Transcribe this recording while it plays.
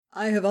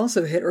I have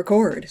also hit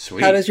record.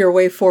 Sweet. How does your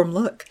waveform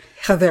look?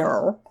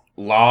 Heather.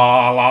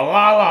 La la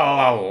la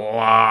la la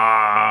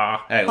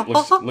la. Hey, it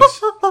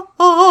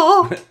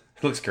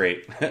looks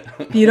great.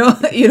 You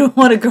don't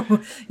want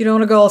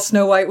to go all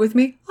Snow White with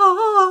me.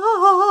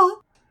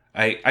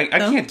 I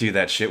can't do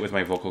that shit with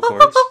my vocal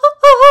cords.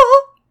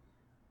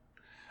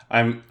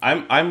 I'm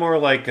more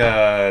like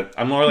trying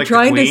the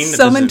to queen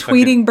summon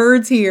tweeting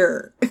birds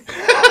here.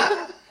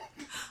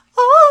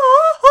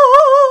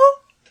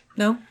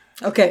 No.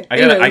 Okay.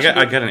 I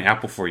got an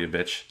apple for you,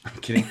 bitch. I'm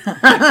kidding.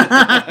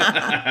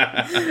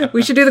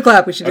 We should do the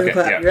clap. You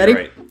ready?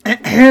 Right.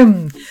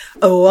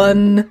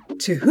 1,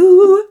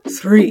 2,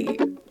 3.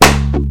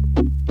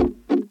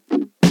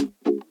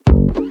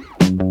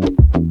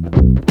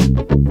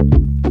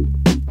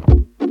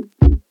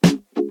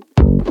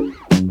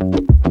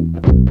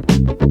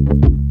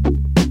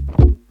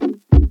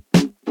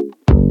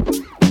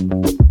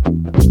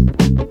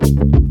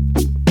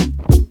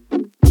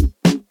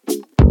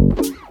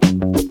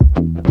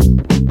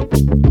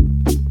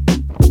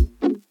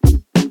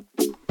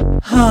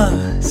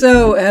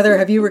 So, Heather,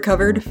 have you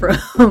recovered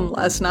from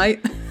last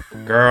night?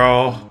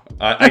 Girl,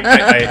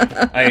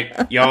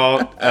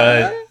 y'all,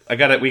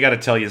 we gotta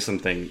tell you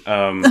something.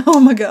 Oh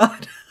my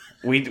god.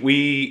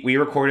 We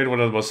recorded one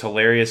of the most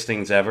hilarious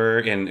things ever,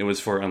 and it was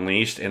for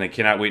Unleashed, and I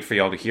cannot wait for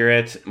y'all to hear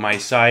it. My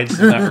sides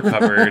have not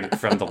recovered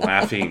from the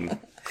laughing.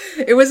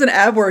 It was an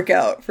ab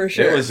workout for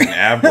sure. It was an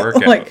ab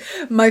workout. Like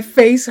my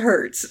face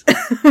hurts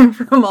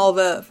from all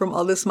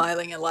the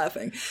smiling and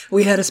laughing.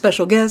 We had a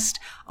special guest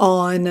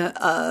on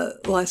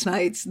last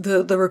night's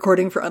the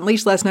recording for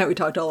Unleashed last night. We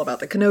talked all about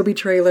the Kenobi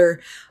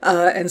trailer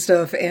and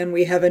stuff, and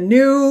we have a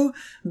new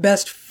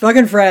best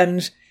fucking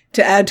friend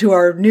to add to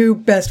our new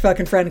best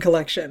fucking friend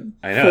collection.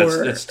 I know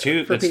it's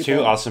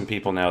two awesome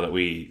people now that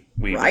we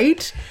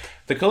right.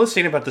 The coolest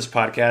thing about this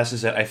podcast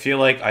is that I feel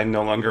like I'm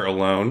no longer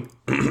alone.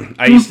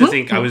 I used to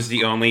think I was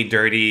the only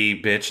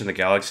dirty bitch in the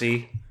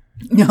galaxy.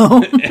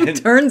 No,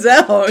 turns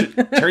out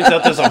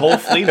there's a whole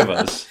fleet of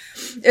us.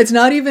 It's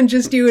not even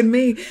just you and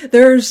me.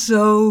 There's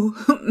so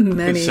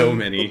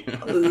many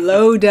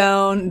low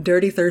down,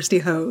 dirty, thirsty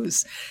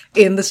hoes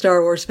in the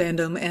Star Wars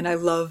fandom, and I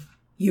love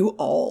you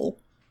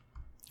all.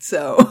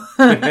 So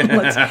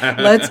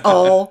let's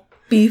all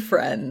be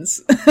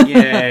friends.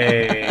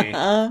 Yay.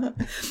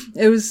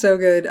 It was so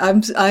good.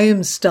 I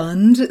am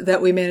stunned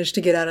that we managed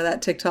to get out of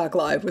that TikTok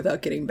live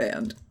without getting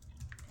banned.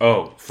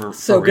 Oh, for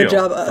good real.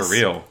 Job us. For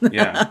real.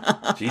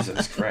 Yeah.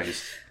 Jesus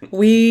Christ.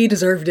 We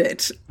deserved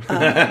it.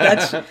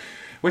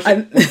 Which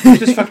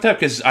is fucked up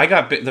because I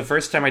got the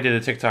first time I did a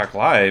TikTok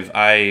live,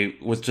 I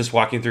was just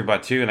walking through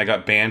Batu and I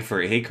got banned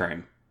for a hate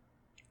crime.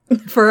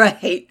 For a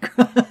hate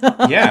crime.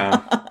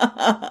 Yeah.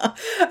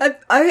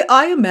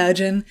 I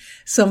imagine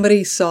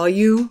somebody saw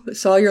your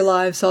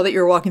live, saw that you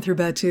were walking through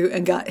Batu,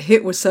 and got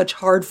hit with such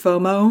hard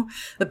FOMO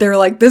that they were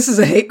like, this is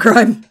a hate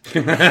crime.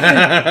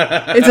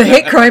 It's a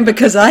hate crime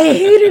because I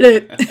hated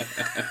it.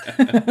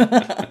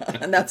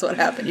 And that's what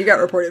happened. You got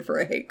reported for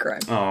a hate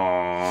crime.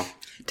 Aww.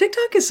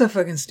 TikTok is so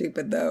fucking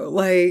stupid, though.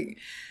 Like,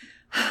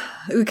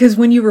 because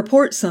when you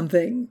report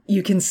something,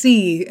 you can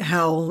see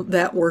how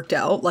that worked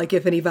out, like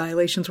if any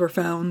violations were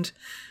found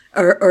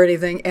or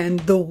anything,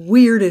 and the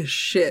weirdest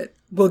shit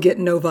will get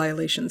no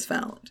violations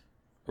found.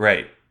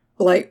 Right.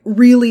 Like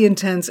really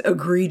intense,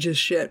 egregious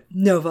shit,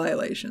 no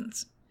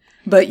violations.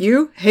 But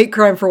you, hate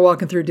crime for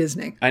walking through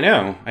Disney. I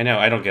know.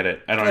 I don't get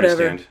it. I don't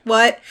understand.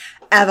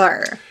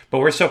 Whatever. But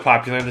we're so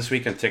popular this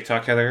week on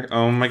TikTok, Heather.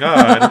 Oh my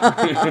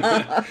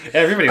god.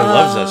 Everybody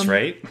loves us,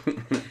 right?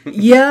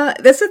 Yeah,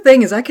 that's the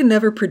thing is I can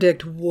never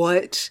predict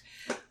what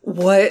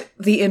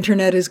the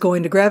internet is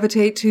going to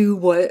gravitate to,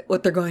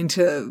 what they're going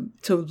to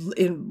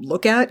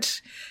look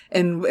at,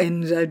 and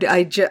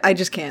I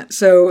just can't.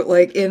 So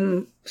like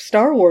in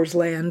Star Wars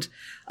land,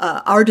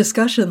 our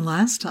discussion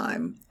last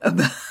time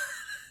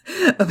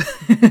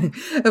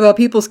about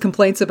people's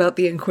complaints about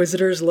the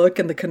Inquisitor's look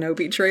in the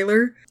Kenobi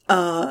trailer.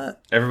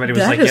 Everybody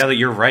was like, yeah,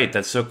 you're right.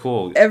 That's so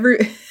cool.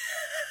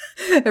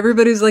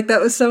 Everybody's like,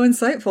 that was so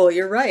insightful.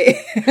 You're right.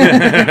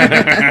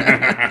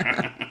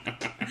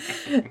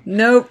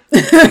 Nope. No.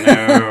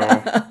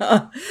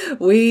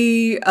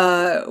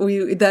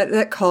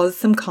 That caused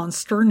some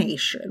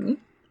consternation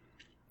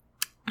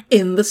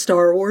in the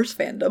Star Wars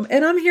fandom,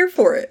 and I'm here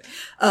for it.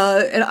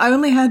 And I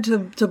only had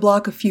to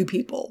block a few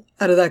people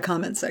out of that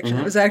comment section.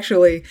 Mm-hmm. It was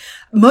actually,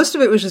 most of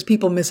it was just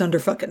people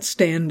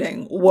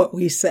misunderstanding what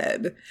we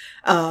said,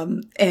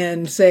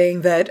 and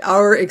saying that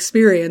our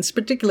experience,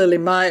 particularly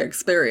my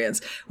experience,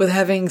 with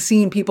having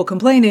seen people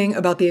complaining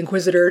about the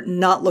Inquisitor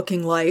not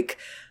looking like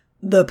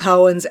the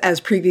Powans as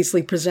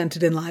previously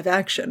presented in live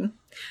action,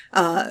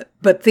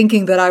 but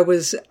thinking that I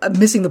was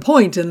missing the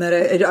point and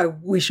that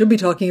we should be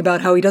talking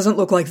about how he doesn't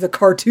look like the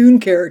cartoon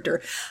character.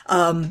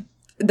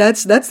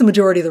 That's the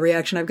majority of the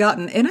reaction I've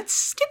gotten. And it's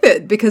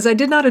stupid because I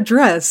did not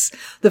address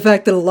the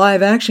fact that a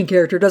live action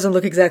character doesn't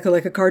look exactly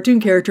like a cartoon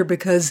character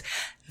because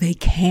they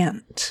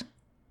can't.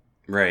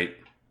 Right.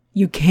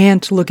 You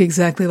can't look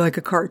exactly like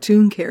a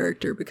cartoon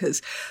character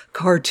because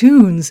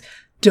cartoons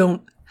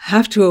don't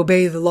have to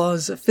obey the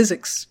laws of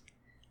physics.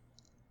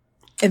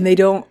 And they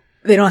don't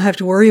have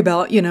to worry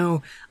about,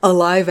 a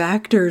live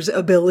actor's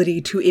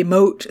ability to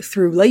emote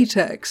through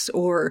latex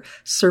or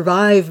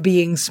survive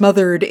being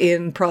smothered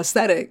in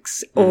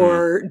prosthetics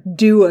or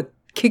do a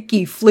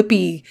kicky,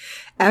 flippy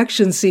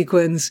action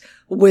sequence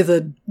with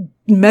a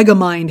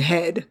Megamind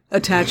head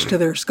attached to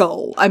their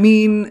skull. I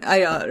mean,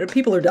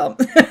 people are dumb.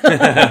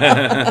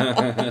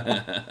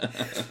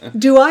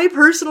 Do I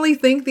personally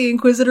think the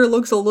Inquisitor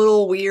looks a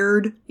little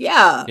weird?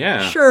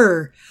 Yeah.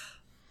 Sure.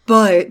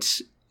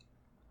 But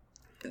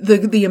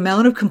the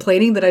amount of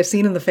complaining that I've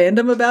seen in the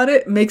fandom about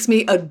it makes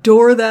me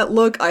adore that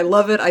look. I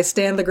love it. I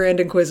stand the Grand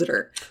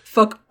Inquisitor.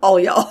 Fuck all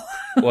y'all.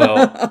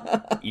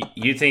 Well,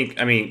 you think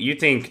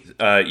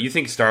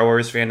Star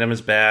Wars fandom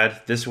is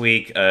bad? This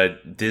week,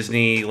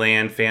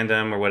 Disneyland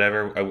fandom or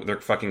whatever,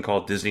 they're fucking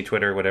called Disney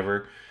Twitter or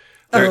whatever.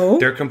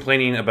 They're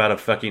complaining about a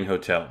fucking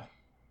hotel.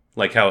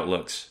 Like how it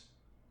looks.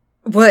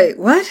 Wait,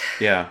 what?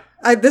 Yeah.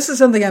 This is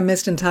something I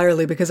missed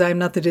entirely because I'm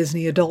not the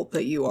Disney adult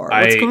that you are.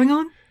 What's going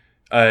on?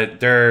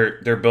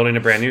 They're building a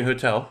brand new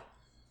hotel.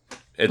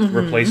 It's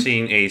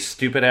replacing a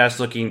stupid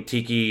ass looking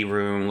tiki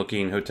room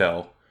looking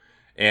hotel,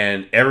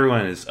 and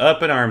everyone is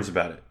up in arms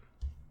about it.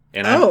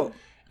 And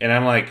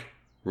I'm like,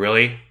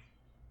 really?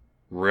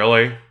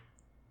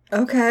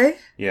 Okay.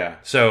 Yeah.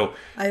 So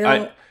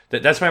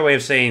that's my way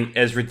of saying,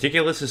 as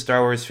ridiculous as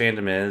Star Wars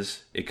fandom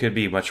is, it could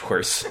be much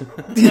worse.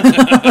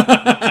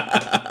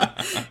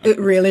 It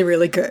really,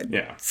 really could.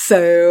 Yeah.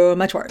 So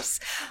much worse.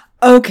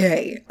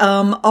 Okay.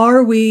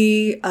 Are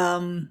we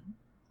ready?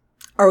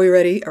 Are we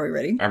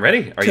ready? I'm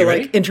ready. Are to you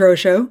ready? Intro a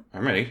show?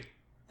 I'm ready.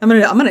 I'm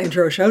gonna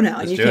intro a show now,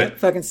 and you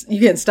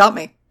can't stop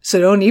me. So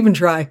don't even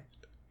try.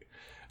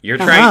 You're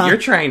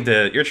trying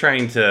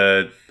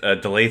to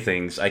delay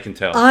things. I can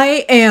tell.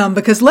 I am,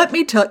 because let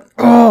me tell.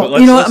 Oh,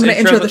 you know what? I'm gonna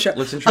intro the show.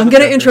 I'm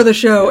gonna intro the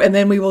show, and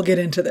then we will get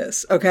into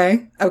this.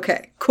 Okay.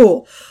 Okay.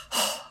 Cool.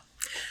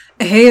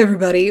 Hey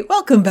everybody,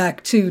 welcome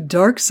back to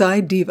Dark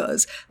Side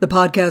Divas, the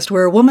podcast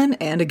where a woman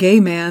and a gay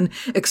man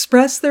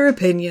express their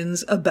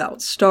opinions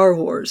about Star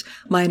Wars.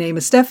 My name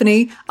is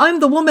Stephanie, I'm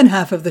the woman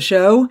half of the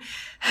show,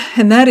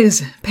 and that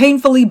is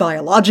painfully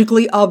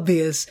biologically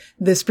obvious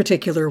this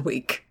particular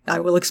week. I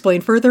will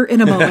explain further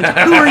in a moment.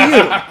 Who are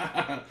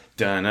you?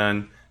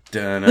 Dun-dun,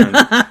 dun-dun,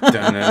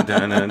 dun-dun,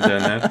 dun-dun,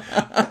 dun-dun.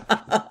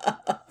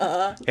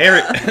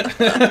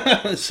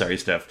 Hey, sorry,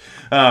 Steph.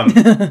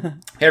 Hey,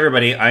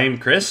 everybody. I am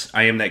Chris.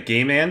 I am that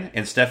gay man.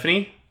 And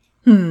Stephanie?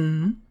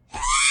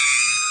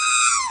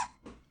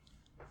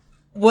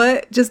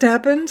 What just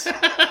happened?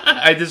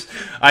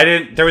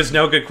 There was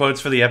no good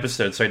quotes for the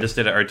episode, so I just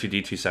did an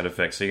R2-D2 sound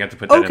effect, so you have to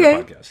put that in the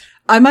podcast.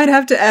 I might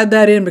have to add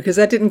that in because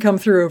that didn't come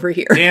through over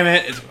here. Damn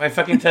it. I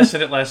fucking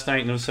tested it last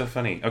night and it was so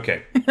funny.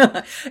 Okay.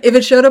 If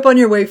it showed up on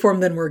your waveform,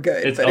 then we're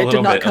good. It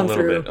did not come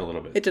through. A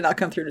little bit. It did not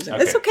come through to Zoom.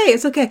 Okay.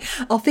 It's okay.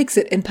 I'll fix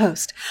it in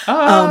post.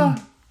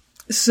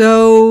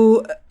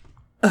 So...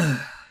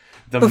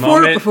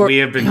 moment we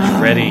have been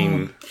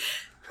dreading.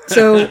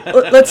 So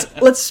let's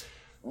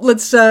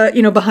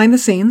behind the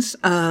scenes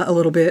a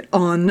little bit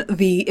on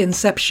the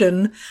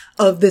inception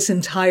of this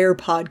entire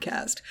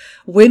podcast.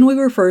 When we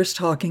were first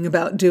talking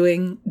about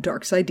doing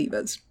Dark Side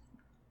Divas,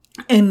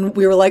 and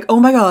we were like, oh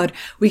my god,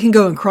 we can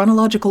go in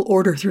chronological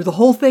order through the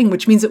whole thing,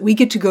 which means that we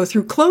get to go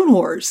through Clone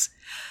Wars.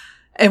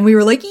 And we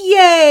were like,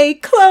 yay,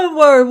 Clone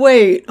Wars.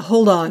 Wait,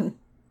 hold on.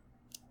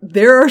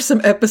 There are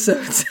some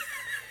episodes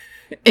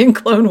in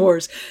Clone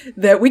Wars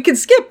that we can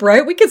skip,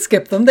 right? We can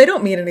skip them. They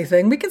don't mean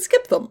anything. We can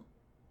skip them.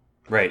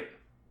 Right.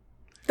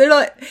 They're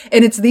not,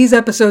 and it's these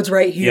episodes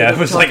right here. Yeah, it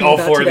was like all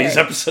four of these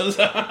episodes.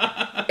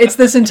 It's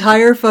this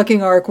entire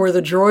fucking arc where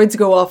the droids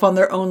go off on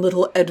their own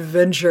little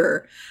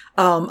adventure.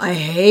 I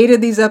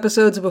hated these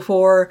episodes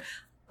before.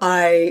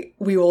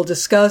 We will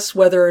discuss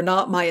whether or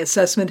not my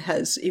assessment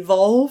has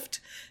evolved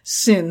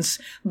since,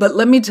 but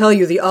let me tell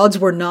you, the odds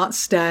were not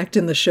stacked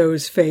in the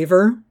show's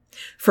favor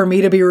for me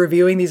to be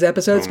reviewing these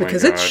episodes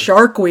because it's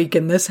Shark Week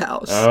in this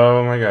house.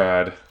 Oh my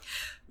god.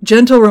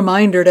 Gentle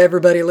reminder to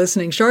everybody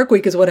listening, Shark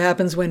Week is what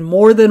happens when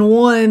more than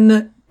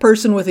one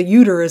person with a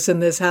uterus in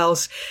this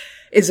house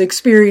is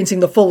experiencing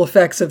the full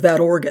effects of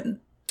that organ.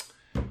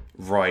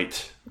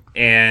 Right.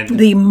 And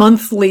the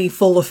monthly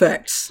full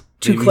effects,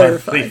 to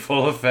clarify. Monthly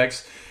full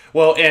effects.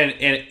 Well, and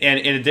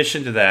in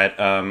addition to that,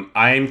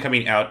 I'm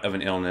coming out of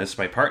an illness.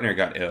 My partner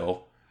got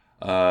ill.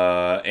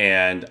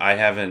 And I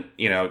haven't,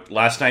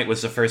 last night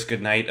was the first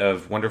good night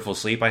of wonderful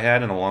sleep I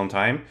had in a long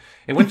time.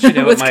 And wouldn't you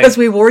know it's because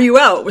we wore you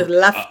out with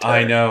laughter.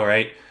 I know,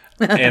 right?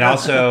 And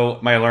also,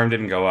 my alarm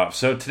didn't go off.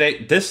 So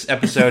this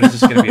episode is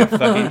just going to be a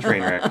fucking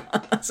train wreck.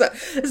 So,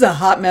 this is a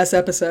hot mess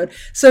episode.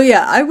 So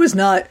yeah, I was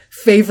not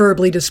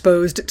favorably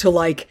disposed to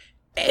like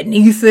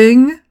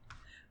anything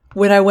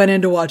when I went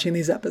into watching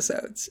these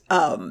episodes.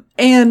 And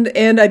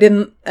I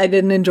didn't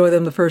enjoy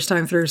them the first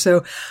time through.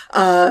 So,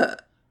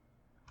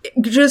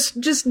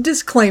 just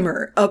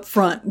disclaimer up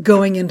front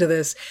going into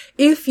this.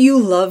 If you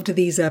loved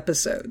these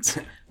episodes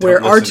where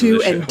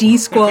R2 and D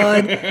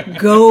Squad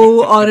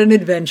go on an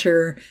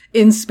adventure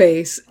in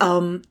space,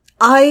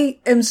 I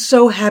am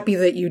so happy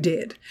that you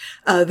did.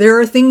 There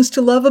are things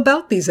to love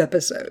about these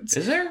episodes.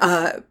 Is there?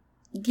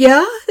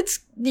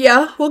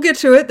 We'll get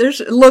to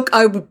it. Look,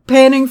 I'm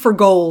panning for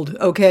gold,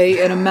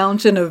 okay, in a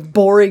mountain of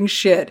boring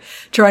shit,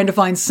 trying to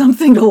find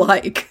something to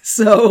like.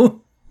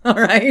 So, all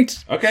right.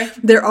 Okay.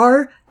 There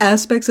are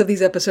aspects of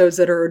these episodes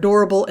that are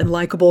adorable and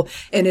likable,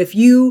 and if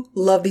you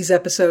love these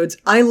episodes,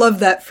 I love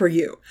that for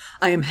you.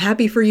 I am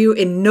happy for you.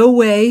 In no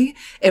way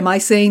am I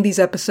saying these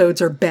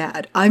episodes are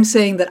bad. I'm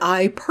saying that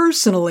I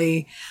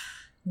personally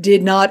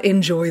did not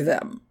enjoy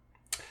them.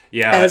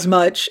 Yeah. As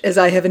much as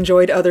I have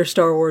enjoyed other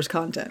Star Wars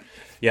content.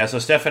 Yeah, so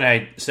Steph and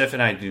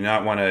I do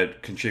not want to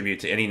contribute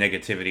to any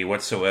negativity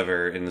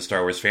whatsoever in the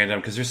Star Wars fandom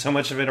because there's so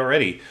much of it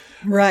already.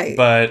 Right.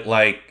 But,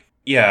 I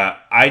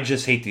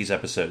just hate these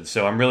episodes.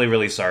 So I'm really,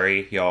 really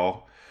sorry,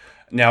 y'all.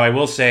 Now, I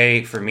will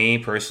say, for me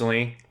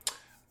personally,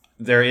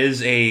 there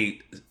is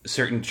a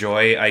certain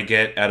joy I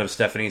get out of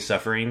Stephanie's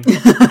suffering.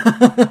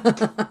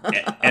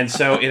 And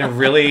so, in a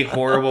really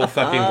horrible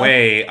fucking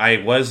way,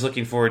 I was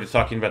looking forward to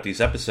talking about these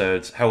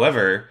episodes.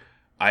 However,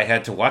 I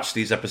had to watch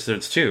these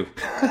episodes too.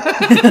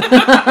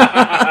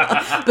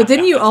 But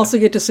didn't you also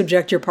get to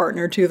subject your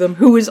partner to them,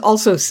 who is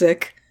also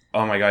sick?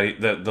 Oh my god,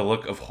 the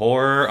look of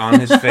horror on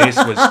his face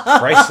was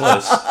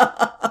priceless.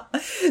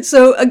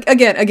 So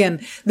again,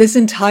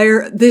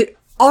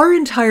 our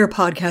entire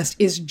podcast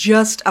is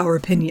just our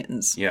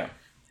opinions. Yeah.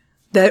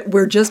 That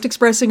we're just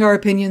expressing our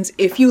opinions.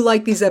 If you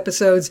like these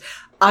episodes,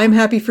 I'm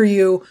happy for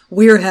you.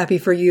 We're happy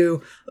for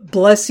you.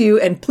 Bless you.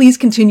 And please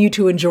continue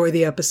to enjoy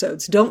the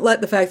episodes. Don't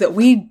let the fact that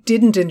we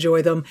didn't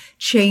enjoy them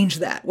change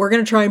that. We're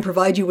going to try and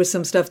provide you with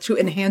some stuff to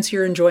enhance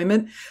your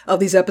enjoyment of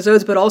these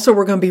episodes, but also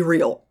we're going to be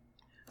real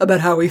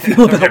about how we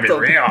feel about them.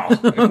 Real.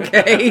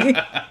 Okay.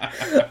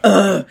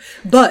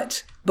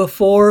 But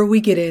before we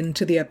get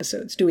into the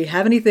episodes, do we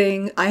have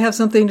anything? I have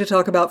something to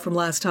talk about from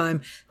last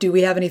time. Do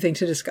we have anything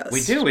to discuss?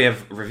 We do. We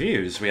have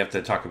reviews we have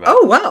to talk about.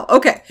 Oh, wow.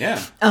 Okay.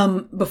 Yeah.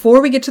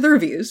 Before we get to the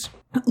reviews,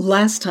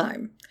 last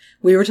time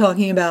we were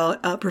talking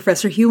about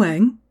Professor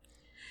Huang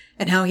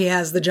and how he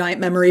has the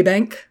giant memory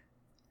bank.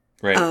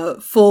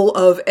 Right. Full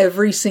of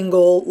every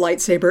single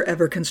lightsaber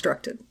ever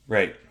constructed.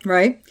 Right.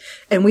 Right?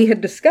 And we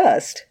had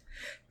discussed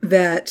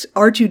that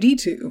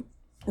R2-D2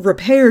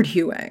 repaired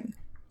Huang.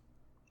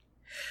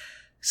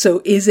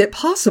 So is it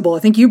possible, I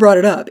think you brought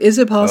it up, is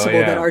it possible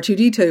that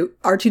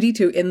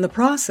R2-D2 in the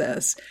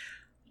process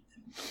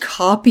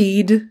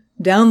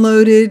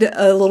downloaded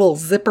a little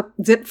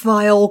zip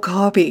file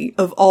copy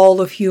of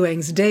all of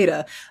Huang's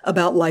data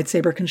about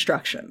lightsaber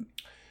construction?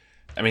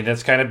 I mean,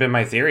 that's kind of been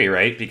my theory,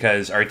 right?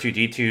 Because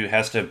R2-D2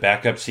 has to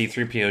back up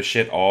C-3PO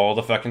shit all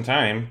the fucking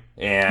time.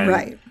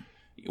 And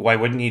why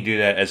wouldn't he do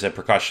that as a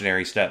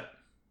precautionary step?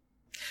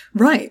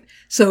 Right.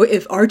 So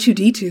if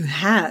R2-D2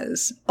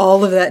 has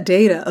all of that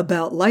data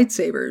about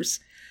lightsabers,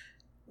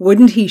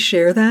 wouldn't he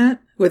share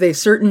that with a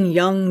certain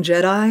young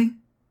Jedi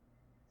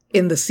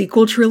in the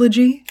sequel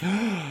trilogy?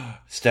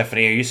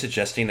 Stephanie, are you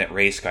suggesting that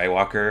Rey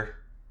Skywalker,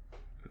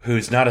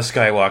 who's not a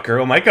Skywalker,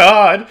 oh my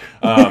god,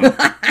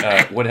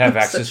 would have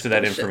access to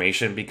that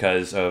information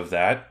because of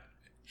that?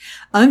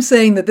 I'm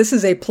saying that this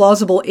is a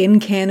plausible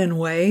in-canon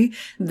way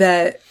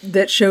that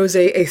shows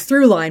a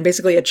through line,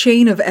 basically a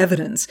chain of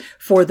evidence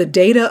for the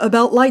data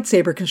about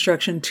lightsaber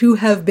construction to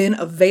have been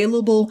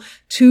available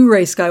to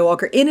Rey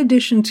Skywalker in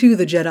addition to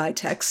the Jedi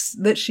texts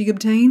that she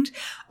obtained.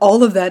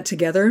 All of that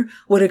together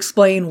would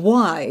explain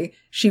why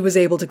she was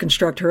able to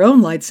construct her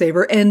own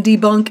lightsaber and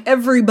debunk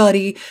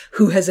everybody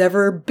who has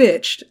ever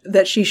bitched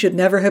that she should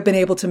never have been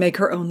able to make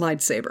her own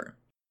lightsaber.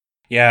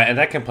 Yeah, and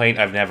that complaint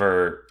I've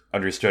never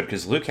understood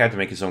because Luke had to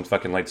make his own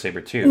fucking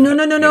lightsaber too. No.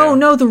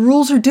 The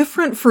rules are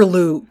different for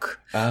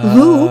Luke.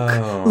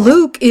 Oh.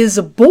 Luke is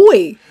a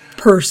boy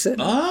person.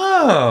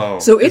 Oh,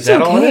 so it's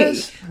okay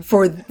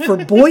for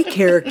boy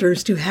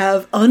characters to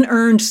have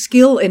unearned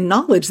skill and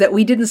knowledge that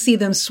we didn't see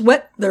them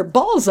sweat their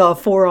balls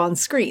off for on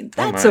screen.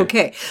 That's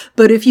okay.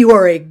 But if you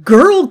are a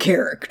girl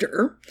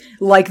character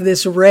like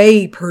this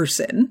Rey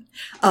person,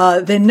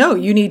 then no,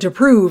 you need to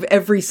prove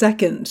every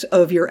second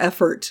of your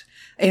effort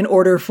in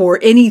order for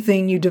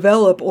anything you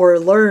develop or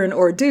learn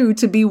or do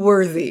to be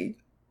worthy.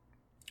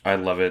 I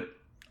love it.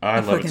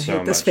 I love it so much. I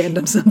hate this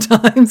fandom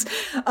sometimes.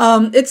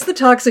 It's the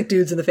toxic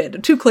dudes in the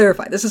fandom. To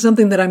clarify, this is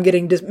something that I'm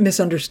getting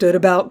misunderstood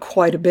about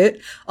quite a bit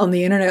on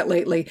the internet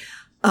lately.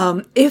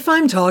 If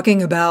I'm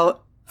talking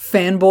about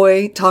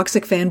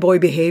toxic fanboy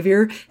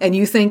behavior, and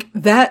you think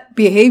that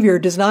behavior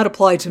does not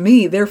apply to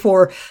me,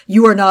 therefore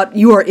you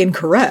are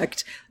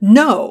incorrect.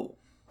 No,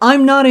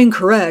 I'm not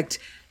incorrect.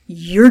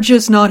 You're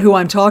just not who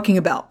I'm talking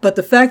about. But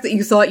the fact that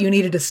you thought you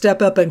needed to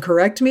step up and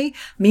correct me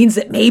means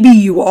that maybe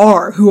you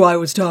are who I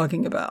was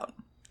talking about.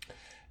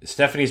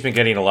 Stephanie's been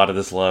getting a lot of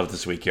this love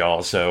this week,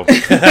 y'all, so.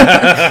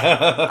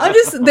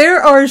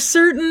 There are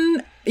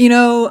certain,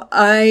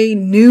 I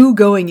knew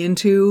going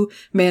into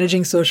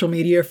managing social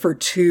media for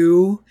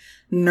two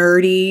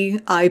nerdy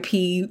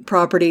IP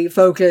property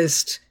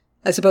focused.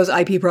 I suppose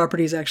IP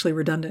property is actually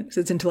redundant because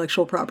it's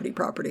intellectual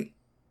property.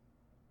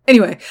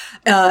 Anyway,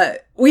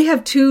 we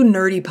have two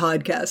nerdy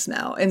podcasts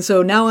now. And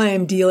so now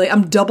I'm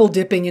double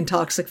dipping in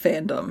toxic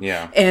fandom.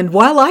 Yeah. And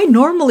while I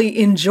normally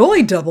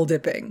enjoy double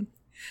dipping,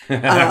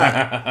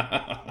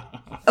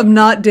 I'm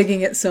not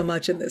digging it so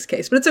much in this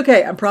case, but it's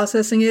okay. I'm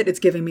processing it. It's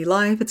giving me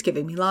life.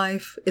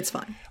 It's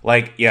fine.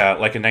 Like a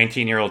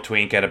 19-year-old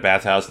twink at a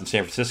bathhouse in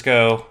San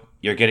Francisco.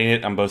 You're getting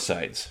it on both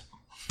sides.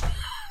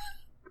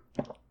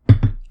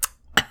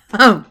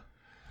 I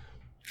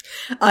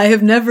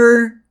have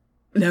never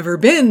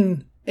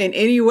been in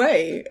any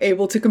way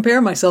able to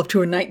compare myself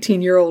to a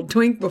 19-year-old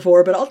twink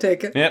before, but I'll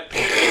take it. Yep.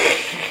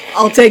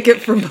 I'll take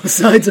it from both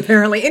sides,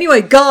 apparently. Anyway,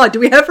 God, do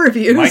we have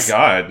reviews? My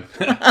God.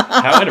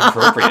 How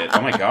inappropriate.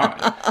 Oh, my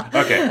God.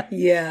 Okay.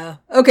 Yeah.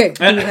 Okay.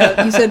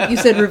 You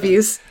said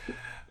reviews.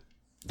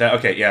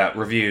 Okay, yeah,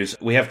 reviews.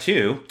 We have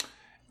two.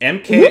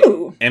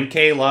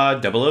 MK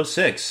Law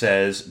 006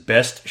 says,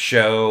 best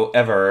show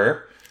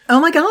ever. Oh,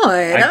 my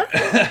God.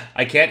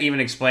 I can't even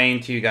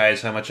explain to you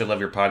guys how much I love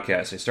your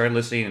podcast. I started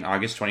listening in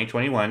August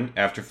 2021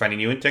 after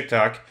finding you on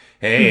TikTok.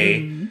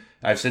 Hey. Mm-hmm.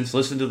 I've since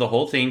listened to the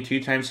whole thing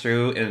 2 times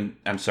through, and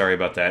I'm sorry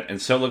about that,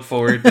 and so look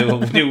forward to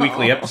new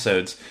weekly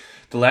episodes.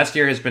 The last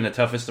year has been the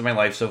toughest of my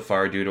life so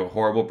far due to a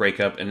horrible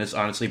breakup, and this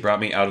honestly brought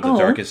me out of the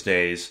darkest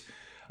days.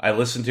 I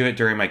listened to it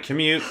during my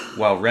commute,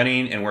 while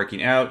running and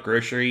working out,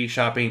 grocery,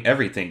 shopping,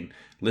 everything.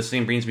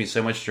 Listening brings me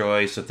so much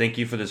joy, so thank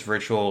you for this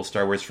virtual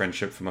Star Wars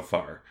friendship from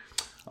afar.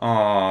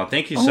 Aw,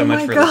 thank you so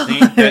much for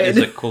listening. That is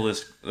the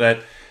coolest, that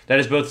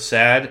is both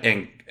sad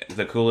and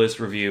the coolest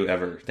review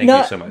ever. Thank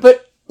you so much.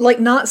 But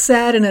not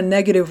sad in a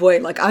negative way.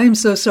 Like, I am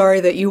so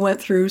sorry that you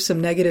went through some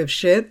negative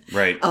shit.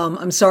 Right.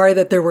 I'm sorry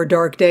that there were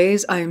dark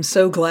days. I am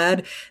so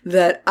glad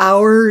that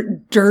our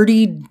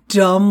dirty,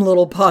 dumb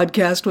little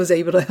podcast was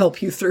able to help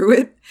you through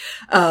it.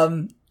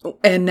 And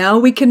now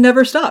we can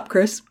never stop,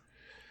 Chris.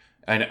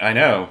 I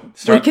know.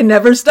 We can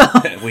never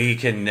stop. We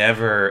can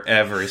never,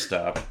 ever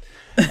stop.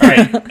 All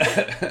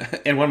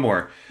right. And one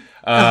more.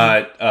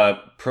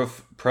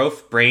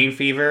 Prof Brain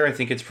Fever. I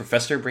think it's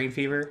Professor Brain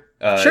Fever.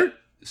 Sure.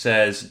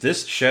 Says,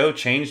 this show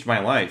changed my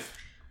life.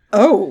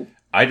 Oh.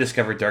 I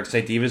discovered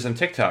Darkside Divas on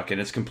TikTok, and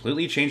it's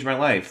completely changed my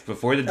life.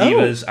 Before the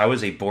Divas, I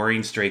was a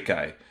boring straight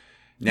guy.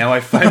 Now I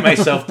find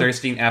myself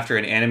thirsting after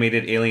an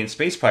animated alien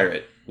space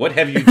pirate. What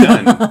have you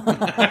done?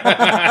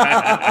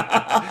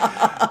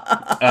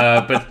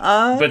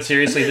 But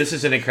seriously, this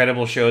is an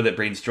incredible show that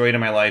brings joy to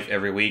my life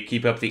every week.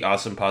 Keep up the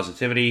awesome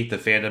positivity. The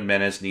fandom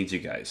menace needs you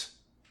guys.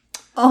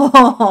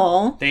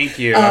 Oh, thank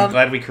you. I'm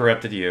glad we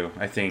corrupted you,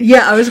 I think.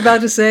 Yeah, I was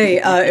about to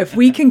say, if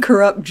we can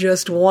corrupt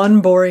just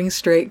one boring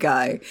straight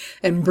guy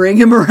and bring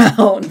him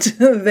around,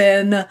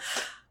 then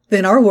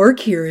our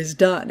work here is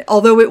done.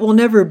 Although it will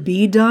never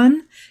be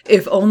done,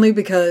 if only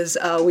because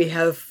we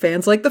have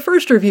fans like the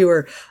first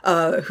reviewer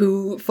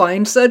who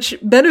find such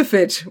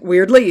benefit,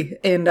 weirdly,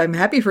 and I'm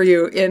happy for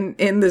you,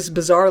 in this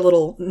bizarre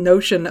little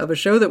notion of a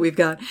show that we've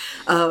got,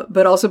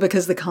 but also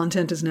because the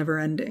content is never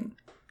ending.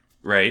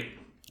 Right.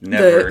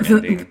 Never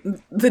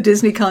ending. The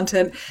Disney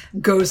content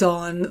goes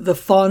on. The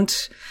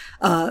font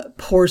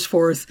pours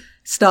forth.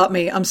 Stop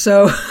me. I'm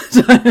so...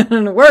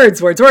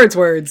 words.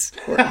 It's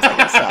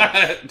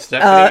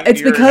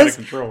because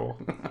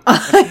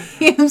I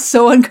am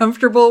so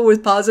uncomfortable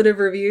with positive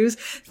reviews.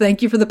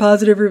 Thank you for the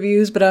positive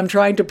reviews, but I'm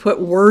trying to put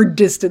word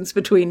distance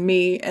between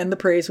me and the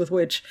praise with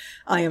which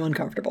I am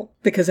uncomfortable.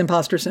 Because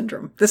imposter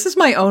syndrome. This is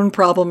my own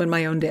problem and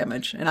my own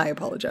damage, and I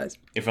apologize.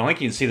 If only you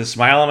can see the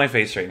smile on my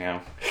face right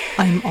now.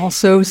 I'm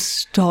also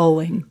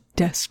stalling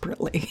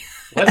desperately.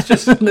 Let's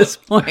just at this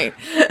point.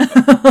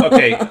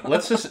 Okay,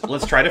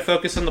 let's try to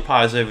focus on the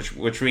positive,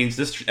 which means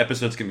this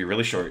episode's gonna be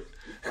really short.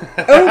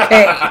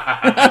 Okay.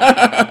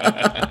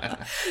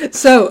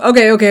 So,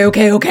 okay.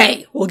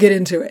 We'll get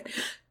into it.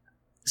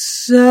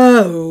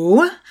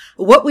 So,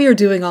 what we are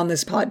doing on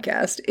this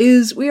podcast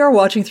is we are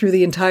watching through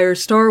the entire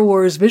Star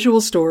Wars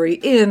visual story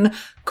in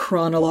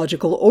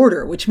chronological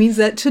order, which means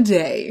that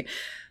today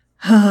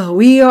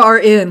we are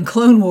in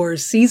Clone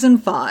Wars Season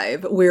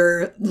 5.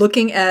 We're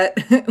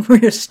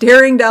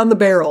staring down the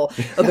barrel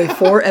of a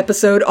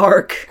 4-episode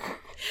arc.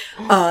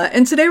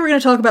 And today we're going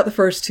to talk about the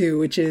first two,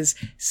 which is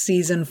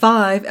Season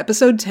 5,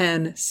 Episode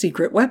 10,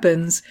 Secret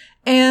Weapons,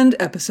 and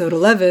Episode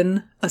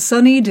 11, A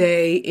Sunny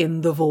Day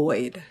in the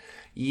Void.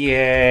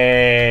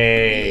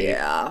 Yay!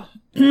 Yeah.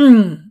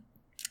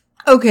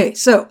 Okay,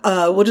 so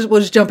we'll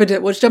just jump into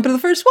the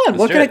first one.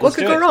 What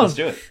could go wrong? Let's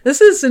do it. This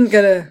isn't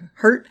gonna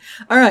hurt.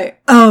 All right.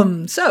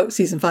 So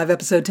Season 5,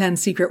 Episode 10,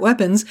 Secret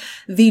Weapons.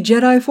 The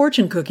Jedi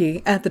fortune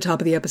cookie at the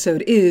top of the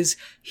episode is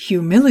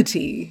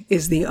humility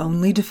is the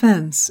only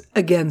defense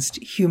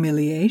against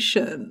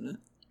humiliation.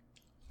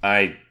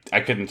 I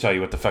couldn't tell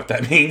you what the fuck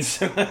that means.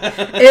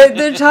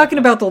 They're talking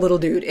about the little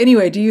dude.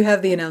 Anyway, do you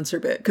have the announcer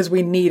bit? Because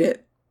we need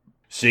it.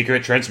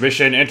 Secret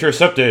transmission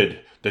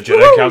intercepted. The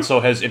Jedi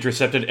Council has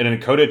intercepted an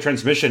encoded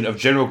transmission of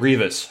General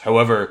Grievous.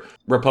 However,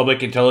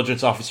 Republic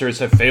intelligence officers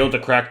have failed to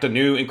crack the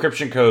new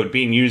encryption code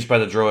being used by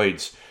the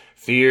droids.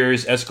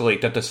 Fears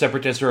escalate that the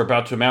Separatists are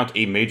about to mount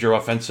a major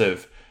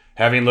offensive.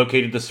 Having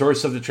located the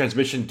source of the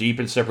transmission deep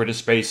in Separatist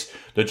space,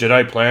 the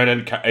Jedi plan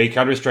a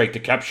counterstrike to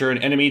capture an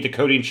enemy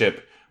decoding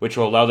chip, which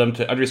will allow them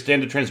to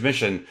understand the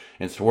transmission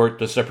and thwart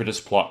the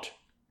Separatist plot.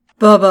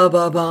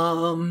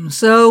 Ba-ba-ba-bum.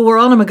 So we're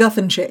on a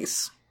MacGuffin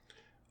chase.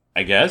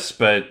 I guess,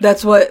 but...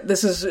 That's what...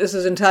 This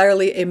is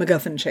entirely a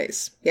MacGuffin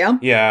chase, yeah?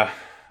 Yeah.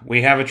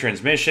 We have a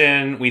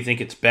transmission, we think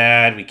it's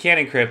bad, we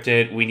can't encrypt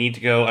it, we need to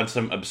go on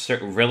some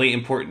absurd, really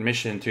important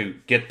mission to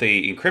get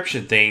the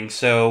encryption thing,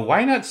 so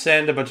why not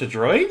send a bunch of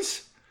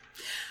droids?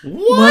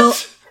 What? Well,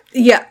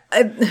 yeah.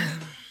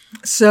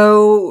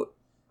 So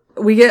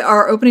we get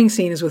our opening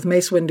scene is with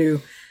Mace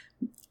Windu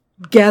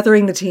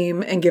gathering the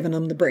team and giving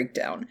them the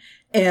breakdown.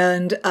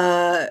 And,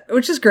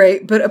 which is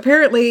great, but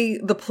apparently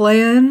the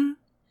plan,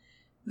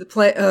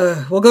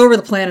 we'll go over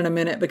the plan in a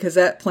minute because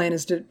that plan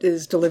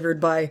is delivered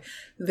by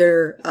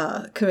their,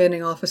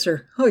 commanding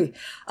officer. Hoi.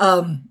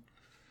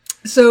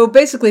 So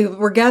basically,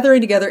 we're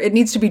gathering together. It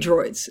needs to be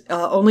droids.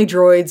 Only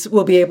droids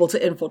will be able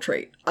to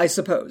infiltrate, I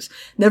suppose.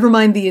 Never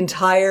mind the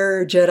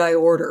entire Jedi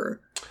Order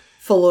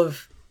full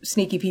of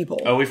sneaky people.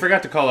 Oh, we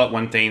forgot to call out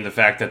one thing, the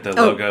fact that the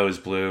logo is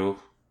blue.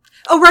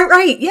 Oh,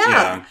 right,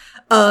 yeah.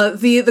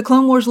 The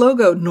Clone Wars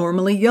logo,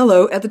 normally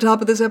yellow at the top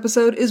of this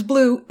episode, is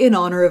blue in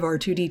honor of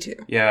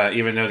R2-D2. Yeah,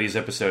 even though these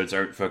episodes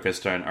aren't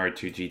focused on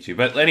R2-D2.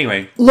 But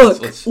anyway.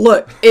 Look,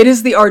 it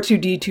is the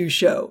R2-D2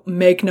 show.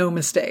 Make no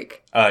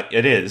mistake.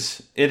 It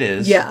is.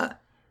 Yeah.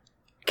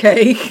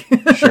 Okay.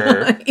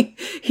 Sure.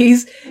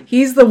 He's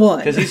the one.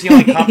 Because he's the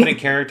only competent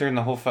character in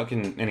the whole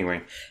fucking...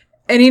 Anyway.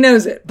 And he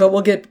knows it, but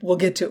we'll get to it. We'll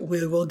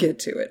get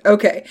to it.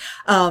 Okay.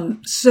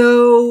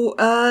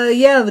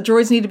 Yeah, the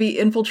droids need to be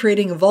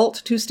infiltrating a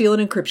vault to steal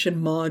an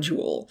encryption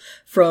module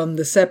from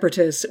the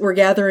Separatists. We're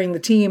gathering the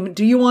team.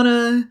 Do you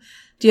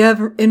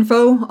have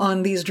info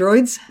on these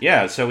droids?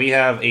 Yeah, so we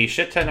have a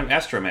shit ton of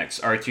astromechs.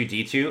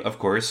 R2-D2, of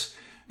course.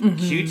 Mm-hmm.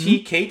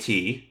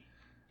 QTKT.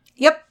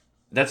 Yep.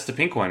 That's the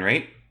pink one,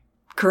 right?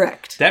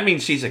 Correct. That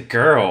means she's a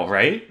girl,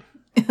 right?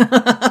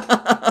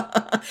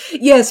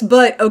 Yes,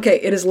 but okay,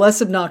 it is less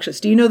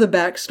obnoxious. Do you know the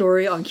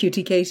backstory on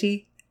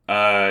QTKT?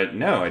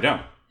 No, I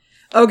don't.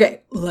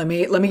 Okay, let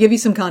me give you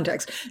some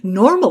context.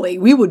 Normally,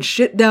 we would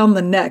shit down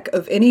the neck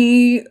of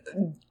any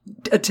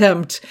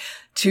attempt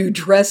to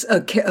dress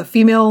a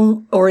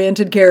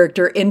female-oriented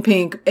character in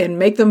pink and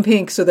make them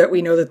pink so that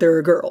we know that they're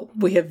a girl.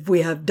 We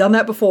have done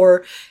that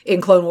before in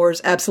Clone Wars,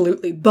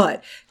 absolutely.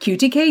 But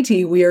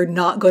QTKT, we are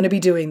not going to be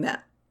doing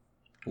that.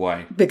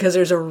 Why? Because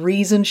there's a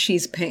reason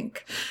she's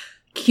pink.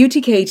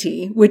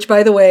 QTKT, which,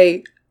 by the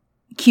way,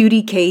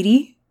 Cutie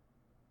Katie.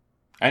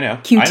 I know.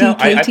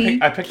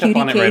 QTKT. I picked up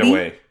on it right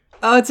away.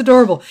 Oh, it's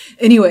adorable.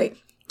 Anyway,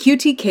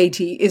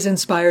 QTKT is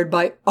inspired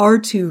by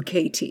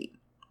R2KT,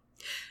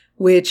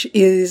 which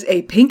is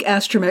a pink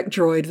astromech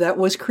droid that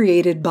was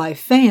created by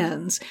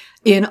fans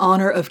in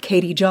honor of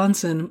Katie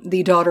Johnson,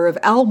 the daughter of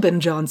Albin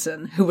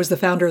Johnson, who was the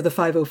founder of the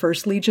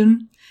 501st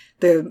Legion,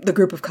 the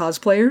group of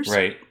cosplayers.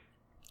 Right.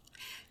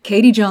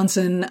 Katie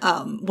Johnson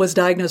was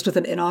diagnosed with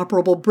an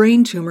inoperable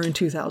brain tumor in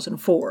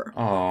 2004.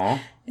 Aww.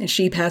 And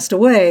she passed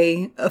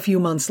away a few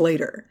months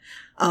later.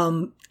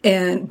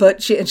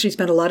 She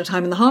spent a lot of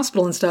time in the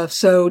hospital and stuff.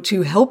 So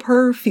to help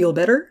her feel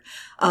better,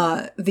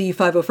 the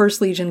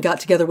 501st Legion got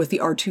together with the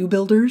R2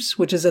 builders,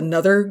 which is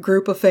another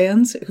group of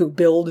fans who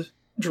build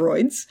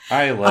droids.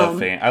 I love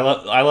fans.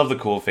 I love the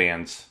cool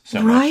fans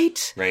so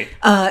much. Right?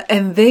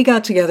 And they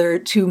got together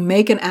to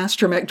make an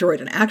astromech droid,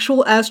 an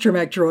actual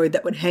astromech droid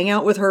that would hang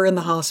out with her in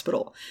the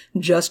hospital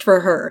just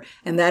for her.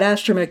 And that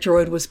astromech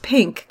droid was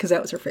pink because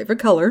that was her favorite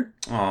color.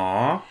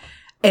 Aww.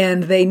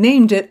 And they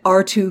named it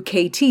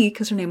R2KT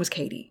because her name was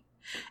Katie.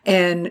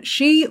 And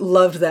she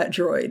loved that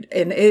droid,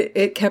 and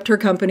it kept her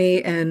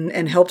company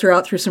and helped her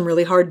out through some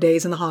really hard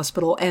days in the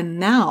hospital. And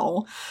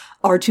now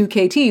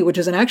R2KT, which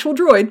is an actual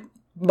droid,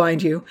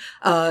 mind you,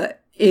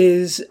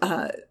 is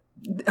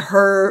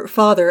her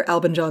father,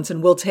 Albin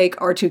Johnson, will take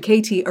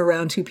R2KT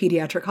around to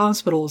pediatric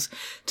hospitals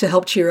to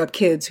help cheer up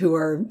kids who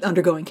are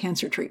undergoing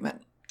cancer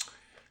treatment.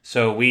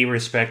 So we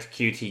respect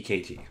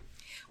QTKT.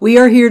 We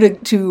are here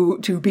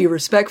to be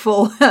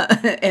respectful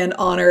and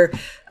honor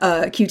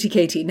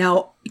QTKT.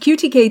 Now,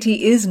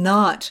 QTKT is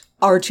not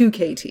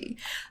R2KT.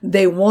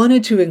 They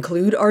wanted to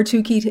include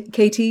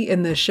R2KT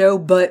in the show,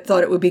 but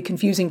thought it would be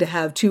confusing to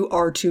have two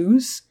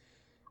R2s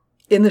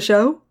in the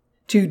show,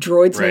 two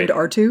droids named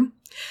R2.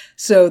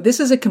 So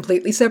this is a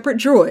completely separate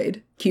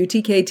droid.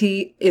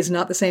 QTKT is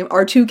not the same.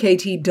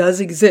 R2KT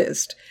does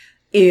exist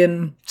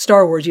in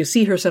Star Wars. You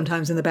see her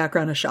sometimes in the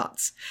background of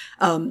shots.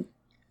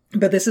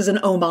 But this is an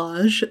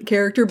homage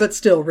character, but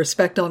still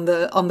respect on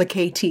the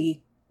KT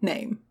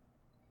name.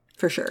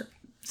 For sure.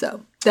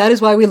 So that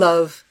is why we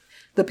love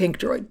the pink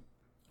droid.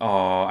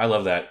 Oh, I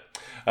love that.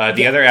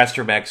 The other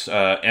astromechs,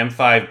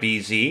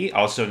 M5BZ,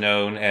 also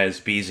known as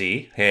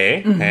BZ.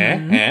 Hey,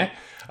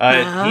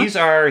 he's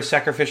our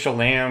sacrificial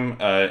lamb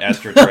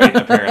astro droid,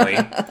 apparently.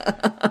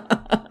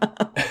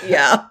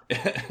 Yeah.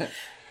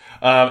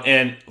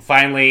 And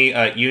finally,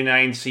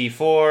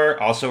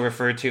 U9C4, also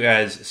referred to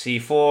as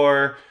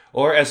C4,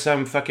 or as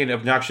some fucking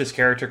obnoxious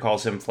character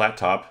calls him, Flat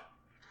Top.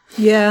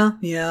 Yeah,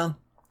 yeah.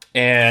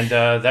 And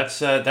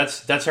that's our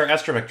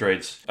astromech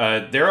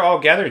droids. They're all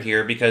gathered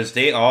here because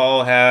they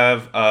all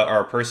have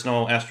our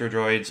personal astro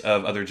droids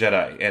of other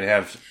Jedi and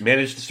have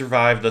managed to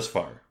survive thus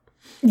far.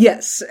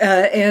 Yes,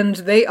 and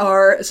they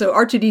are... So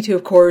R2-D2,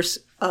 of course,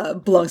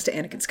 belongs to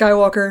Anakin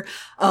Skywalker.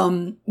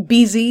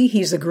 BZ,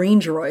 he's a green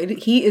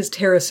droid. He is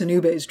Tara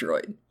Sanube's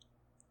droid.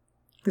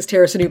 Because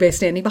Tara Sinube is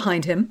standing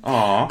behind him.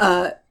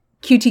 Aww.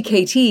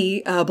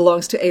 QTKT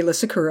belongs to Ayla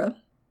Secura.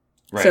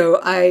 Right. So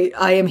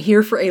I am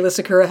here for Ayla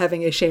Secura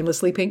having a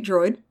shamelessly pink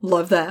droid.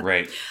 Love that.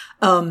 Right.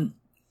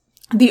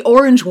 The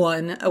orange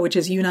one, which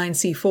is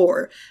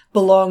U9C4,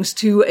 belongs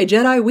to a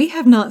Jedi we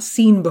have not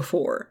seen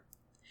before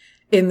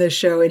in this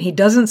show, and he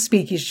doesn't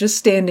speak. He's just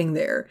standing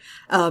there.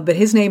 But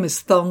his name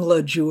is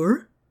Thongla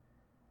Jur,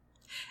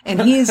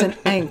 and he is an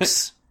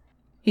Anx.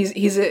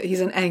 He's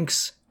an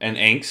Anx. An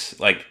Anx,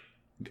 like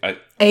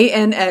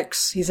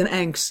ANX. He's an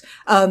Anx.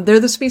 They're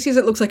the species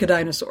that looks like a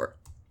dinosaur.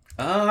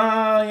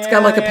 Yeah. It's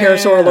got like a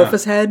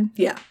Parasaurolophus head.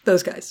 Yeah,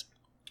 those guys.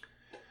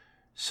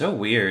 So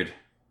weird.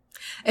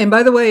 And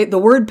by the way, the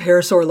word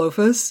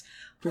Parasaurolophus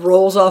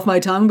rolls off my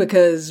tongue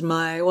because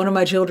one of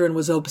my children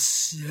was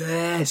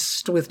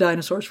obsessed with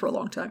dinosaurs for a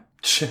long time.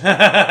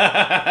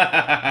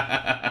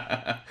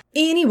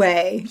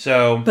 Anyway.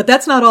 But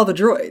that's not all the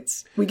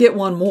droids. We get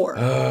one more.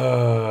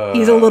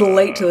 He's a little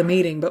late to the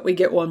meeting, but we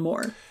get one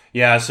more.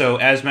 Yeah, so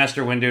as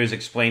Master Windu is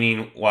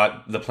explaining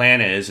what the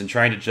plan is and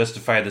trying to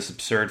justify this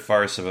absurd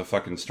farce of a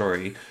fucking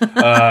story,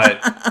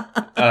 I'm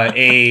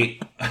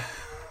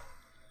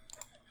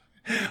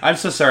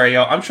so sorry,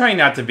 y'all. I'm trying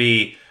not to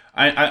be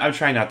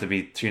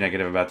too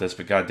negative about this,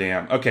 but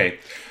goddamn. Okay.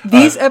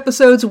 These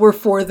episodes were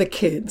for the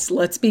kids.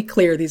 Let's be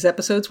clear. These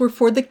episodes were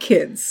for the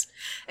kids.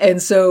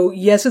 And so,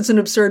 yes, it's an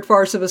absurd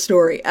farce of a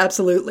story.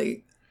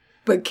 Absolutely.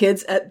 But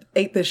kids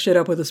ate this shit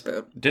up with a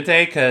spoon. Did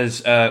they?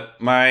 Because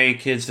my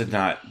kids did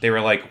not. They were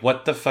like,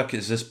 what the fuck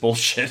is this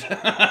bullshit?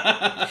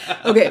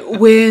 Okay,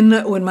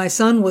 when my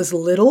son was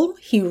little,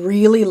 he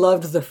really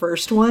loved the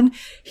first one.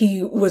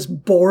 He was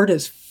bored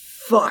as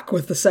fuck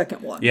with the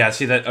second one. Yeah,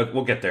 see that?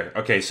 We'll get there.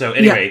 Okay, so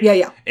anyway.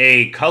 Yeah.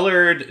 A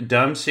colored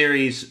Dumb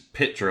Series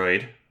pit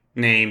droid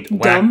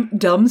named...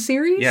 Dumb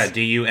Series? Yeah,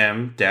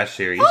 DUM dash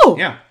series. Oh!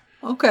 Yeah.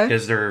 Okay.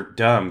 Because they're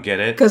dumb,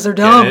 get it? Because they're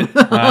dumb.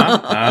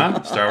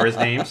 Star Wars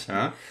names,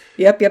 huh?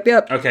 Yep.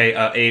 Okay,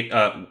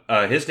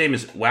 his name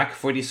is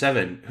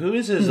Whack47. Who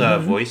is his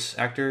voice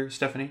actor,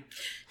 Stephanie?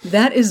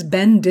 That is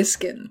Ben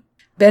Diskin.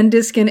 Ben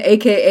Diskin,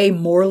 a.k.a.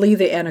 Morley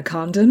the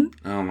Anacondan.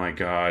 Oh my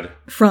god.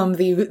 From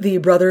the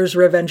Brothers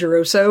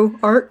Revengeroso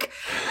arc.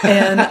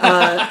 And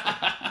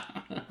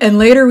and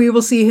later we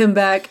will see him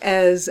back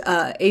as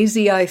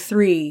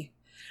AZI-3,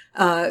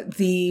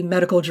 the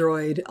medical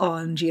droid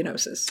on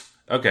Geonosis.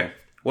 Okay.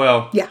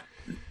 Well, yeah.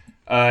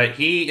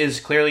 He is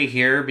clearly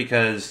here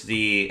because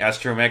the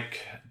astromech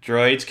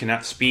droids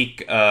cannot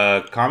speak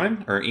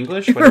common or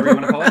English, whatever you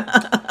want to call it.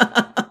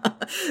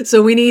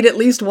 So we need at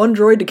least one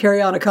droid to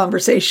carry on a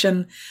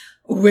conversation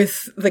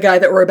with the guy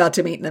that we're about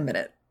to meet in a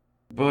minute.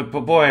 But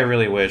boy, I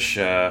really wish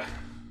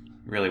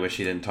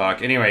he didn't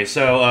talk. Anyway,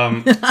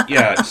 so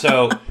yeah,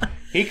 so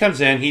he comes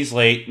in, he's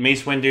late.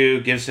 Mace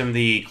Windu gives him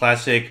the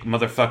classic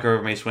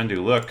motherfucker Mace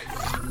Windu look.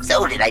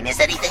 So, did I miss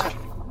anything?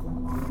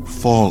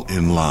 Fall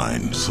in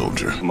line,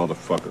 soldier.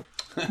 Motherfucker.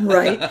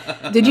 Right.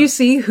 Did you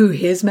see who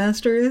his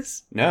master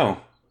is?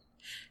 No.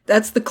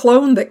 That's the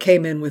clone that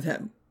came in with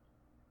him.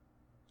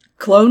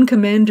 Clone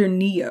Commander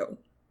Neo.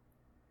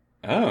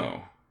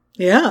 Oh.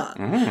 Yeah.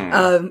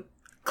 Mm.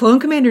 Clone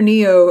Commander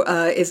Neo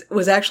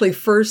was actually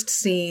first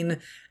seen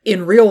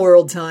in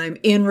real-world time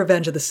in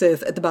Revenge of the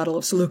Sith at the Battle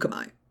of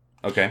Saleucami.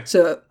 Okay.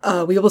 So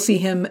we will see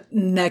him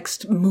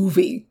next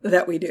movie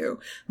that we do.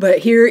 But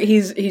here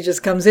he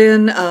just comes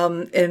in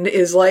and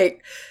is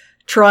like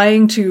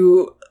trying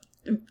to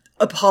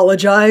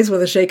apologize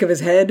with a shake of his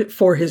head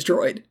for his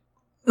droid.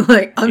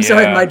 Like, I'm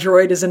sorry, my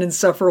droid is an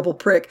insufferable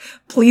prick.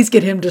 Please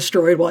get him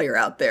destroyed while you're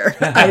out there.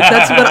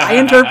 That's what I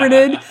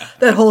interpreted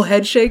that whole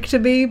head shake to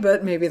be,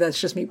 but maybe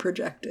that's just me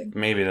projecting.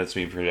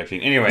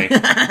 Anyway,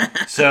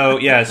 so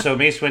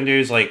Mace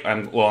Windu's like,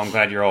 I'm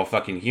glad you're all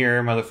fucking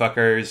here,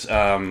 motherfuckers.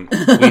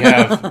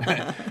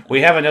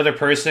 We have another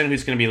person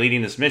who's going to be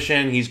leading this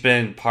mission. He's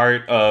been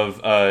part of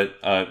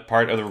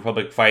the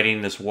Republic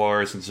fighting this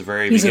war since the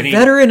very beginning. He's a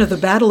veteran of the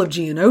Battle of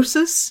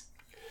Geonosis.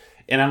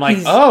 And I'm like,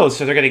 so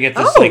they're going to get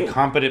this like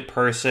competent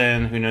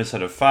person who knows how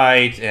to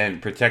fight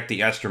and protect the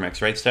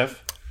astromechs, right,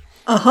 Steph?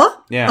 Uh-huh.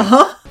 Yeah.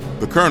 Uh-huh.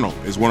 The Colonel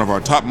is one of our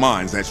top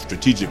minds at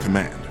Strategic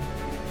Command.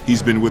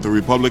 He's been with the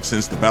Republic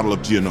since the Battle of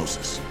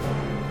Geonosis.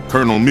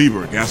 Colonel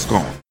Meeber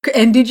Gascon.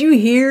 And did you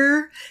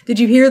hear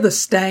the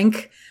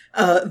stank,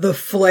 the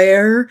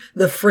flair,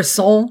 the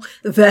frisson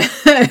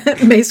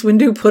that Mace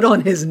Windu put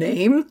on his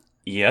name?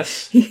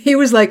 Yes. He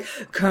was like,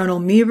 Colonel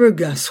Meeber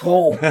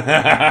Gascon.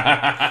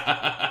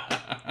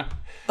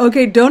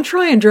 Okay, don't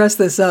try and dress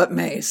this up,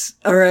 Mace.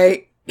 All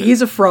right?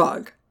 He's a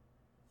frog.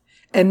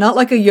 And not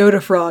like a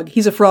Yoda frog.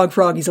 He's a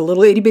frog. He's a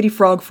little itty-bitty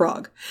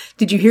frog.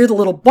 Did you hear the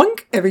little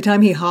boink every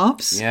time he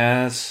hops?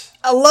 Yes.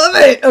 I love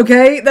it.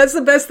 Okay, that's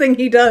the best thing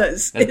he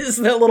does. Is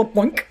that little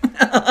boink.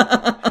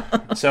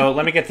 So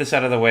let me get this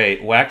out of the way.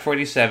 Whack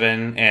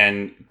 47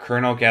 and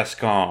Colonel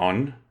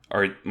Gascon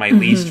are my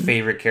least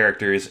favorite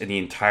characters in the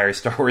entire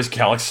Star Wars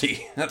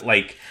galaxy.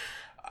 Like,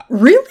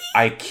 really,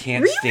 I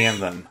can't stand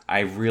them.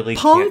 I really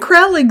Pong can't.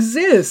 Krell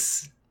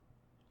exists.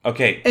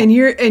 Okay, And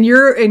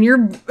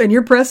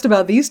you're pressed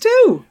about these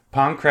two.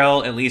 Pong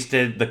Krell at least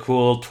did the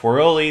cool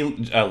twirly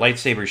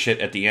lightsaber shit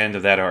at the end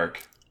of that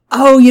arc.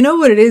 Oh, you know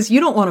what it is?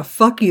 You don't want to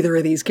fuck either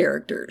of these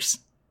characters.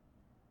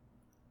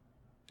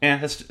 Yeah,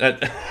 that's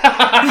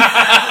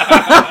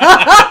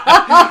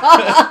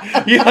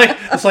you're like,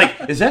 it's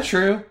like, is that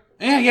true?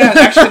 Yeah,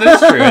 actually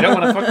that's true. I don't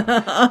want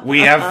to fuck.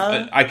 We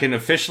have, I can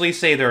officially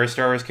say there are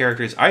Star Wars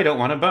characters I don't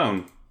want to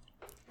bone.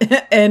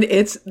 And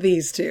it's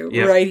these two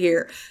Yep. right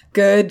here.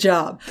 Good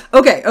job.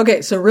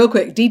 Okay, so real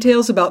quick,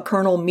 details about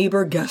Colonel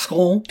Meeber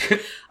Gascon.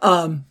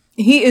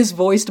 He is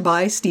voiced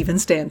by Stephen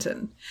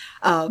Stanton.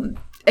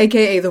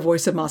 AKA the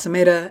voice of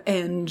Masameda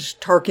and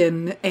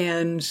Tarkin,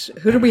 and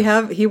who did we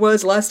have? He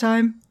was last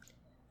time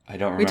I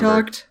don't remember. we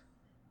talked.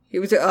 He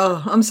was,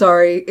 I'm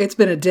sorry. It's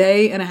been a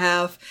day and a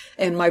half,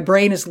 and my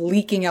brain is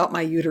leaking out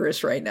my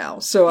uterus right now,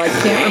 so I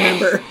can't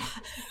remember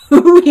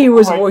who he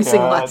was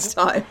voicing last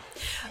time.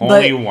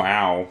 Holy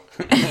wow.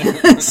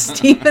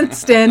 Stephen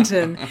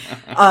Stanton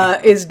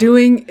is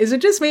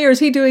it just me, or is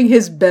he doing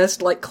his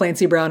best, like,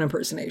 Clancy Brown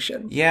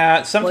impersonation?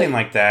 Yeah, something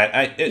like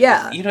that.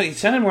 Yeah. You know, he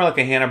sounded more like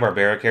a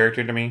Hanna-Barbera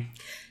character to me.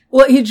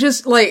 Well, he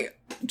just, like,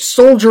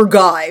 soldier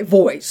guy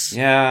voice.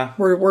 Yeah.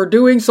 We're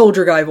doing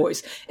soldier guy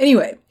voice.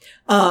 Anyway,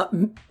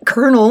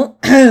 Colonel,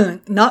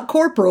 not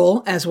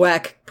Corporal, as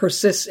Wack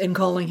persists in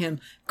calling him,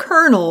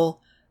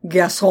 Colonel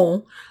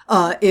Gascon,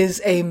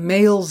 is a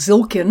male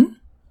Zilkin,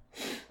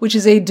 which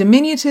is a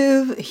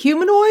diminutive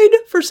humanoid,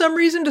 for some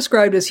reason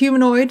described as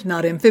humanoid,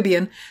 not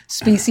amphibian,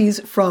 species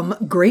from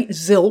Great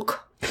Zilk,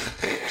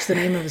 which is the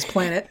name of his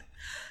planet.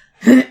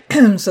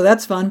 So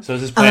that's fun. So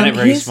is this planet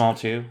very small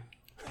too?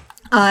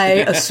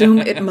 I assume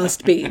it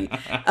must be.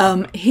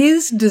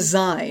 His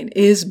design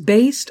is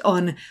based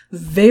on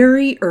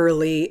very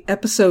early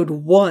Episode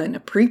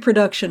 1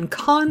 pre-production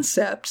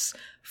concepts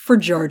for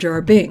Jar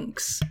Jar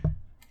Binks.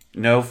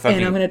 No fucking,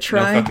 And I'm gonna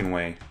try. No fucking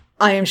way.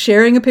 I am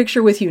sharing a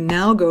picture with you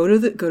now. Go to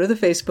the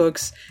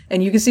Facebooks,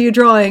 and you can see a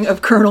drawing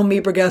of Colonel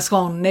Meeber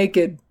Gascon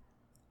naked.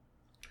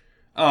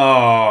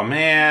 Oh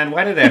man,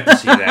 why did I have to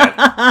see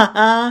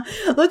that?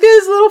 Look at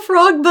his little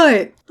frog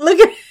butt. Look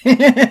at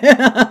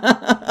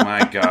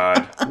My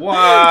God,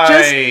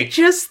 why?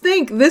 Just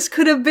think, this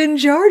could have been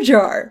Jar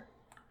Jar.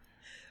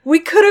 We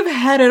could have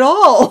had it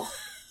all.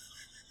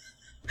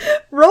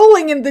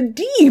 Rolling in the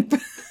deep.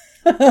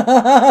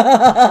 I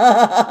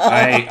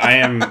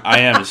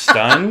am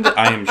stunned.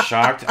 I am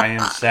shocked. I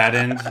am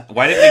saddened.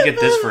 Why didn't we get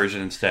this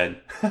version instead?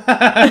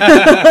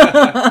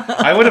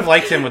 I would have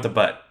liked him with the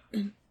butt.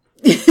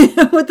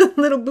 With the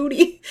little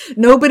booty.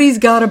 Nobody's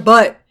got a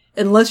butt.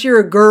 Unless you're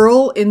a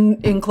girl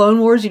in Clone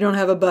Wars, you don't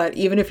have a butt,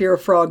 even if you're a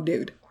frog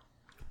dude.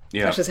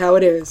 Yeah. That's just how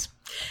it is.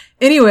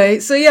 Anyway,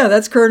 so yeah,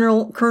 that's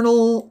Colonel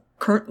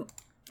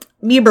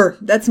Meeber.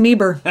 That's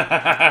Meeber.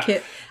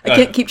 I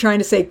can't keep trying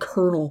to say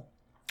Colonel.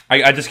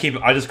 I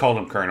just called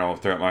him Colonel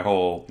throughout my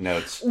whole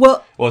notes.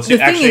 Well,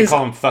 I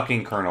call him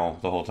fucking Colonel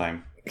the whole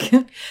time.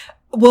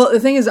 Well, the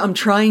thing is, I'm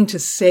trying to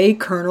say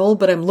Colonel,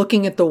 but I'm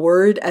looking at the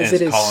word as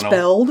it is colonel.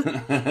 spelled,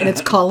 and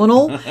it's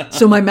colonel.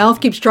 So my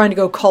mouth keeps trying to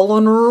go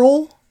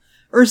colonel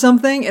or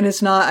something, and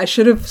it's not. I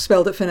should have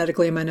spelled it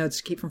phonetically in my notes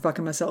to keep from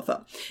fucking myself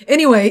up.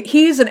 Anyway,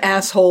 he's an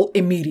asshole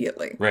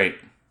immediately. Right.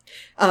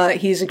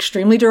 He's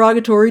extremely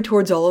derogatory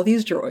towards all of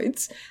these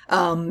droids.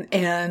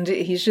 And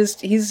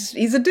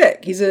he's a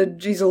dick. He's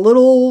a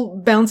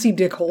little bouncy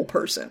dickhole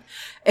person.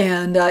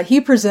 And,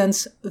 he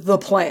presents the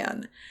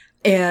plan.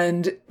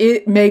 And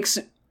it makes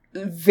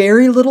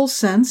very little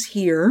sense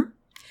here.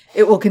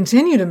 It will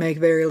continue to make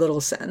very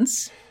little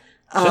sense.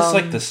 Just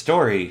like the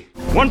story.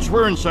 Once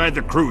we're inside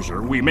the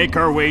cruiser, we make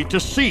our way to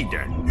C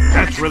Deck.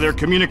 That's where their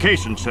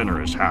communication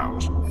center is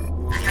housed.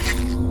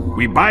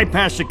 We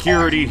bypass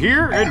security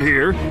here and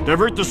here,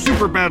 divert the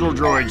super battle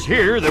droids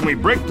here, then we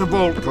break the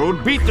vault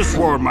code, beat the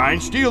swarm mine,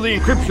 steal the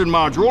encryption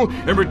module,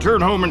 and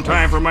return home in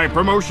time for my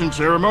promotion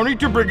ceremony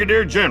to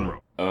Brigadier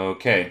General.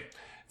 Okay.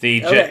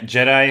 The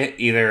Jedi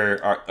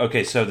either are...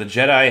 Okay, so the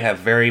Jedi have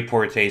very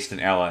poor taste in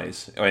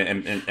allies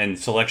and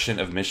selection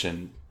of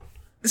mission.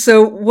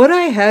 So what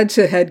I had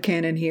to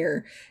headcanon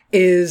here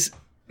is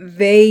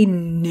they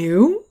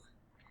knew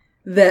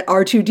that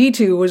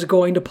R2-D2 was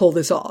going to pull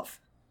this off.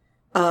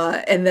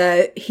 And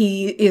that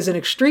he is an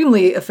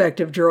extremely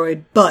effective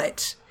droid,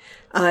 but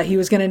he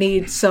was going to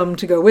need some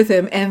to go with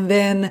him. And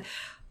then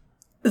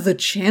the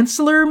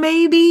Chancellor,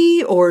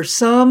 maybe, or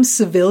some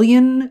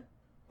civilian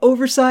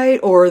oversight,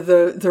 or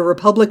the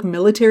Republic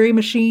military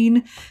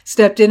machine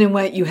stepped in and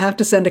went, you have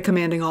to send a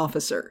commanding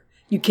officer.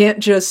 You can't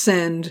just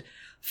send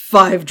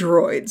 5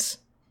 droids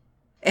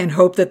and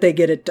hope that they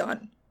get it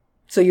done.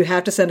 So you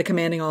have to send a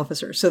commanding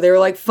officer. So they were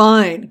like,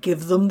 fine,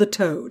 give them the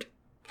toad.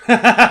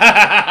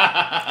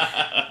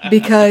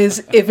 Because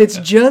if it's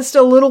just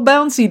a little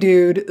bouncy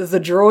dude, the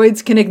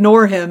droids can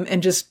ignore him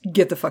and just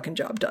get the fucking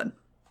job done.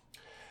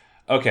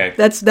 Okay.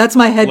 That's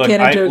my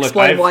headcanon to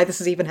explain why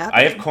this is even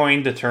happening. I have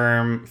coined the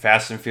term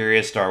Fast and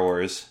Furious Star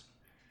Wars.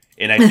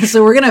 And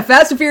so we're going to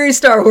Fast and Furious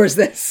Star Wars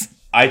this.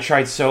 I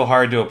tried so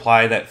hard to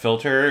apply that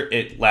filter.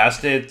 It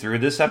lasted through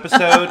this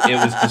episode. It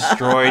was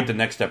destroyed the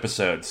next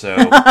episode. So,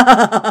 so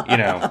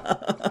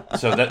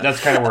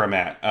that's kind of where I'm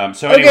at.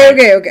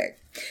 Anyway. Okay.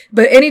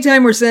 But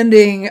anytime we're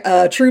sending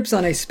troops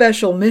on a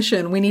special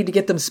mission, we need to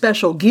get them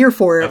special gear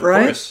for it,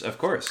 right? Of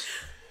course.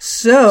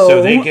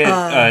 So they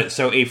get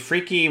so a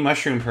freaky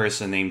mushroom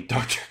person named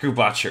Dr.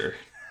 Gubacher.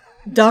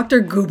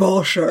 Dr.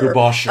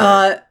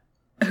 Gubacher.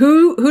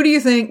 Who do you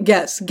think?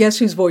 Guess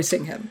who's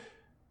voicing him?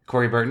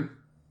 Corey Burton.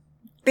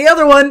 The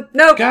other one.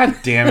 Nope. God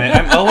damn it!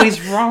 I'm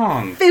always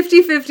wrong.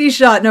 50-50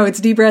 shot. No,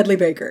 it's D. Bradley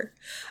Baker.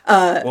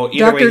 Well,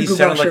 either way, he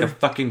sounded like a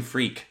fucking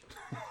freak.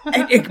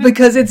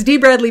 Because it's D.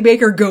 Bradley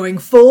Baker going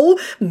full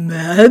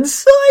mad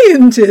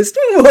scientist.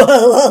 Yeah,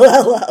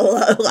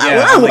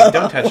 I'm like,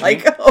 don't touch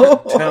me.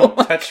 Don't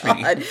touch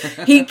me.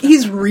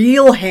 He's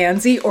real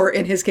handsy, or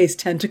in his case,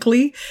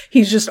 tentacly.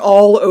 He's just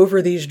all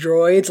over these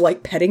droids,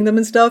 like petting them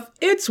and stuff.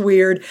 It's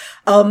weird.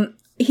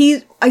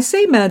 I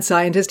say mad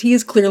scientist, he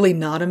is clearly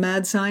not a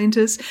mad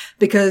scientist,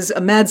 because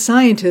a mad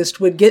scientist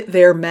would get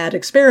their mad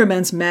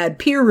experiments mad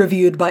peer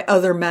reviewed by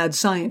other mad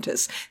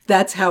scientists.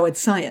 That's how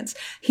it's science.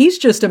 He's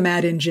just a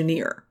mad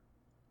engineer.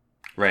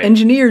 Right.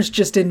 Engineers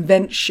just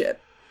invent shit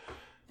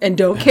and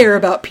don't care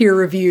about peer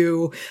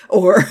review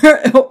or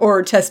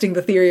testing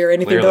the theory or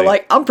anything. Clearly. They're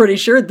like, I'm pretty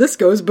sure this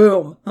goes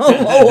boom.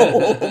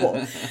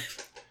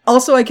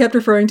 Also, I kept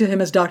referring to him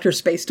as Dr.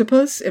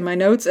 Spacetopus in my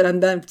notes,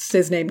 and that's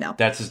his name now.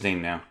 That's his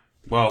name now.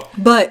 Well,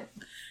 but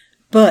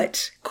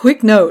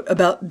quick note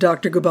about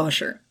Dr.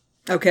 Gubacher.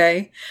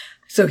 Okay.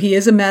 So he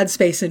is a mad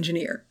space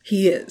engineer.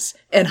 He is.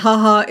 And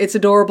haha, it's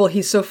adorable.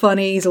 He's so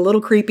funny. He's a little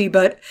creepy,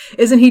 but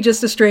isn't he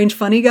just a strange,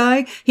 funny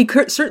guy? He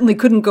certainly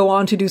couldn't go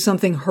on to do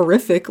something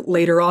horrific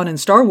later on in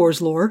Star Wars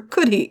lore,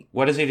 could he?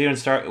 What does he do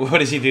what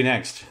does he do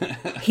next?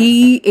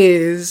 He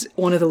is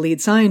one of the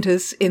lead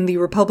scientists in the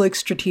Republic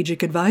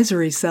Strategic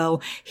Advisory Cell.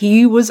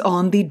 He was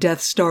on the Death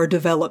Star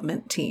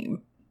development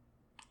team.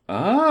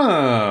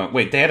 Oh,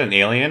 wait, they had an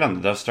alien on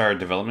the Death Star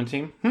development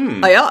team?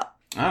 Yeah.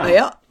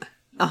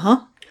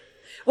 Uh-huh.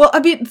 Well, I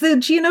mean, the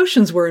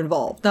Geonosians were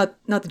involved, not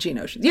the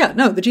Geonosians. Yeah,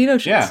 no, the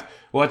Geonosians. Yeah,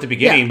 well, at the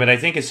beginning, but I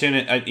think as soon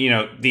as,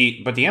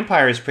 the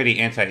Empire is pretty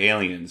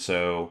anti-alien,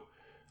 so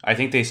I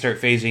think they start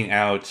phasing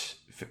out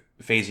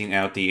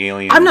the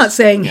aliens. I'm not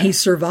saying he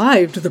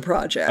survived the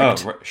project.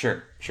 Oh,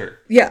 sure.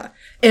 Yeah.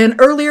 And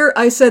earlier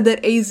I said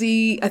that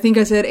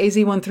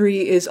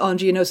AZ-13 is on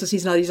Geonosis.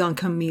 He's on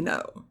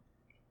Camino.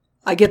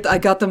 I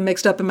got them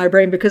mixed up in my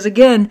brain because,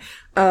 again,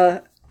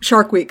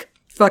 Shark Week.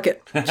 Fuck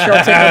it.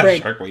 Sharks in my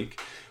brain. Shark Week.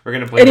 We're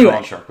going to blame it all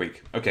on Shark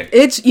Week. Okay.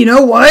 It's, you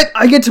know what?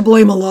 I get to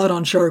blame a lot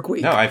on Shark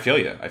Week. No, I feel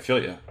you.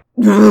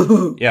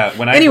 Yeah,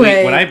 when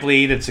I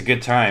bleed, it's a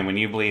good time. When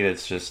you bleed,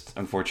 it's just,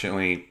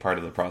 unfortunately, part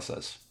of the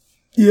process.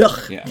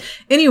 Yuck. Yeah.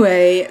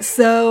 Anyway,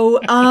 so,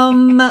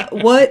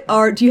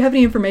 do you have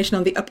any information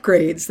on the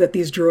upgrades that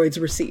these droids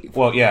receive?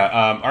 Well,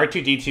 yeah,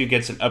 R2-D2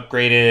 gets an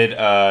upgraded,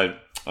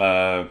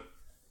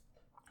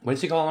 what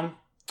does he call them?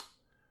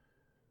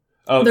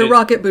 Oh, the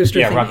rocket booster.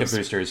 Yeah, rocket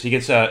boosters. He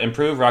gets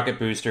improved rocket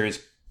boosters.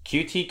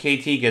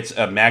 QTKT gets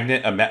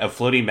a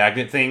floating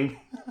magnet thing.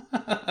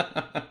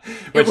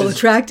 It will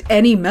attract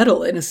any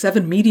metal in a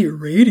 7-meter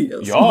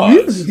radius.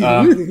 Yes.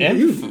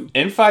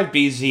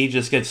 N5BZ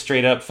just gets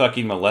straight up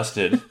fucking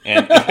molested.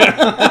 And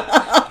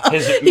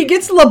he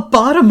gets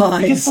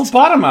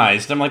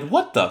lobotomized. I'm like,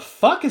 what the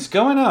fuck is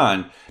going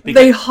on?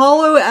 They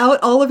hollow out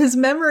all of his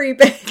memory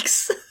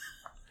banks.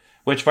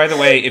 Which, by the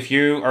way, if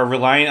you are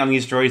relying on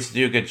these droids to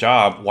do a good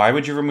job, why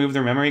would you remove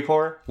their memory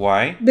core?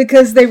 Why?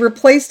 Because they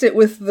replaced it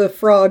with the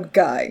frog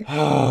guy.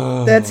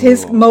 That's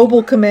his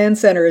mobile command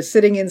center is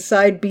sitting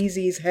inside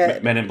BZ's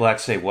head. Men in Black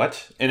say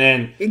what? And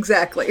then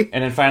exactly.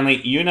 And then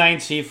finally,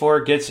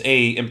 U9C4 gets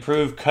a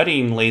improved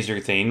cutting laser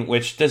thing,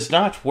 which does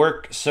not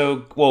work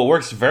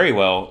works very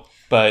well,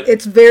 but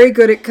it's very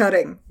good at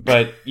cutting.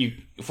 But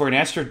for an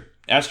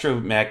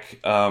astromech,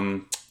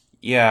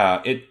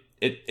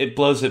 It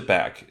blows it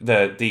back.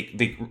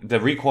 The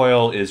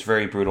recoil is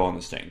very brutal on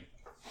this thing.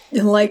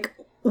 Like,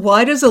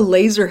 why does a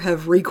laser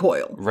have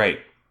recoil? Right.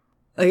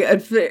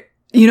 Like,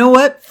 you know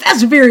what?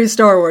 Fast and Furious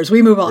Star Wars.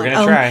 We move on. We're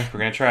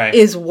gonna try.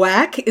 Is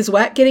Whack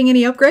getting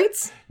any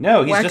upgrades?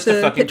 No, he's just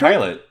a fucking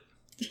pilot.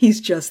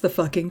 He's just the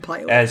fucking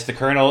pilot. As the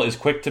Colonel is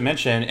quick to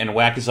mention, and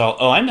Whack is all,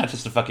 I'm not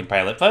just a fucking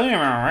pilot.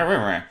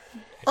 I'm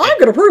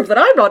gonna prove that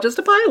I'm not just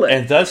a pilot.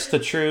 And thus the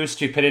true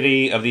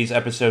stupidity of these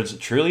episodes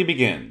truly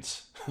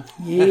begins.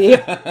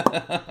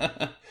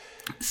 Yeah.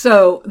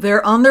 So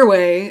they're on their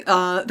way.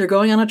 They're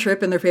going on a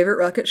trip in their favorite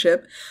rocket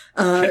ship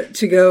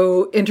to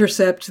go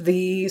intercept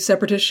the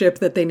separatist ship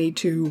that they need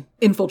to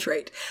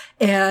infiltrate.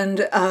 And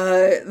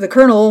the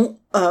Colonel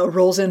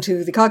rolls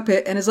into the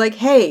cockpit and is like,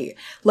 hey,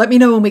 let me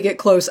know when we get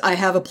close. I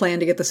have a plan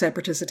to get the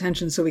Separatists'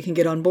 attention so we can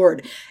get on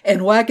board.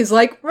 And Whack is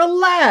like,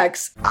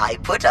 relax. I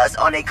put us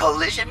on a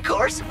collision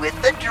course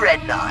with the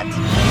Dreadnought.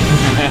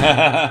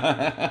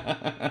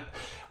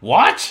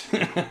 What?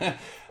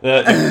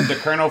 the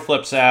colonel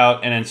flips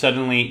out, and then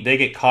suddenly they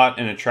get caught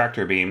in a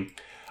tractor beam.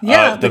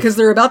 Yeah, because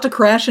they're about to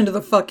crash into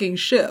the fucking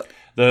ship.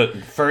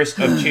 The first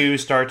of two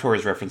Star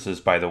Tours references,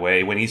 by the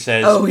way, when he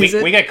says,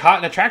 we get caught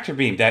in a tractor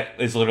beam, that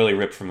is literally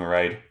ripped from the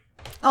ride.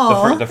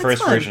 Oh, the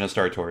first version of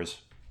Star Tours.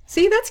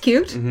 See, that's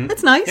cute. Mm-hmm.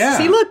 That's nice. Yeah.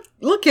 See,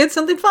 look, kids,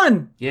 something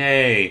fun.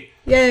 Yay.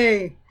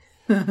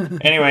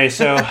 Anyway,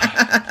 so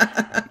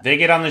they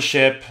get on the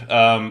ship.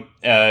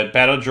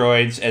 Battle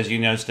droids, as you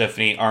know,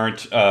 Stephanie,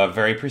 aren't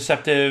very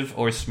perceptive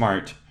or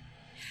smart.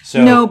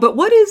 So no, but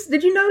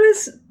did you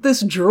notice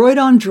this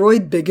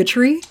droid-on-droid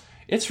bigotry?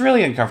 It's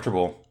really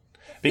uncomfortable.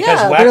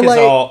 Because Whack is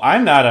all,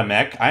 I'm not a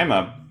mech, I'm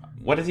a,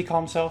 what does he call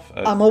himself?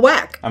 I'm a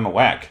Whack. I'm a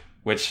Whack,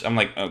 which I'm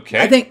like,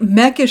 okay. I think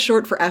mech is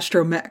short for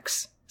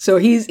astromechs. So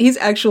he's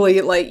actually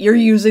like, you're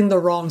using the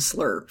wrong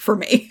slur for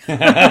me.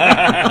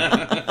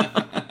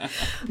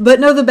 But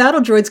no, the battle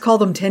droids call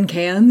them tin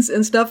cans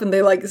and stuff, and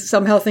they like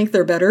somehow think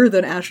they're better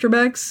than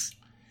astromechs.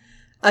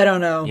 I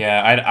don't know.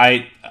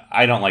 Yeah,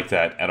 I don't like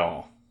that at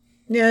all.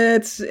 Yeah,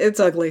 it's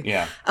ugly.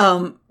 Yeah.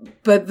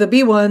 But the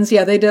B1s,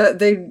 yeah,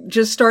 they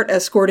just start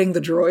escorting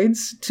the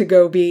droids to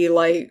go be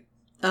like,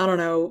 I don't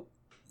know,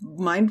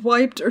 mind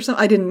wiped or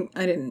something. I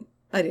didn't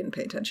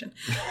pay attention.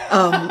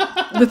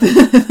 But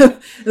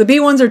the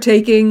B1s are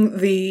taking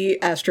the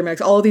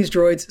astromechs, all of these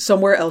droids,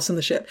 somewhere else in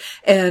the ship,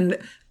 and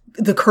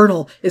the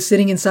colonel is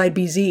sitting inside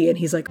BZ, and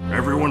he's like,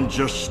 everyone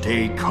just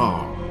stay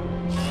calm.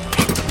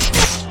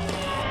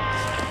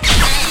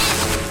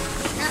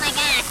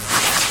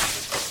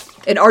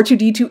 and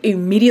R2-D2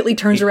 immediately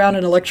turns around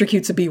and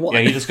electrocutes a B1. Yeah,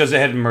 he just goes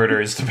ahead and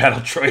murders the battle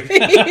droid.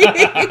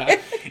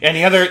 And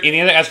the other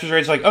astro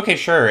droids are like, okay,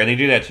 sure, and they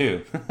do that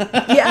too.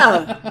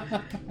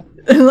 Yeah.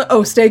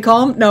 Oh, stay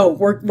calm? No,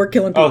 we're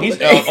killing people.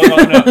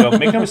 No,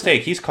 make no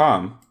mistake, he's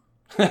calm.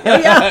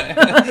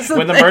 Yeah.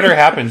 When the murder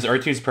happens,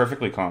 R2's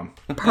perfectly calm.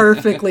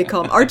 Perfectly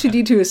calm.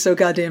 R2-D2 is so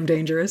goddamn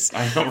dangerous.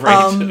 I know,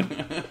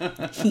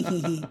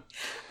 right?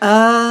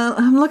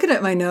 I'm looking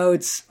at my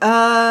notes.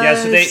 Yeah,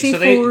 so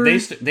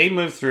C4. they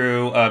move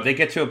through. They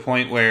get to a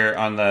point where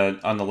on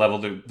the level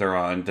they're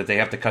on that they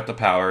have to cut the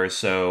power.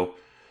 So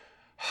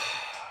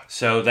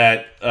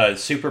that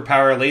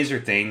superpower laser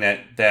thing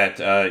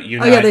that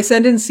you. Oh yeah, they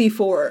send in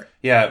C4.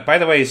 Yeah. By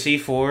the way,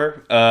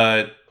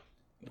 C4.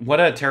 What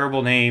a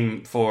terrible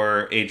name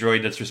for a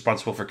droid that's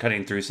responsible for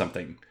cutting through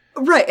something.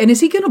 Right, and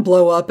is he going to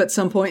blow up at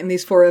some point in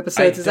these 4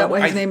 episodes? Is that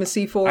why his name is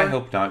C4? I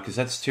hope not, because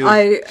that's too...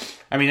 I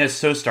mean, that's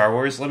so Star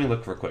Wars. Let me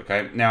look real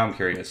quick. Now I'm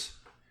curious.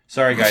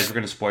 Sorry, guys, we're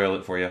going to spoil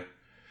it for you.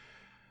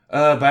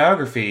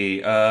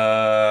 Biography.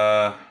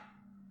 Oh,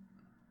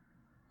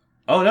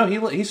 no,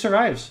 he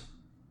survives.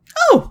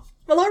 Oh,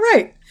 well, all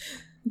right.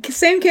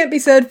 Same can't be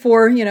said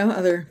for,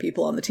 other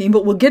people on the team,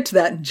 but we'll get to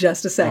that in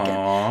just a second.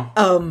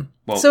 Aww.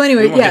 Well, so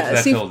anyway, we won't yeah. get to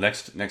that till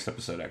next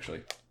episode, actually.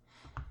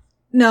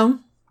 No.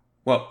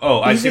 Well,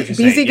 I see what you're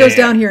saying. BZ goes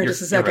down here in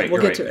just a second.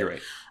 We'll get to it. You're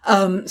right.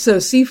 So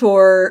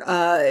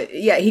C4,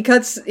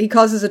 he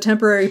causes a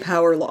temporary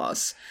power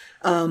loss,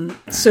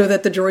 so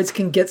that the droids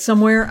can get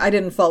somewhere. I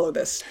didn't follow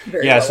this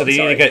very well. Yeah, so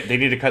they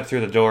need to cut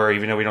through the door,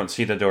 even though we don't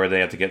see the door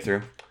they have to get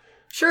through.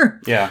 Sure.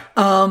 Yeah.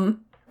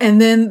 And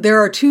then there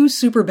are 2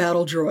 super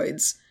battle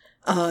droids,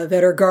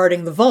 that are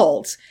guarding the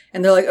vault,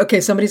 and they're like,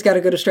 okay, somebody's got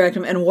to go distract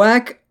them, and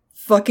Whack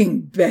fucking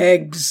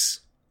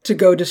begs to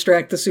go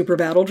distract the super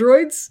battle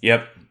droids.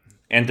 Yep.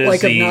 And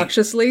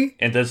obnoxiously.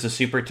 And does the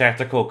super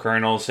tactical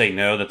colonel say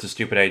no, that's a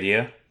stupid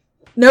idea?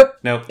 Nope.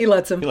 He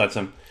lets him.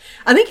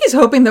 I think he's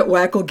hoping that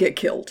Whack will get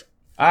killed.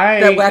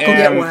 That Whack will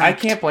get whacked. I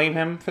can't blame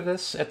him for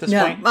this at this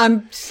point.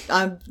 I'm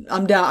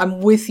down. I'm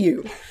with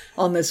you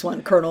on this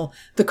one, Colonel.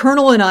 The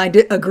Colonel and I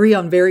agree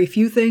on very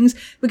few things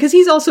because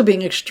he's also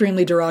being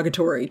extremely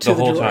derogatory to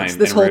the droids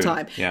this whole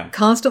time. Yeah.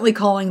 Constantly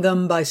calling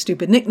them by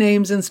stupid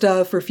nicknames and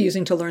stuff,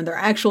 refusing to learn their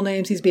actual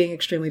names. He's being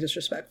extremely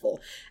disrespectful.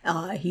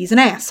 He's an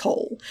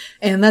asshole.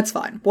 And that's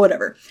fine.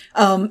 Whatever.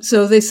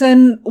 So they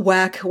send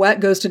Whack.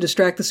 Whack goes to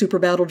distract the super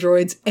battle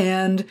droids,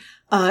 and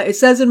it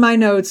says in my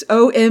notes,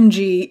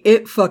 OMG,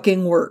 it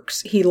fucking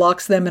works. He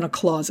locks them in a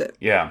closet.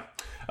 Yeah.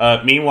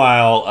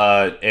 Meanwhile,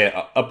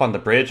 up on the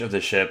bridge of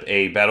the ship,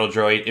 a battle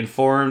droid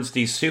informs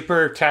the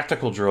super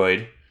tactical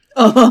droid,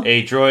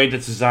 a droid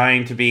that's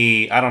designed to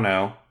be, I don't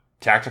know,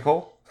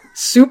 tactical?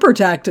 Super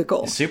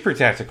tactical.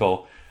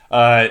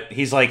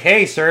 He's like,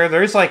 hey, sir,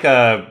 there's like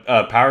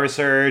a power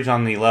surge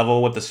on the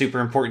level with the super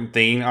important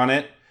thing on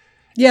it.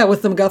 Yeah,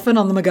 with the MacGuffin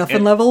on the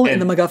MacGuffin level in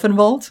the MacGuffin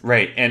vault.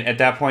 Right, and at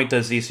that point,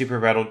 does the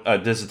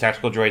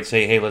tactical droid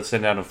say, hey, let's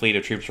send out a fleet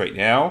of troops right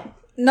now?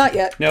 Not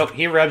yet. Nope,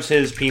 he rubs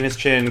his penis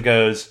chin,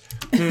 goes,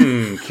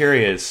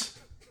 curious.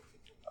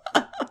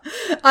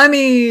 I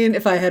mean,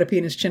 if I had a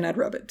penis chin, I'd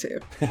rub it too.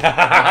 By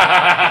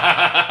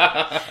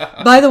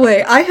the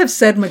way, I have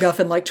said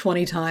MacGuffin like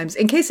 20 times.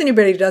 In case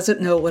anybody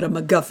doesn't know what a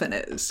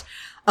MacGuffin is.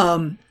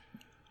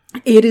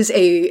 It is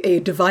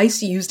a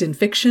device used in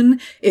fiction.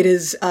 It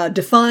is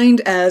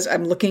defined as,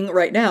 I'm looking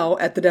right now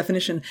at the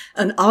definition,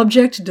 an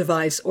object,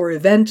 device, or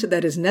event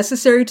that is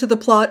necessary to the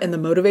plot and the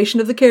motivation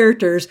of the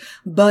characters,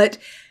 but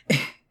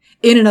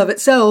in and of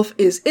itself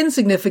is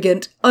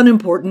insignificant,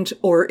 unimportant,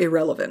 or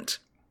irrelevant.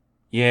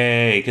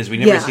 Yay, because we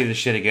never see this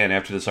shit again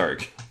after this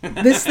arc.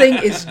 This thing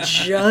is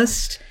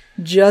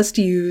just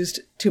used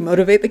to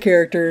motivate the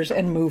characters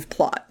and move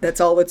plot. That's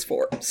all it's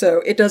for.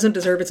 So it doesn't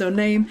deserve its own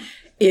name.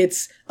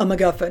 It's a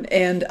MacGuffin.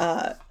 And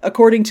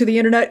according to the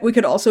internet, we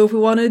could also, if we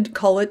wanted,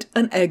 call it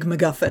an egg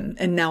MacGuffin.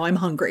 And now I'm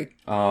hungry.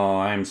 Oh,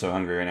 I'm so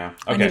hungry right now.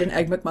 Okay. I need an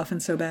egg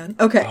McMuffin so bad.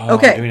 Okay, I'm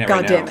doing it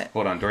God right damn now. it.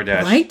 Hold on,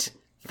 DoorDash. Right?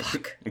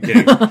 Fuck. I'm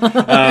kidding.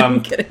 I'm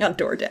getting on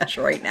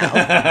DoorDash right now.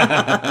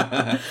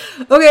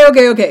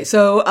 Okay.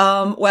 So,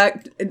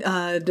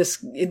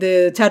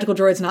 the tactical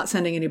droid's not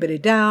sending anybody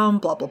down,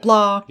 blah, blah,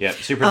 blah. Yeah,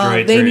 super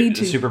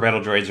droids, super battle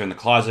droids are in the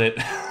closet.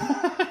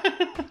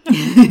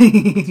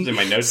 It's in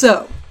my notes.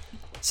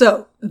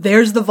 So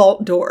there's the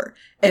vault door,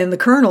 and the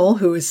Colonel,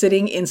 who is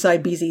sitting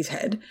inside BZ's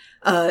head,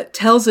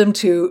 tells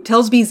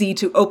BZ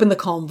to open the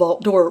calm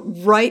vault door.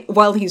 Right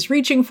while he's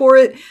reaching for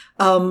it,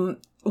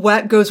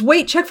 Watt goes,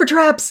 "Wait, check for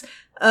traps,"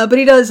 but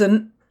he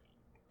doesn't,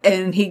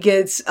 and he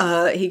gets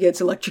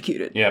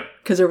electrocuted. Yep,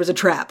 because there was a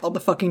trap on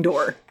the fucking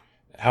door.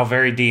 How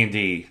very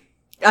D&D.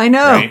 I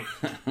know. Right?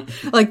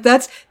 Like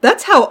that's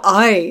how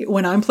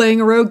when I'm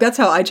playing a rogue, that's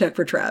how I check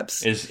for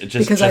traps. Is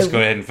just go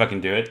ahead and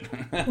fucking do it.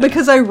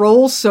 Because I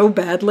roll so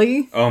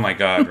badly. Oh my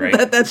god,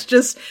 right? that's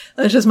just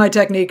my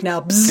technique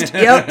now. Bzzzt,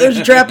 yep, there's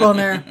a trap on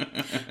there.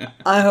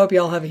 I hope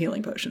y'all have a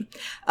healing potion.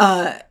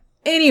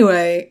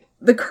 Anyway,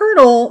 the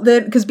Colonel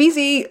because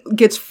BZ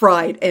gets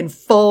fried and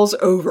falls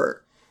over.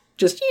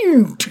 Just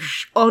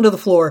onto the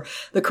floor.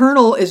 The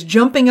Colonel is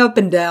jumping up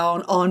and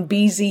down on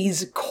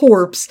BZ's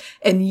corpse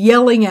and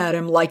yelling at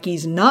him like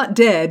he's not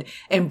dead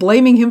and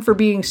blaming him for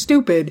being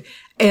stupid.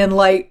 And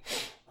like,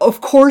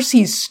 of course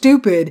he's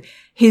stupid.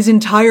 His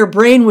entire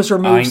brain was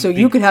removed so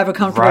you could have a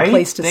comfortable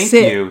place to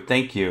sit.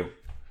 Thank you.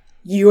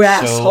 You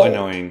asshole. So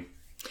annoying.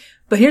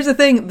 But here's the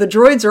thing. The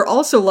droids are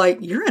also like,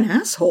 you're an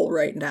asshole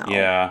right now.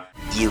 Yeah.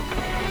 You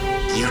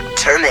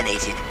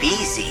terminated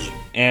BZ.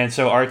 And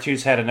so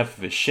R2's had enough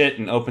of his shit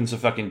and opens the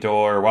fucking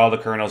door while the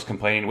Colonel's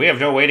complaining, we have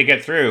no way to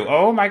get through.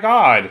 Oh my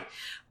god.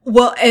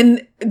 Well,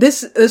 and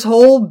this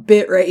whole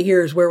bit right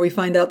here is where we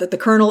find out that the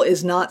Colonel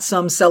is not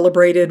some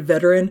celebrated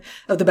veteran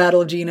of the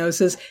Battle of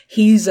Geonosis.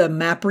 He's a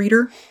map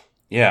reader.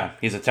 Yeah,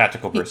 he's a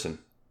tactical person.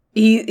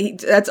 He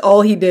that's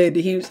all he did.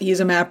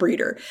 He's a map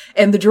reader.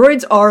 And the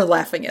droids are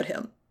laughing at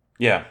him.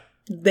 Yeah.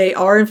 They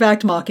are, in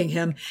fact, mocking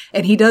him.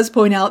 And he does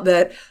point out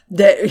that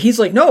he's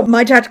like, no,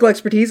 my tactical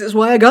expertise is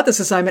why I got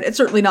this assignment. It's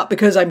certainly not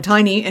because I'm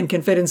tiny and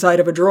can fit inside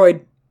of a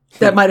droid.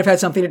 That might have had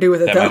something to do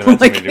with it, though. That might have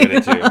something to do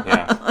with it, too.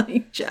 Yeah.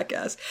 You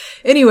jackass.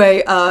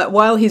 Anyway,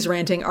 while he's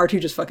ranting, R2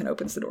 just fucking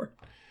opens the door.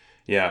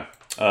 Yeah.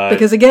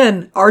 Because,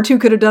 again, R2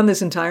 could have done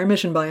this entire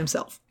mission by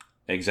himself.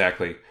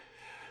 Exactly.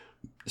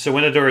 So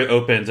when the door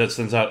opens, it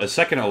sends out a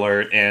second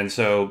alert, and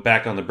so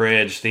back on the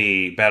bridge,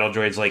 the battle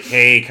droid's like,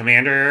 hey,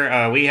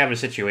 Commander, we have a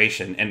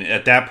situation. And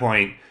at that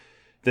point,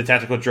 the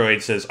tactical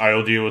droid says,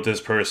 I'll deal with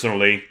this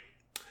personally.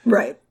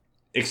 Right.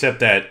 Except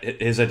that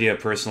his idea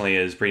personally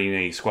is bringing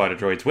a squad of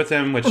droids with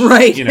him, which,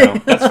 right.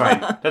 That's fine.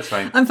 That's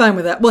fine. I'm fine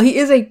with that. Well, he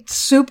is a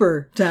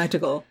super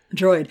tactical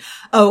droid.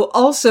 Oh,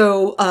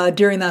 also,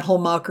 during that whole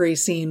mockery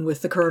scene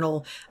with the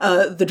Colonel,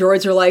 the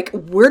droids are like,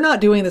 we're not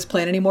doing this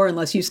plan anymore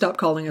unless you stop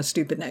calling us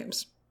stupid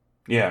names.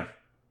 Yeah.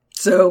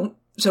 So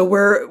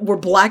we're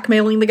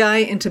blackmailing the guy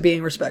into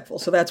being respectful.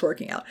 So that's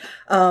working out.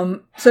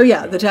 So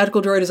yeah, the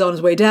tactical droid is on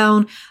his way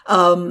down.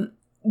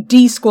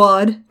 D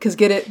Squad, cause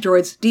get it,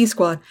 droids, D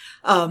Squad,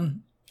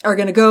 are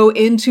gonna go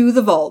into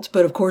the vault,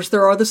 but of course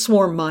there are the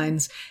swarm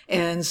mines.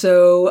 And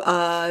so,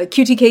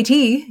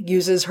 QTKT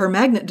uses her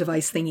magnet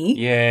device thingy.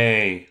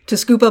 Yay. To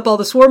scoop up all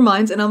the swarm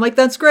mines. And I'm like,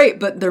 that's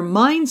great, but they're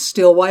mines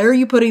still. Why are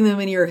you putting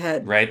them in your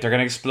head? Right. They're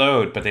gonna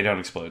explode, but they don't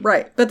explode.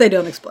 Right. But they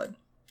don't explode.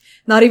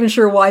 Not even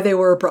sure why they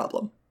were a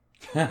problem.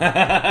 Because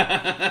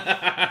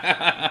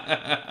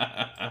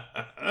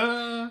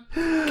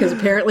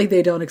apparently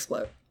they don't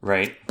explode.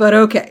 Right. But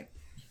okay.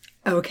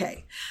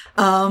 Tactical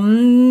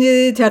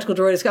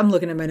droid I'm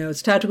looking at my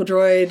notes. Tactical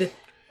droid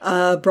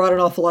brought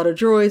an awful lot of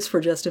droids for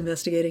just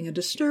investigating a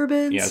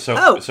disturbance. Yeah, so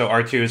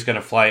R2 is going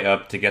to fly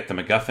up to get the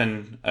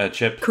MacGuffin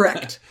chip.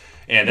 Correct.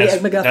 And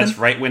that's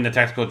right when the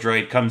tactical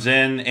droid comes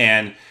in,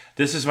 and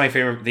this is my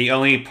favorite. The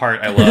only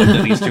part I loved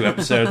in these two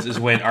episodes is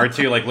when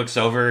R2 looks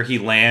over, he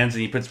lands,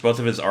 and he puts both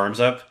of his arms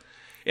up,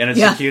 and it's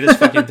the cutest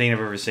fucking thing I've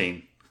ever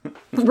seen.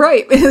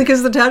 Right,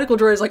 because the tactical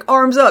droid is like,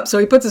 arms up, so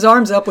he puts his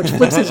arms up, which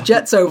flips his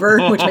jets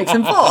over, which makes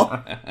him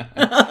fall.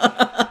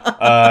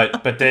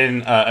 But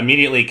then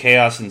immediately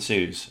chaos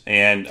ensues.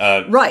 And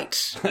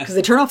right, because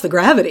they turn off the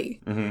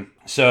gravity. Mm-hmm.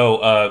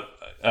 So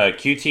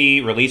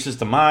QT releases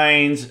the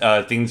mines,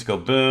 things go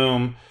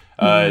boom.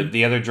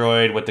 The other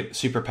droid with the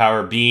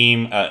superpower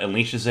beam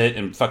unleashes it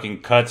and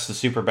fucking cuts the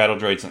super battle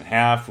droids in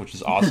half, which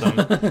is awesome.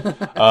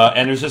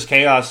 And there's just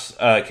chaos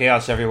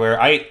everywhere.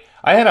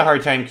 I had a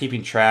hard time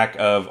keeping track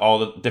of all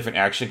the different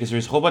action because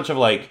there's a whole bunch of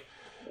like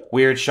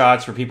weird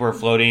shots where people are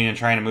floating and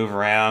trying to move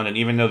around, and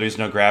even though there's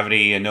no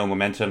gravity and no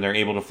momentum, they're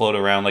able to float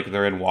around like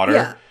they're in water.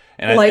 Yeah.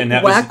 And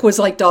that Whack was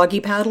like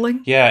doggy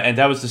paddling. Yeah, and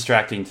that was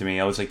distracting to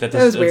me. I was like,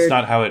 that's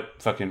not how it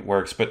fucking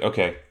works. But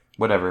okay,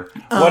 whatever.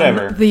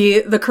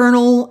 The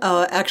Colonel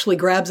actually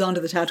grabs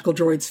onto the tactical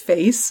droid's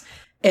face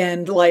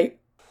and like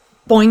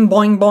boing,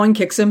 boing, boing,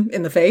 kicks him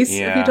in the face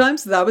a few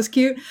times. So that was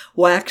cute.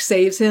 Whack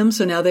saves him,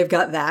 so now they've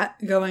got that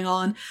going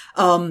on.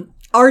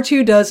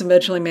 R2 does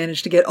eventually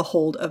manage to get a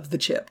hold of the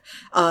chip.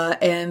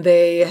 And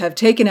they have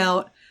taken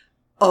out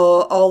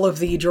all of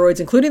the droids,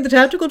 including the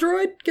tactical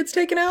droid, gets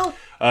taken out.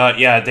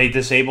 They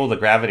disable the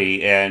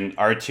gravity, and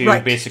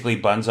R2 basically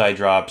Banzai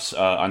drops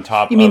on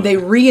top. You mean they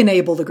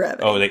re-enable the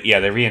gravity? Oh,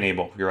 they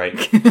re-enable. You're right.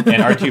 And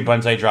R2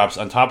 Banzai drops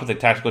on top of the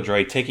tactical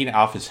droid, taking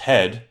off his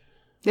head.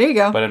 There you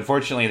go. But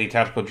unfortunately, the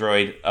tactical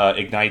droid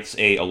ignites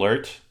a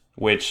alert,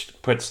 which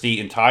puts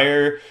the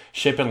entire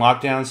ship in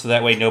lockdown, so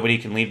that way nobody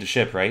can leave the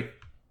ship. Right?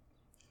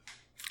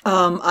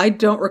 I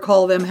don't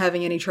recall them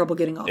having any trouble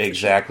getting off.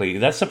 Exactly.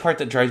 That's the part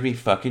that drives me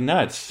fucking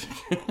nuts.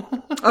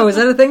 Oh, is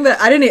that a thing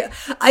that I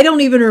don't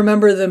even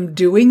remember them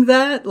doing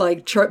that?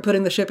 Like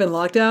putting the ship in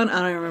lockdown?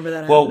 I don't remember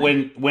that. Well,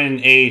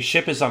 when a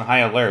ship is on high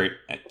alert,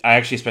 I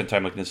actually spent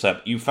time looking this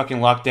up. You fucking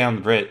lock down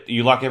the Brit.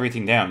 You lock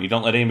everything down. You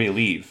don't let anybody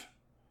leave.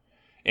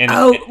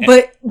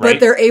 But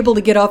they're able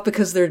to get off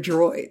because they're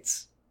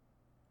droids.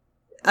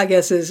 I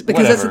guess is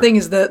because that's the thing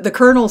is the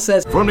Colonel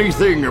says, funny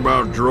thing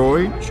about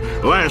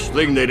droids, last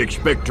thing they'd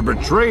expect to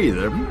betray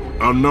them,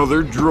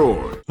 another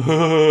droid.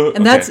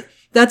 And that's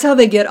how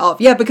they get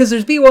off. Yeah, because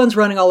there's B1s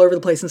running all over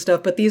the place and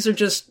stuff, but this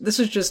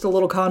is just a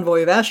little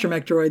convoy of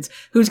astromech droids.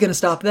 Who's going to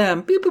stop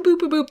them? Boop, boop, boop,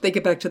 boop, boop. They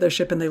get back to their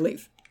ship and they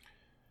leave.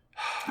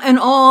 And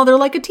they're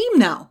like a team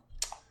now.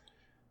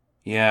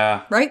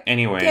 Yeah. Right?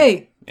 Anyway.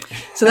 Yay.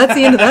 So that's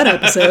the end of that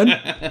episode.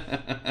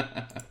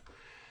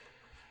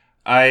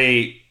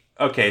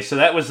 Okay, so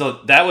that was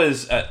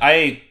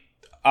I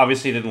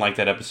obviously didn't like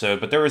that episode,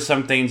 but there were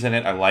some things in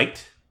it I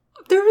liked.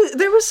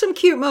 There was some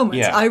cute moments.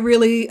 Yeah. I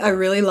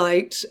really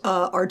liked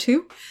R2.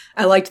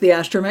 I liked the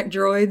astromech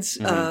droids,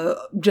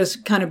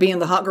 just kind of being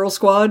the hot girl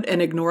squad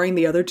and ignoring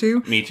the other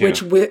two. Me too.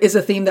 Which is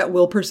a theme that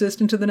will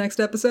persist into the next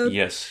episode.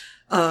 Yes.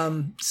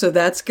 So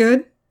that's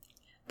good.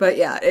 But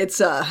yeah,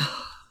 it's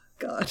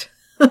God.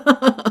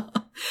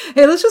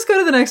 Hey, let's just go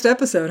to the next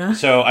episode, huh?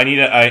 So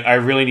I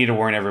really need to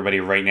warn everybody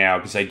right now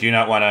because I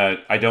don't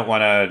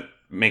want to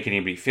make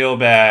anybody feel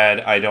bad.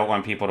 I don't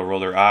want people to roll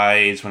their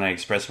eyes when I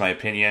express my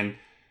opinion.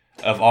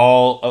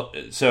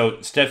 So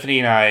Stephanie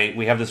and I,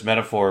 we have this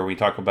metaphor we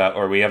talk about,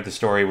 or we have the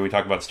story where we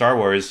talk about Star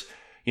Wars.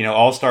 You know,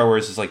 all Star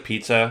Wars is like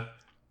pizza.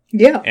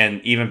 Yeah.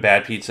 And even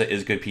bad pizza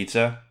is good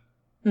pizza.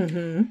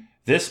 Mm-hmm.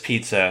 This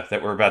pizza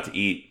that we're about to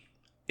eat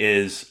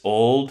is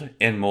old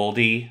and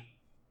moldy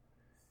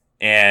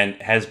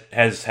and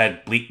has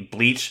had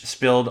bleach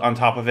spilled on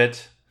top of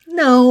it.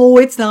 No,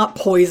 it's not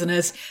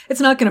poisonous.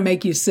 It's not going to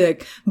make you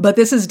sick. But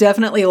this is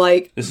definitely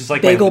like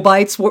bagel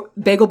bites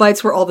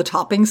where all the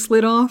toppings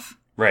slid off.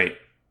 Right.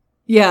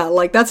 Yeah,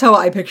 like that's how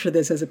I picture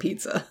this as a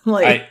pizza.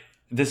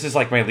 This is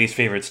like my least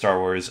favorite Star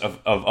Wars of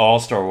all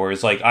Star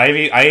Wars. Like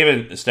I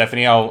even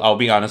Stephanie, I'll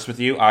be honest with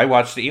you. I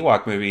watched the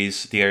Ewok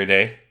movies the other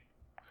day.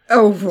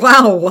 Oh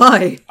wow,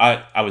 why?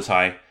 I was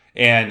high.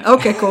 And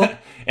okay, cool.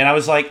 And I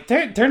was like,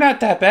 they're not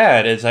that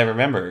bad as I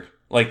remember.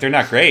 Like they're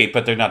not great,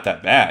 but they're not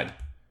that bad.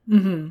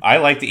 Mm-hmm. I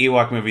like the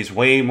Ewok movies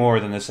way more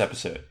than this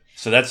episode.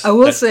 So that's how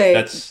much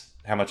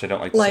I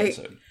don't like this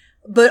episode.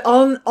 But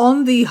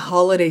on the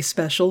holiday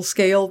special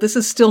scale, this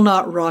is still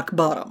not rock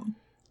bottom.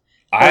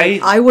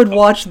 I would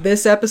watch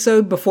this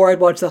episode before I'd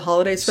watch the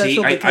holiday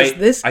special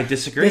because I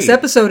disagree. This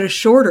episode is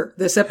shorter.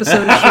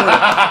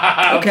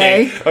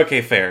 Okay.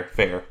 Okay,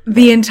 fair.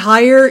 The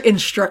entire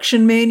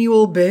instruction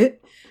manual bit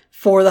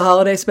for the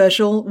holiday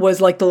special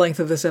was like the length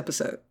of this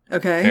episode.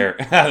 Okay.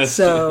 Fair.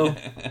 So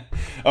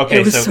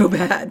okay, it was so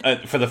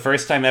bad. For the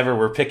first time ever,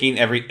 we're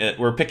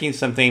picking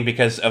something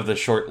because of the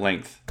short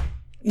length.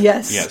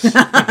 Yes.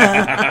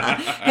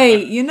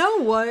 Hey, you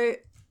know what?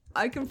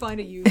 I can find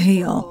a use. Hey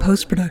y'all,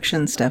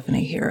 post-production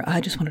Stephanie here.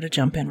 I just wanted to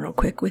jump in real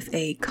quick with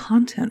a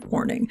content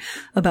warning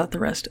about the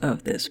rest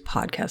of this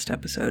podcast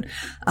episode.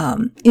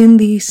 In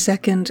the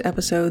second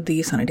episode,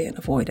 the Sunny Day in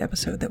the Void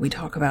episode that we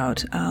talk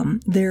about,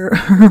 there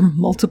are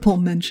multiple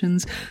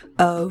mentions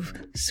of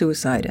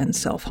suicide and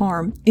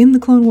self-harm in the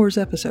Clone Wars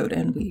episode,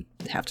 and we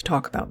have to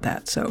talk about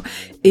that. So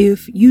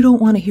if you don't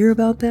want to hear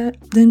about that,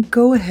 then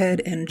go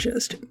ahead and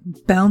just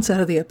bounce out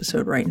of the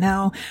episode right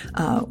now.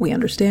 We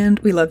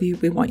understand. We love you.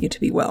 We want you to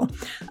be well.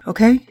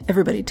 Okay,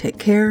 everybody take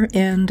care,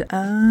 and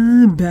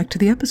back to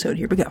the episode.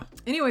 Here we go.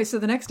 Anyway, so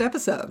the next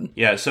episode.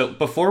 Yeah, so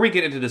before we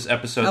get into this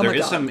episode, there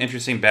is some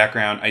interesting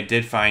background I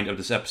did find of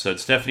this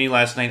episode. Stephanie,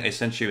 last night I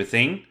sent you a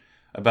thing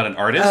about an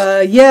artist.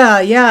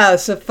 Yeah,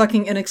 it's a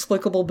fucking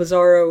inexplicable,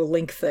 bizarro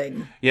link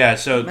thing. Yeah,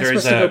 so Am I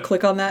supposed to go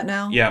click on that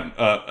now? Yeah,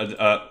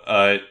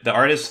 the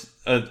artist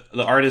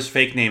the artist's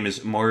fake name is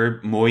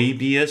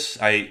Moebius.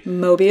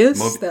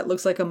 Mobius? That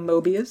looks like a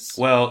Mobius.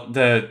 Well,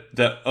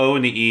 the O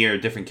and the E are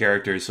different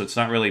characters, so it's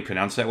not really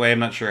pronounced that way. I'm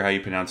not sure how you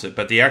pronounce it,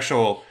 but the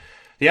actual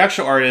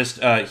artist,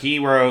 he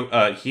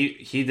wrote,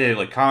 he did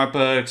like comic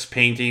books,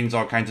 paintings,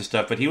 all kinds of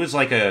stuff, but he was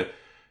like a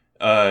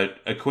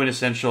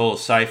quintessential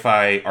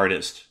sci-fi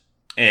artist.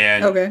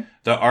 And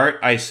the art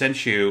I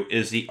sent you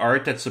is the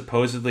art that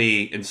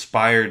supposedly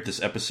inspired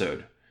this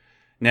episode.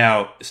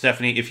 Now,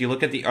 Stephanie, if you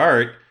look at the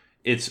art,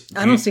 I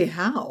don't see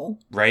how.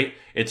 Right?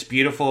 It's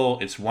beautiful.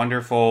 It's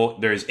wonderful.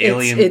 There's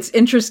alien. It's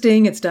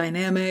interesting. It's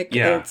dynamic.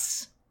 Yeah.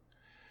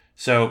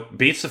 So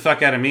beats the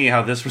fuck out of me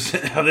how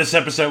this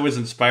episode was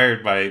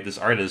inspired by this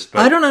artist. But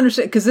I don't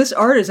understand, because this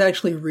art is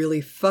actually really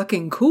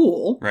fucking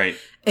cool. Right.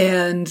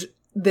 And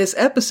this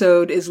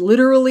episode is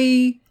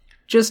literally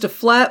just a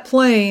flat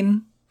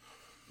plane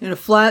in a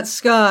flat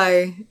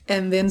sky,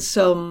 and then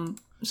some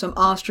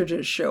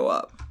ostriches show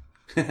up.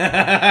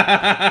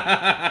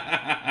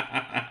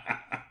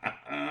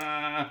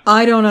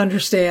 I don't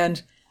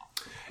understand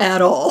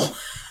at all.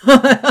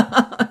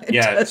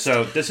 Yeah,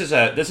 so this is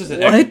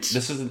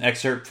an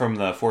excerpt from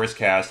the Forest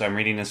Cast. I'm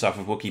reading this off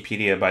of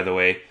Wikipedia, by the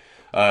way,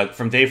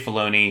 from Dave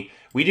Filoni.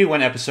 We do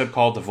one episode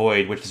called The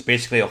Void, which is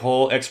basically a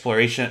whole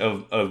exploration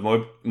of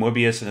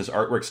Moebius and his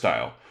artwork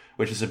style,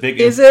 which is a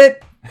big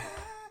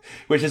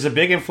which is a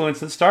big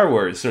influence in Star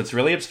Wars. So it's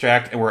really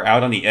abstract, and we're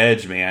out on the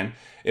edge, man.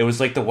 It was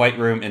like The White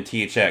Room and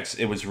THX.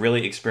 It was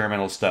really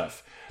experimental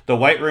stuff. The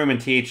White Room and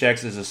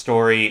THX is a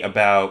story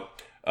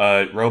about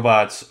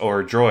robots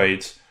or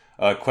droids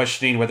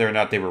questioning whether or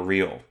not they were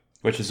real,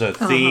 which is a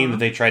theme that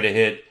they try to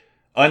hit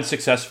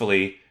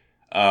unsuccessfully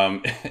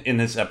in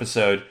this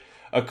episode.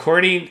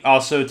 According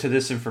also to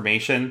this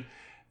information,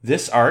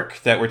 this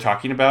arc that we're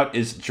talking about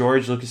is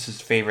George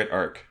Lucas's favorite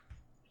arc.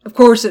 Of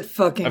course it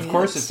fucking is. Of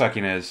course it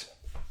fucking is.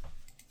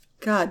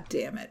 God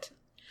damn it.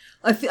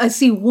 I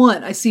see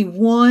one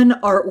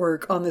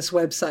artwork on this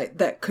website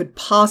that could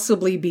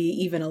possibly be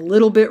even a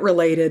little bit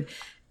related,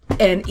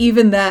 and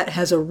even that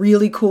has a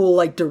really cool,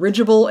 like,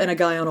 dirigible and a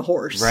guy on a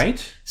horse.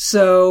 Right?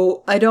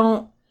 So, I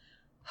don't...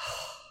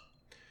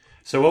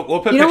 So we'll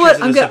put pictures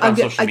of this up on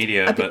social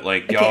media, but,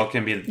 like, y'all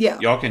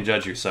can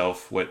judge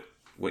yourself what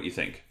you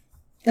think.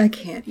 I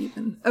can't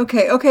even.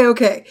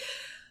 Okay.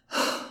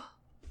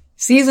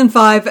 Season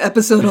 5,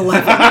 episode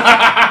 11.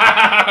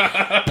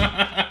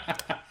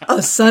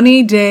 A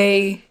sunny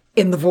day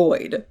in the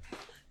void.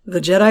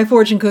 The Jedi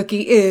fortune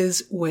cookie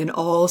is, when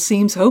all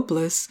seems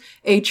hopeless,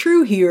 a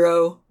true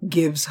hero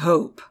gives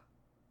hope.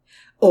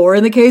 Or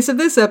in the case of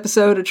this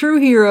episode, a true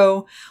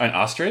hero... An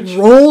ostrich?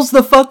 Rolls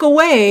the fuck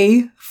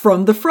away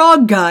from the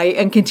frog guy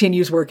and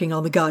continues working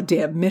on the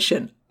goddamn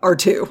mission.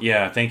 R2.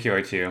 Yeah, thank you,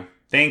 R2.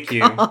 Thank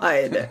you.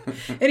 God.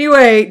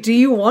 Anyway, do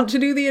you want to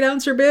do the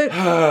announcer bit?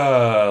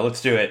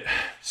 Let's do it.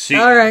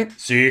 All right.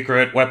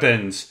 Secret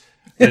weapons.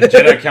 The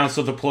Jedi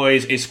Council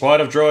deploys a squad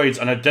of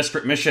droids on a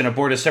desperate mission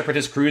aboard a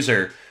separatist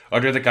cruiser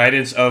under the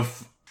guidance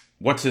of...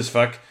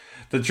 what's-his-fuck?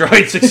 The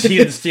droids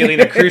succeed in stealing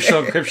a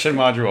crucial encryption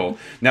module.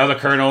 Now the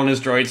Colonel and his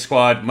droid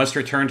squad must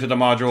return the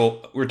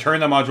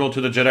module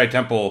to the Jedi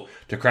Temple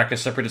to crack a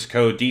separatist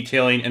code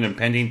detailing an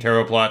impending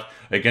terror plot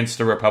against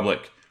the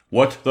Republic.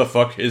 What the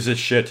fuck is this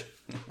shit?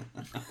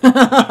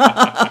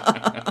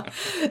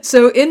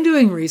 So in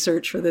doing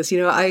research for this,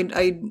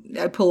 I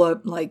pull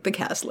up like the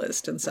cast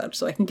list and such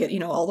so I can get,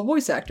 all the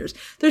voice actors.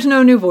 There's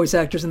no new voice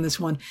actors in this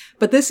one,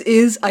 but this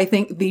is, I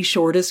think, the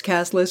shortest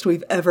cast list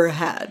we've ever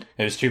had.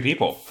 There's 2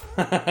 people.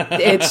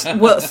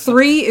 It's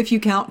 3 if you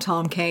count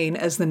Tom Kane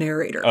as the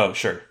narrator. Oh,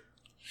 sure.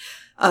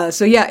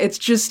 So yeah, it's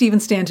just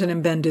Stephen Stanton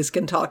and Ben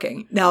Diskin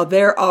talking. Now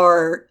there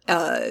are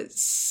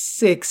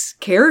 6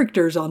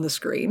 characters on the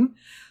screen,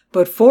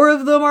 but 4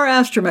 of them are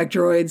astromech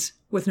droids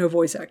with no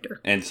voice actor.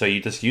 And so you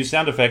just use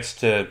sound effects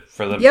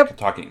for them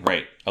talking.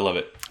 Right. I love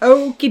it.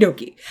 Okie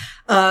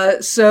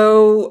dokie.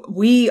 So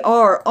we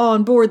are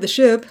on board the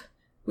ship.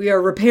 We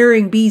are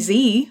repairing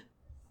BZ.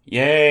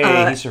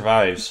 Yay, he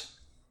survives.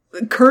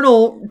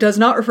 Colonel does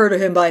not refer to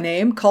him by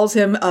name, calls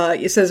him,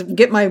 it says,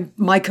 get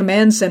my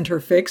command center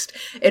fixed.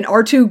 And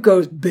R2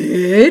 goes,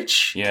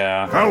 bitch.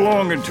 Yeah. How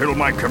long until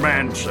my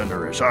command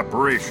center is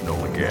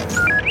operational again?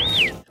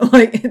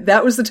 Like,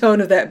 that was the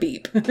tone of that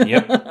beep.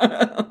 Yep.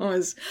 It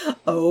was,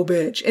 oh,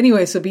 bitch.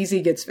 Anyway, so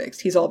BZ gets fixed.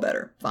 He's all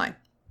better. Fine.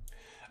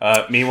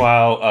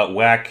 Meanwhile,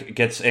 Whack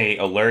gets a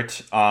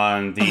alert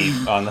on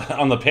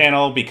the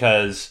panel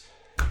because,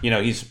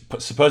 he's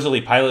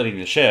supposedly piloting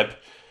the ship.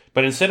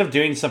 But instead of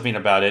doing something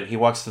about it, he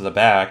walks to the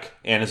back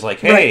and is like,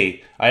 hey,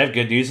 right. I have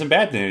good news and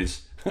bad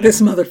news.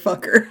 This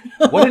motherfucker.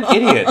 What an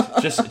idiot.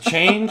 Just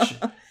change,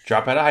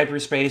 drop out of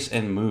hyperspace,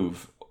 and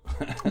move.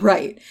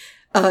 Right.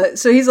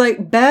 So he's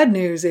like, bad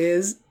news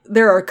is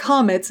there are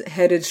comets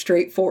headed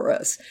straight for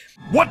us.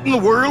 What in the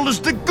world is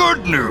the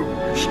good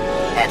news?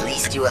 At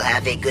least you will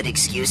have a good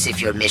excuse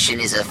if your mission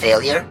is a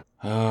failure.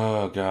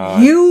 Oh,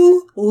 God.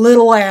 You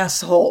little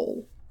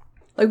asshole.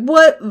 Like,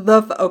 what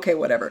the okay,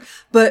 whatever.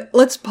 But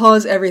let's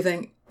pause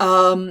everything.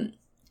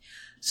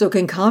 So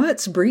can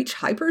comets breach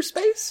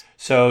hyperspace?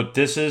 So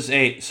this is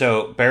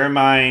so bear in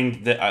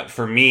mind that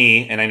for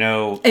me, and I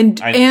know...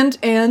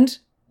 And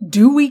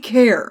do we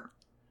care?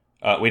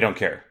 We don't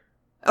care.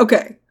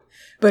 Okay.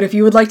 But if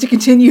you would like to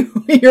continue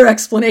your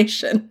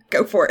explanation,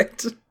 go for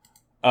it.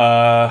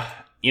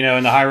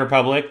 In the High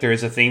Republic, there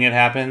is a thing that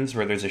happens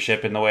where there's a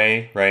ship in the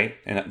way, right?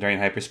 During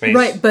hyperspace.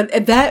 Right,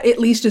 but that at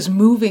least is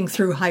moving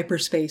through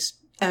hyperspace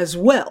as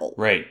well.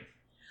 Right.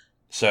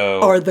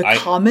 So... Are the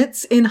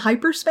comets in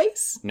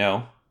hyperspace?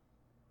 No.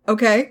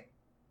 Okay.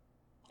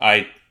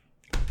 Anyway,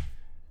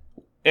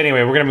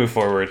 we're going to move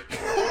forward.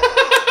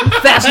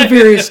 Fast and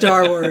Furious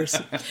Star Wars.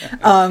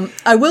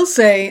 I will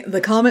say the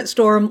Comet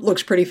Storm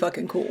looks pretty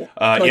fucking cool.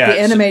 The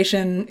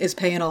animation is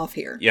paying off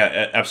here.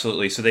 Yeah,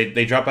 absolutely. So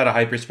they drop out of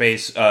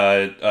hyperspace.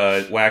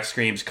 Wax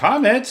screams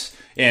 "Comets!"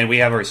 and we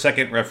have our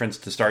second reference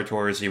to Star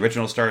Tours, the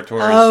original Star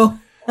Tours. Oh.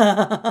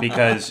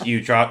 Because you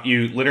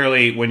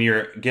literally when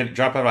you're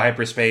drop out of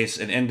hyperspace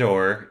and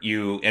Endor,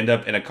 you end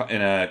up in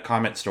a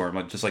comet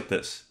storm just like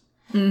this.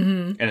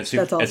 Mm-hmm. And it's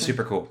awesome. It's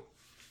super cool.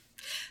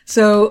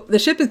 So the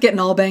ship is getting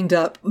all banged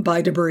up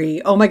by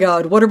debris. Oh my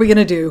god, what are we going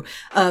to do?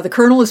 The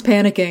Colonel is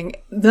panicking.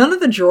 None of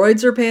the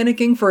droids are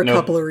panicking for a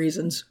couple of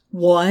reasons.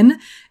 One,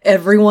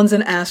 everyone's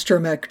an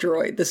astromech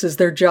droid. This is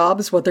their job.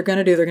 It's what they're going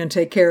to do. They're going to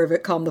take care of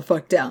it. Calm the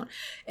fuck down.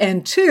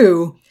 And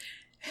two,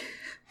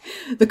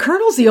 the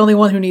Colonel's the only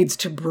one who needs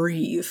to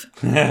breathe.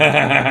 The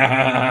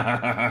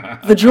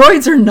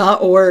droids are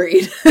not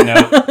worried.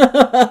 No.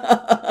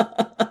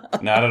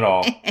 Not at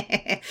all.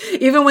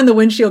 Even when the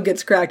windshield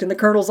gets cracked and the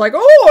Colonel's like,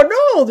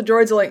 oh no, the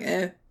droids are like,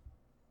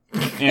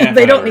 Yeah,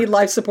 they don't need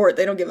life support.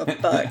 They don't give a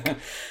fuck.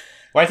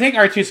 Well, I think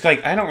R2's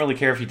like, I don't really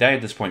care if you die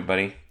at this point,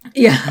 buddy.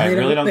 Yeah,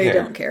 They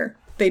don't care.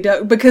 They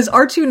don't, because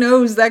R2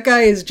 knows that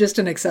guy is just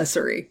an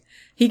accessory.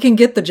 He can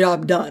get the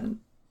job done.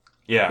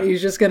 Yeah.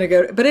 He's just going to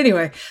go. But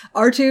anyway,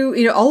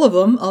 R2, all of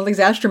them, all these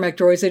astromech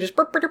droids, they just,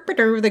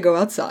 they go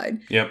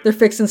outside. Yep. They're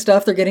fixing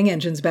stuff. They're getting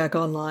engines back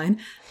online.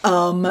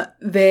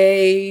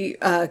 QT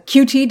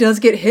does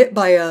get hit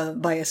by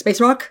a space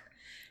rock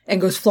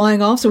and goes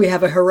flying off. So we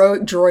have a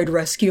heroic droid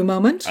rescue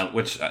moment.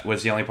 Which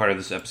was the only part of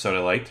this episode I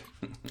liked.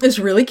 It's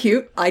really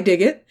cute. I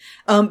dig it.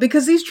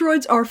 Because these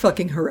droids are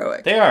fucking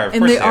heroic. They are.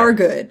 And they are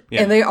good.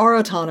 Yeah. And they are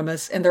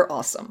autonomous and they're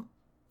awesome.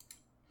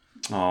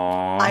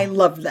 Aww. I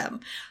love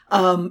them.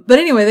 But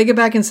anyway, they get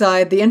back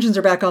inside. The engines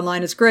are back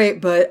online. It's great,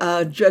 but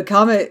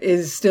Comet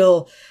is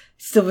still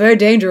very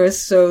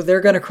dangerous, so they're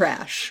going to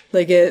crash.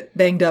 They get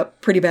banged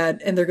up pretty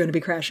bad, and they're going to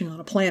be crashing on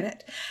a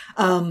planet.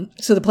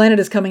 So the planet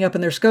is coming up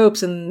in their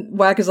scopes, and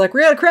Wack is like,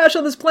 we're going to crash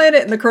on this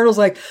planet. And the Colonel's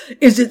like,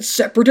 is it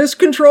separatist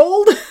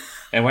controlled?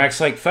 And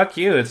Wack's like, fuck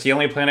you, it's the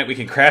only planet we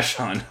can crash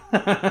on.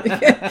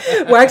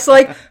 Wack's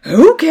like,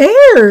 who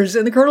cares?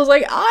 And the Colonel's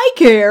like, I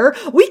care.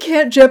 We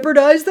can't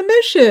jeopardize the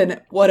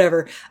mission.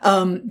 Whatever.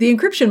 The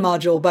encryption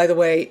module, by the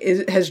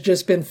way, has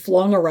just been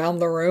flung around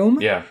the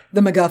room. Yeah. The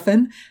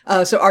MacGuffin.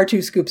 So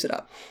R2 scoops it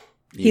up.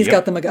 He's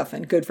got the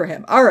MacGuffin. Good for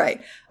him. All right.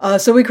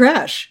 So we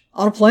crash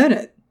on a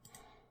planet.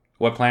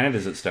 What planet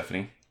is it,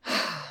 Stephanie?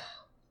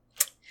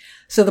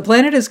 So the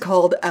planet is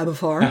called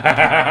Abafar.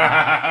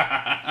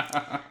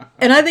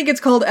 And I think it's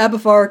called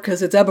Abafar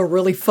because it's Abba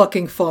really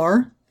fucking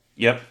far.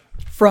 Yep.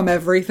 From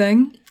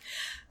everything.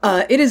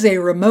 It is a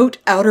remote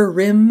outer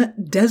rim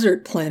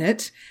desert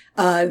planet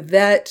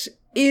that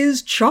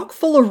is chock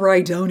full of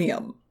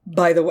Rhydonium,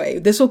 by the way.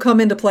 This will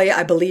come into play,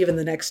 I believe, in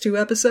the next 2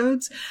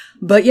 episodes.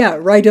 But yeah,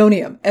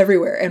 Rhydonium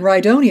everywhere. And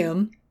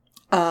Rhydonium,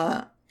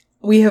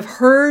 we have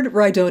heard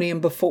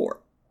Rhydonium before,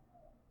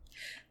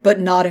 but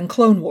not in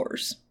Clone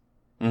Wars.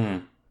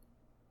 Mm-hmm.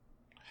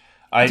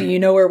 Do you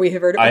know where we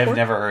have heard it before? I have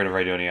never heard of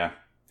Rhydonia.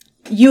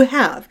 You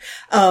have.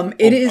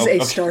 It is a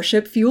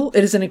starship fuel.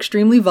 It is an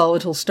extremely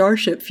volatile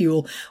starship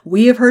fuel.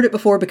 We have heard it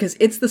before because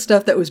it's the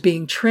stuff that was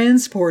being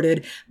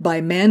transported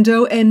by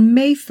Mando and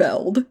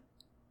Mayfeld in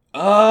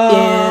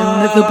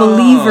the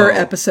Believer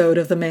episode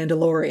of The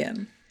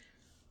Mandalorian.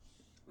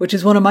 Which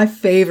is one of my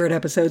favorite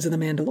episodes of The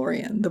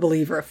Mandalorian, The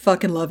Believer. I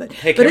fucking love it.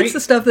 Hey, but it's the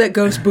stuff that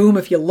goes boom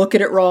if you look at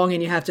it wrong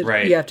and you have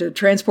to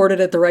transport it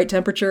at the right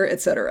temperature,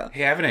 etc.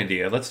 Hey, I have an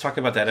idea. Let's talk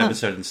about that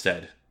episode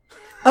instead.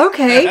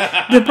 Okay.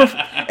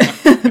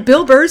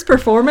 Bill Burr's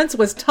performance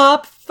was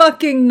top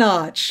fucking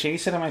notch. Can you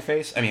sit on my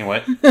face? I mean,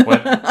 what?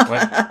 What?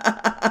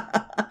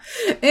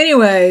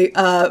 Anyway,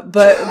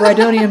 but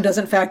Rhydonium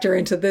doesn't factor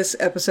into this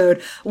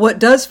episode. What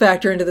does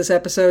factor into this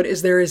episode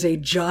is there is a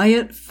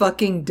giant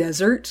fucking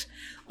desert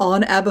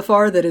on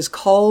Abafar that is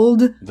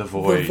called The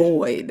Void. The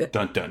Void.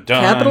 Dun, dun,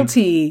 dun. Capital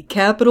T,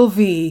 capital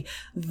V,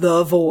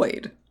 The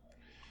Void.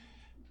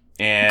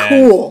 And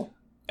cool.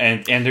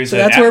 And there's so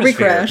an that's atmosphere, where we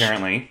crash.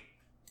 Apparently.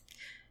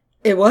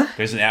 It what?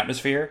 There's an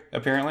atmosphere,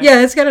 apparently?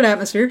 Yeah, it's got an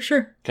atmosphere,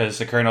 sure. Because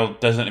the Colonel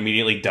doesn't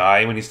immediately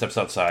die when he steps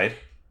outside.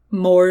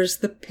 More's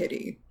the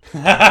pity.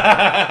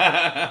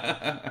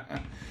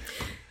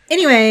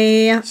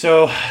 Anyway,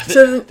 so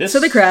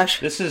they crash.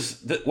 This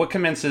is what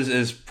commences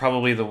is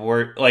probably the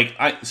word.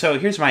 So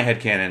here's my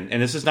headcanon,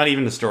 and this is not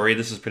even the story.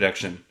 This is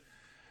production.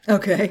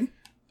 Okay.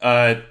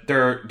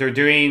 they're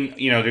doing,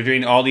 they're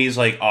doing all these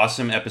like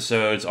awesome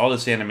episodes, all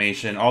this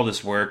animation, all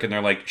this work, and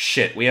they're like,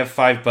 shit, we have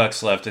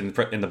 $5 left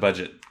in the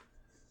budget.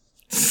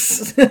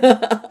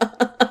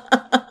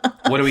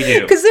 What do we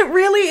do? Because it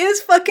really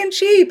is fucking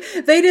cheap.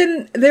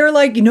 They were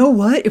like, you know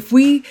what? If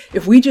we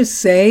just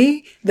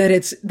say that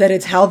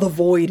it's how the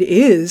void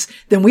is,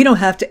 then we don't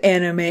have to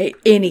animate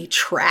any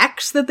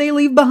tracks that they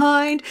leave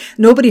behind.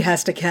 Nobody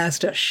has to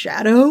cast a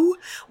shadow.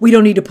 We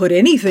don't need to put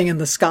anything in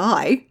the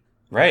sky.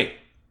 Right.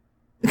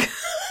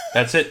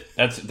 That's it.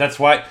 That's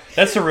why.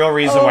 That's the real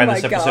reason why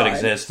this episode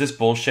exists. This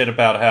bullshit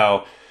about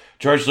how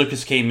George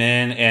Lucas came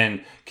in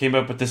and came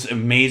up with this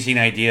amazing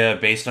idea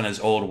based on his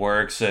old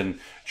works and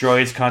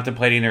droids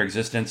contemplating their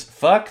existence.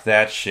 Fuck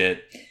that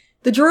shit.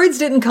 The droids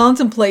didn't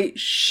contemplate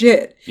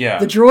shit. Yeah.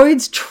 The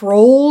droids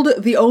trolled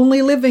the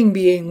only living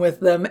being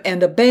with them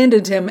and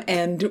abandoned him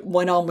and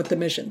went on with the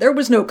mission. There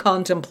was no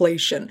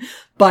contemplation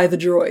by the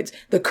droids.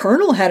 The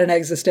Colonel had an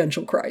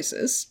existential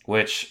crisis.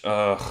 Which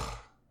I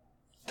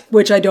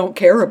don't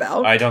care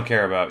about. I don't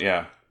care about,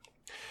 yeah.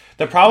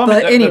 The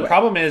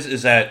problem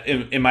is that,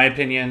 in my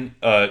opinion,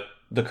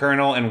 the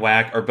Colonel and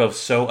Whack are both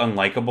so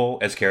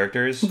unlikable as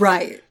characters.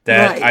 Right.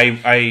 That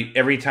I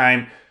every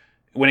time,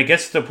 when it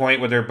gets to the point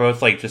where they're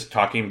both like just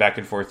talking back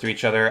and forth to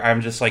each other,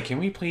 I'm just like, can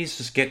we please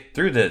just get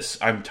through this?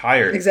 I'm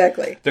tired.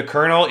 Exactly. The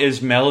Colonel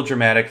is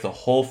melodramatic the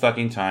whole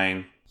fucking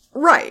time.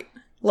 Right.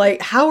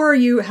 Like, how are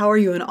you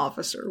an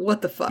officer?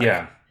 What the fuck?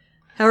 Yeah.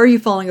 How are you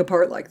falling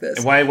apart like this?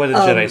 And why would a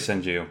Jedi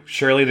send you?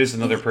 Surely there's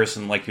another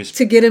person like you.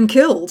 To get him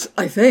killed,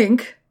 I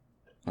think.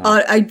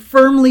 I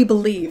firmly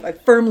believe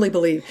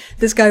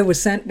this guy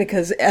was sent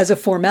because as a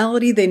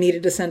formality, they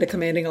needed to send a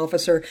commanding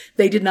officer.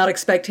 They did not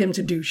expect him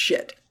to do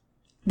shit.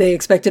 They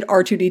expected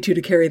R2-D2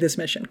 to carry this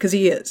mission because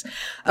he is.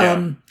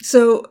 Yeah.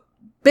 So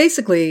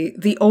basically,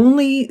 the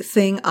only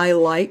thing I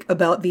like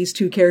about these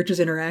two characters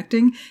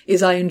interacting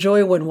is I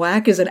enjoy when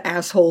Whack is an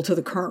asshole to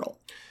the Colonel.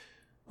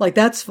 Like,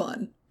 that's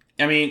fun.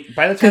 I mean,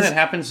 by the time that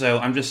happens, though,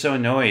 I'm just so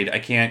annoyed. I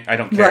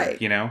don't care,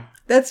 right. you know?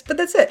 That's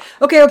it.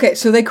 Okay.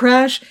 So they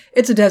crash.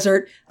 It's a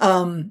desert.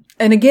 And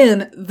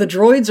again, the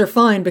droids are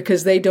fine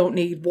because they don't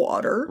need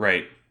water.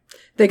 Right.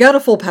 They got a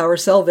full power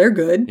cell. They're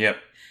good. Yep.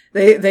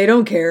 They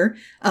don't care.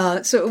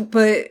 But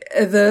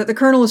the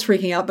Colonel is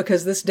freaking out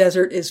because this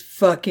desert is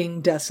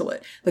fucking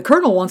desolate. The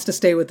Colonel wants to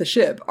stay with the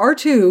ship.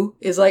 R2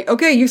 is like,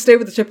 okay, you stay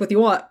with the ship if you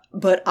want,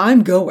 but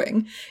I'm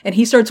going. And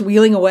he starts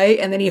wheeling away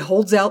and then he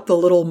holds out the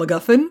little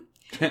MacGuffin.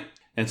 And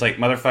it's like,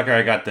 motherfucker,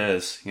 I got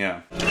this.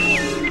 Yeah.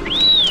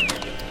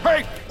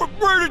 Hey,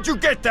 where did you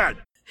get that?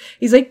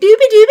 He's like,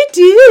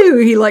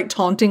 doobie-doobie-doo. He like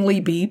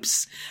tauntingly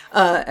beeps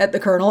at the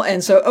Colonel.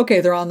 And so, okay,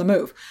 they're on the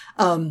move.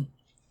 And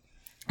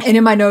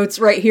in my notes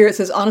right here, it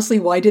says, honestly,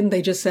 why didn't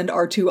they just send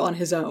R2 on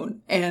his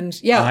own? And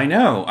yeah. I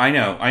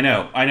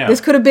know.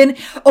 This could have been,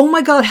 oh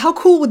my God, how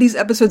cool would these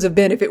episodes have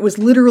been if it was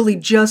literally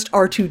just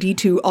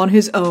R2-D2 on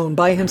his own,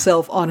 by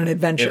himself on an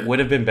adventure? It would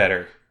have been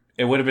better.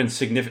 It would have been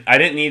significant. I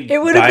didn't need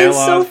It would have been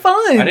so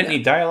fun. I didn't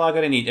need dialogue.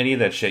 I didn't need any of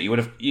that shit. You would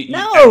have...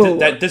 No!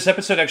 This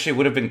episode actually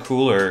would have been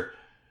cooler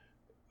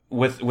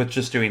with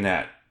just doing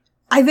that.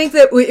 I think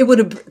that it would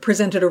have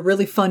presented a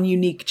really fun,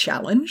 unique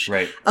challenge.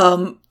 Right.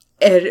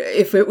 And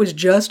if it was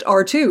just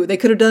R2, they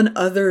could have done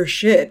other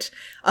shit.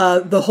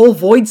 The whole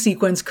void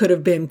sequence could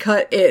have been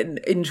cut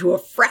into a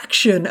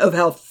fraction of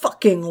how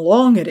fucking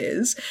long it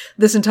is.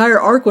 This entire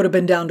arc would have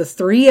been down to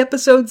 3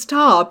 episodes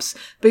tops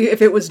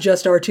if it was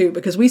just R2,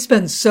 because we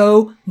spend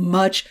so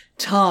much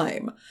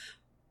time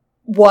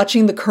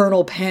watching the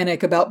Colonel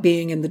panic about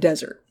being in the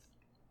desert.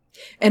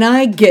 And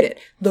I get it.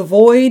 The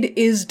void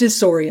is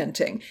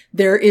disorienting.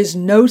 There is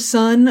no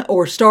sun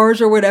or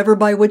stars or whatever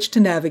by which to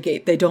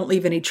navigate. They don't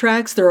leave any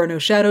tracks. There are no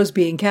shadows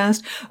being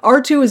cast.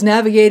 R2 is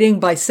navigating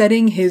by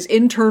setting his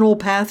internal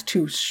path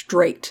to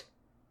straight.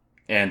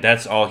 And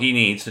that's all he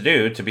needs to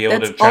do to be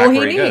able to track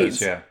where he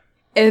goes. Yeah.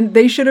 And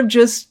they should have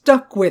just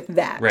stuck with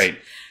that. Right.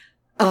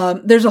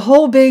 There's a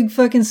whole big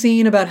fucking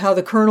scene about how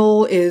the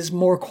Colonel is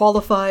more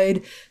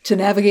qualified to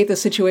navigate the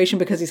situation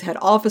because he's had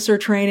officer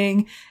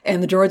training,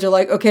 and the droids are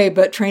like, okay,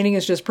 but training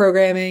is just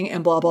programming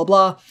and blah, blah,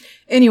 blah.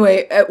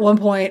 Anyway, at one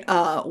point,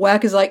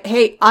 Whack is like,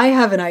 hey, I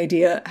have an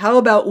idea. How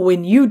about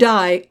when you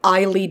die,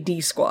 I lead D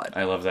Squad?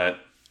 I love that.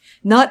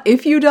 Not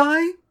if you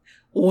die,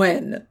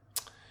 when.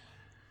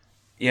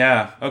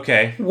 Yeah,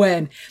 okay.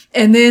 When.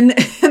 And then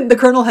the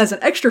Colonel has an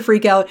extra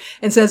freak out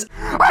and says,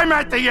 I'm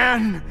at the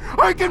end.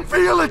 I can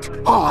feel it.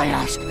 All I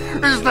ask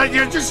is that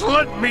you just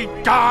let me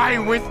die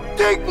with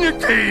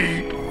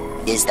dignity.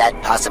 Is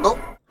that possible?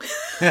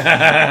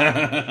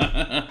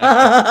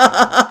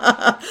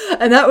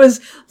 and that was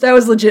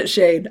legit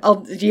shade.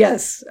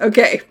 Yes.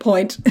 Okay.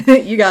 Point.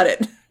 You got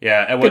it.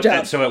 Yeah. Good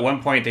job. So at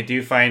one point they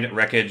do find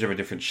wreckage of a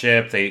different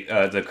ship.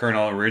 The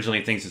Colonel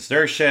originally thinks it's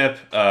their ship.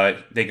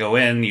 They go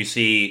in. You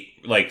see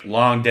like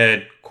long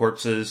dead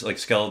corpses, like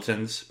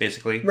skeletons,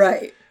 basically.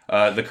 Right.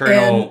 The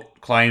Colonel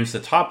climbs the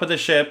top of the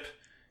ship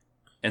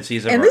and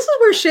sees and this is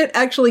where shit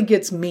actually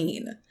gets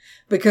mean.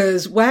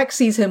 because Whack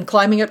sees him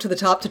climbing up to the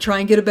top to try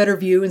and get a better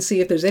view and see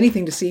if there's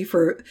anything to see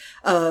for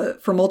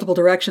multiple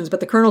directions.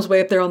 But the Colonel's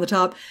way up there on the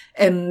top,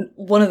 and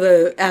one of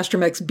the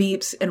astromechs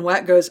beeps, and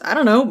Whack goes, I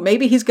don't know,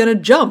 maybe he's going to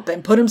jump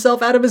and put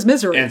himself out of his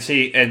misery. And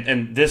see,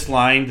 and this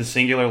line, the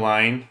singular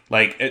line,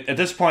 like, at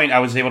this point, I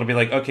was able to be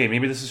like, okay,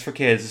 maybe this is for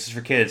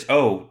kids.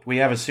 Oh, we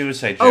have a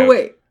suicide joke. Oh,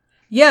 wait.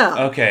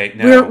 Yeah. Okay,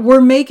 no. We're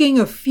making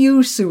a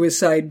few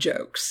suicide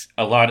jokes.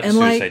 A lot of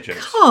suicide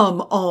jokes.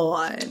 Come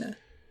on.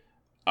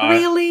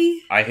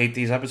 Really? I hate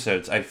these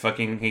episodes. I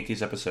fucking hate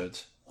these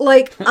episodes.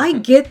 Like, I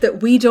get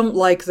that we don't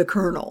like the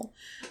Colonel,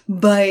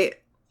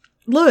 but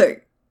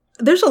look,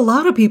 there's a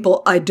lot of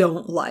people I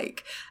don't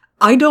like.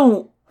 I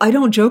don't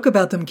joke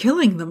about them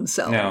killing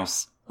themselves. No.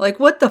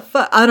 Like, what the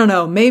fuck? I don't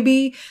know.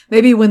 Maybe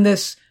when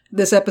this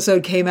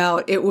episode came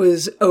out, it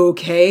was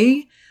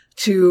okay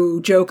to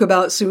joke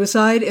about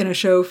suicide in a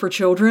show for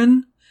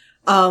children.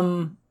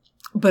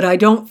 But I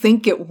don't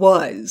think it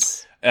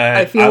was.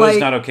 I was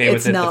not okay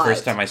with it the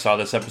first time I saw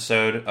this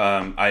episode.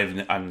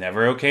 I'm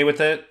never okay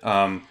with it.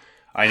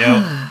 I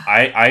know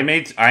I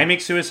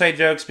make suicide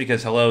jokes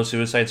because hello,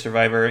 suicide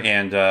survivor,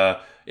 and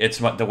it's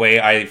the way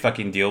I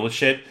fucking deal with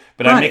shit.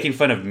 But I'm making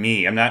fun of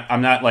me. I'm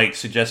not like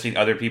suggesting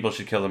other people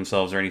should kill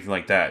themselves or anything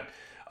like that.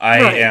 I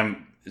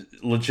am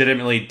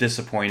legitimately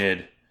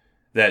disappointed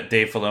that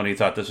Dave Filoni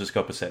thought this was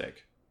copacetic.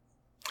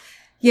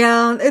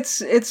 Yeah,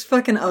 it's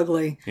fucking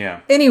ugly.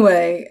 Yeah.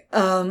 Anyway,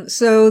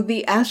 so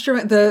the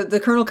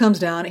the Colonel comes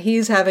down.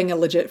 He's having a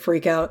legit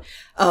freak out.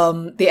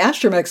 The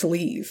astromechs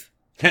leave.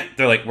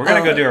 They're like, we're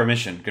gonna go do our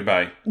mission.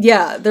 Goodbye.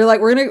 Yeah, they're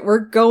like, we're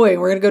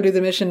gonna go do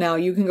the mission now.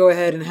 You can go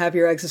ahead and have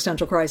your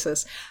existential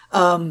crisis.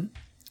 And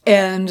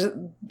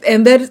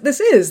that this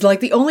is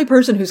like the only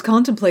person who's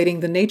contemplating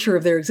the nature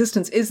of their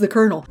existence is the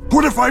Colonel.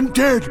 What if I'm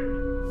dead?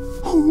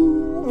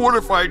 What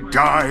if I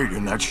died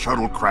in that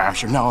shuttle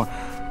crash and now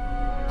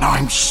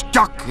I'm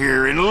stuck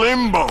here in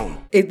limbo?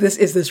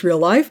 Is this real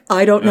life?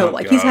 I don't know.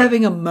 God. He's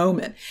having a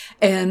moment.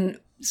 And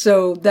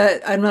so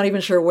that I'm not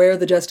even sure where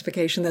the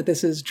justification that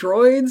this is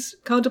droids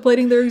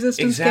contemplating their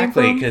existence came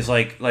from. Exactly, because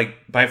like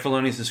by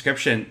Filoni's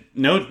description,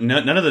 none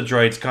of the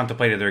droids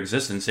contemplated their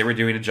existence. They were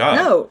doing a job.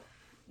 No.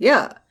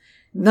 Yeah.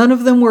 None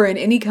of them were in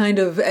any kind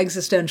of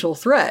existential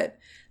threat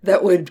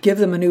that would give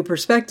them a new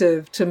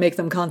perspective to make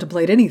them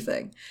contemplate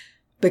anything.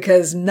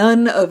 Because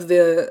none of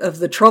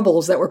the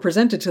troubles that were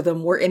presented to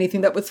them were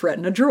anything that would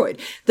threaten a droid.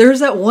 There's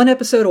that one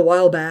episode a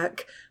while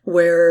back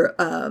where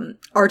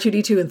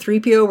R2-D2 and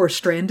 3PO were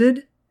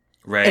stranded.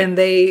 Right. And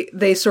they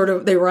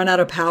run out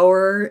of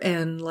power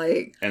and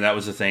that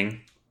was the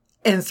thing.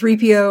 And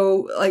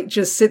 3PO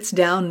just sits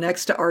down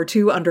next to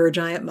R2 under a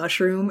giant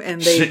mushroom,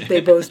 and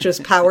they both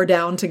just power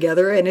down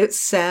together, and it's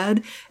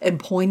sad and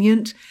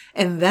poignant.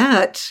 And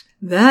that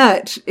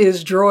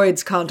is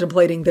droids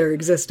contemplating their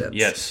existence.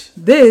 Yes.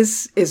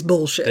 This is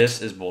bullshit.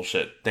 This is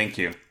bullshit. Thank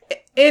you.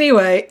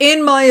 Anyway,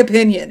 in my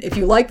opinion, if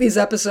you like these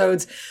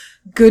episodes,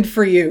 good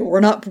for you.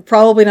 We're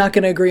probably not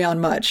going to agree on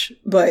much,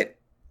 but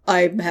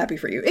I'm happy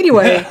for you.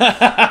 Anyway.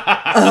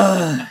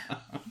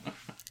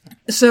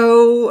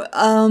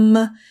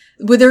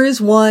 But there is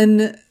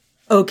one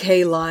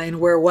okay line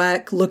where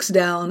Whack looks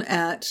down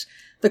at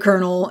the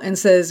Colonel and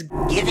says,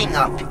 Giving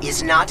up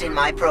is not in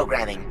my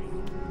programming.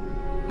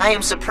 I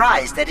am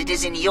surprised that it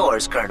is in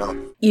yours, Colonel.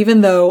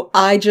 Even though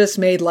I just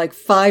made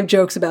 5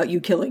 jokes about you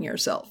killing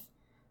yourself.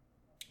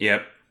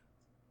 Yep.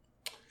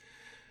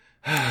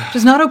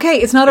 Just not okay.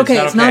 It's not okay.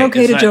 It's not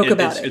okay to joke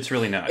about it. It's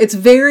really not. It's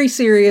very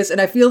serious, and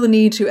I feel the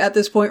need to, at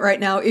this point right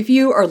now, if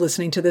you are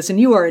listening to this and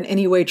you are in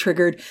any way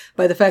triggered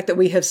by the fact that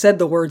we have said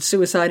the word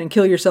suicide and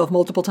kill yourself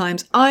multiple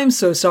times, I'm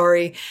so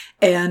sorry.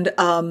 And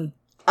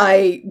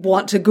I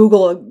want to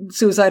Google a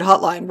suicide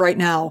hotline right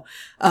now,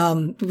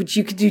 which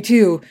you could do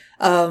too.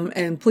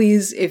 And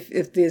please,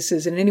 if this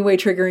is in any way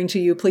triggering to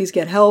you, please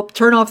get help.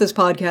 Turn off this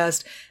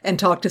podcast and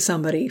talk to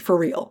somebody for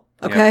real.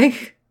 Okay?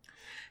 Yeah.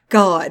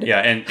 God.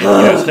 Yeah, and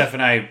Steph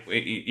and I,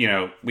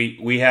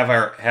 we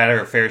have had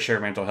our fair share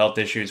of mental health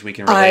issues. We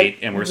can relate,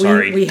 and we're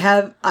sorry.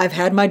 I've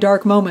had my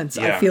dark moments.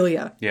 Yeah. I feel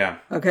ya. Yeah.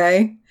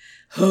 Okay?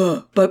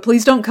 But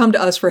please don't come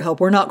to us for help.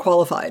 We're not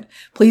qualified.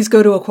 Please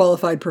go to a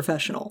qualified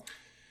professional.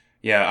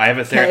 Yeah, I have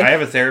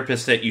a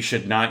therapist that you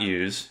should not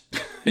use.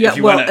 Yeah,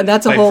 and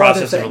that's a whole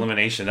other thing. Process of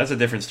elimination. That's a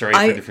different story for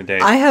a different day.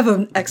 I have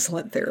an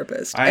excellent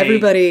therapist.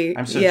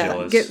 I'm so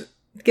jealous.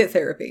 Get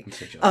therapy.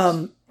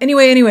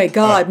 Anyway,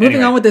 God,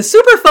 moving on with this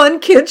super fun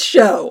kids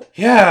show.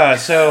 Yeah,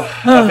 so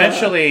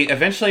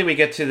eventually we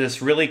get to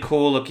this really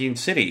cool looking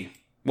city.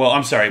 Well,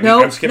 I'm sorry,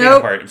 I'm skipping a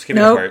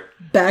part.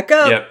 Back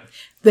up. Yep.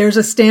 There's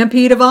a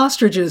stampede of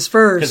ostriches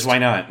first. Because why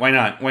not?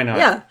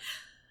 Yeah.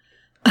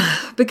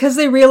 Because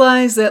they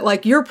realize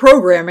that, your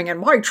programming and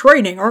my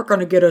training aren't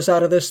going to get us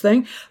out of this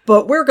thing,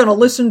 but we're going to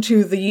listen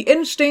to the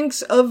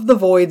instincts of the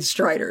Void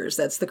Striders.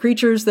 That's the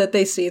creatures that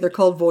they see. They're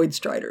called Void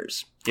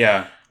Striders.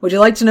 Yeah. Would you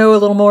like to know a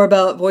little more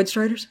about Void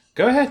Striders?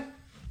 Go ahead.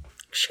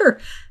 Sure.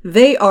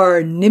 They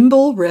are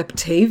nimble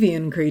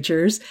Reptavian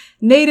creatures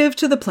native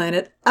to the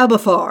planet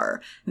Abathar.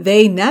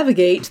 They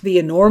navigate the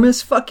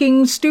enormous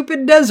fucking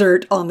stupid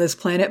desert on this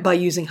planet by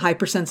using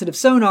hypersensitive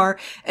sonar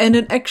and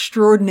an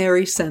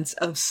extraordinary sense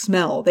of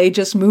smell. They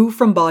just move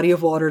from body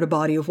of water to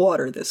body of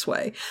water this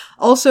way.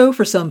 Also,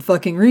 for some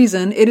fucking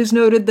reason, it is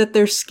noted that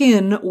their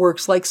skin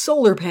works like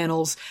solar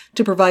panels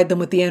to provide them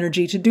with the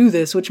energy to do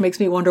this, which makes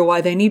me wonder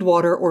why they need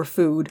water or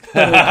food.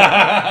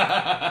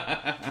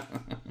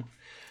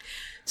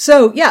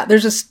 So, yeah,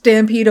 there's a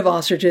stampede of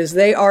ostriches.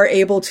 They are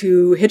able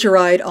to hitch a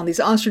ride on these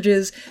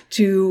ostriches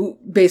to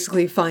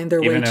basically find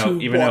their way to water.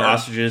 Even though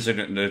ostriches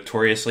are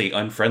notoriously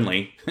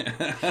unfriendly.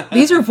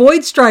 These are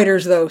Void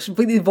Striders, though.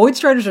 The Void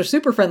Striders are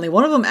super friendly.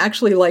 One of them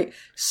actually, like,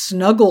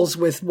 snuggles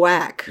with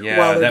Whack while they're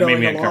going along. Yeah, that made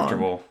me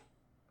uncomfortable.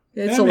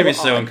 That made me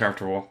so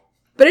uncomfortable.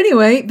 But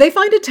anyway, they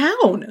find a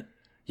town.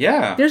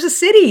 Yeah. There's a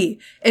city.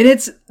 And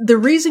it's the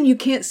reason you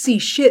can't see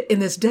shit in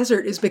this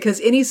desert is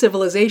because any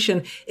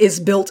civilization is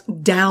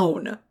built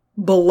down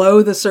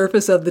below the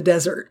surface of the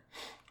desert.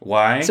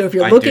 Why? So if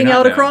you're looking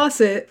out across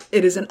it,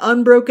 it is an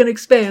unbroken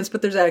expanse,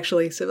 but there's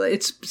actually,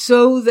 it's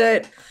so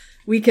that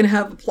we can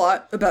have a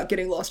plot about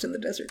getting lost in the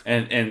desert.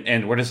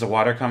 And where does the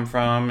water come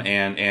from?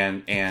 And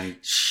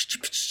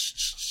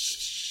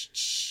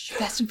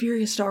Fast and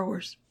Furious Star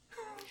Wars.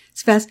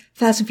 It's Fast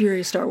and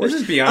Furious Star Wars.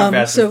 This is beyond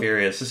Fast and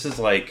Furious. This is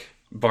like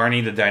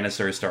Barney the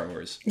Dinosaur Star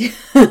Wars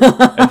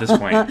at this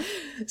point.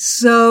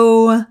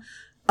 So,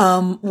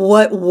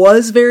 what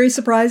was very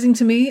surprising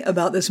to me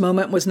about this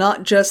moment was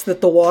not just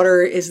that the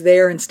water is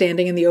there and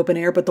standing in the open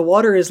air, but the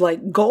water is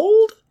like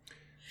gold.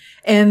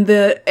 And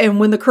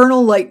when the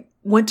Colonel like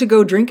went to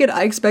go drink it,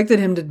 I expected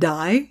him to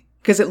die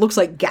because it looks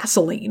like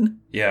gasoline.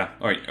 Yeah,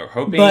 or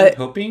hoping.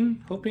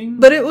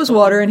 But it was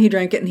water, and he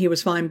drank it, and he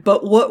was fine.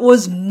 But what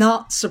was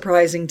not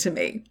surprising to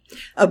me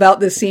about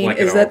this scene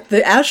is that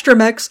the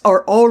astromechs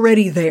are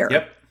already there.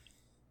 Yep,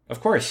 of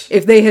course.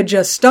 If they had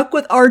just stuck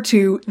with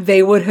R2,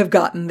 they would have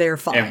gotten there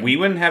fine. And we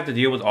wouldn't have to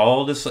deal with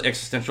all this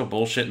existential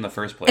bullshit in the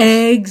first place.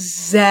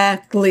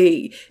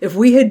 Exactly. If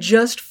we had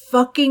just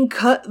fucking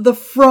cut the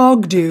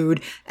frog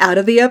dude out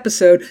of the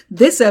episode,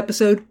 this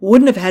episode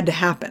wouldn't have had to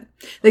happen.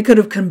 They could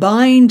have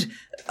combined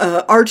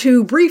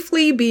R2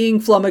 briefly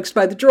being flummoxed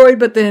by the droid,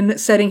 but then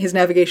setting his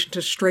navigation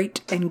to straight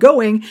and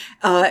going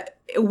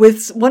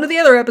with one of the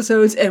other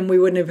episodes, and we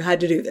wouldn't have had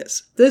to do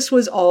this. This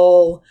was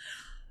all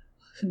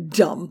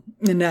dumb,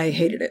 and I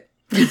hated it.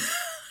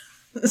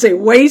 It's a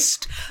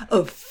waste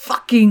of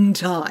fucking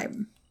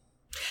time.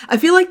 I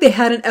feel like they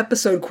had an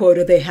episode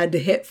quota they had to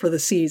hit for the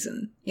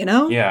season, you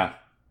know? Yeah.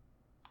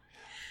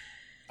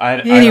 I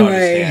don't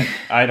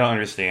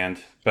understand.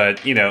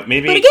 But, you know,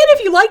 maybe... But again,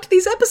 if you liked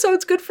these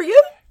episodes, good for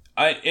you.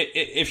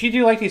 If you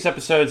do like these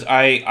episodes,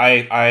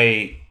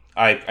 I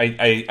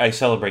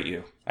celebrate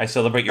you. I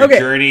celebrate your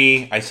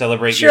journey. I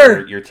celebrate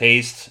your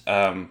taste.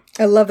 I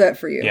love that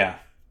for you. Yeah.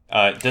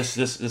 This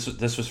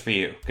was for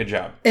you. Good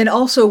job. And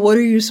also, what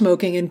are you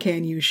smoking and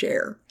can you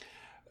share?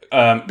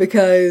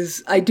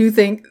 Because I do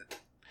think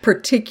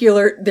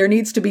there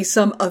needs to be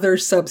some other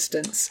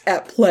substance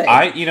at play.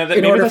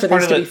 In order for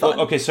this to be fun.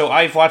 Okay, so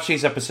I've watched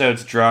these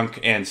episodes drunk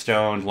and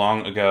stoned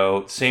long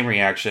ago. Same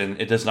reaction.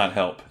 It does not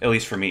help, at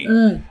least for me.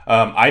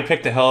 I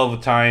picked a hell of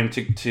a time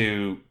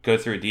to go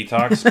through a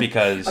detox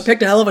because I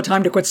picked a hell of a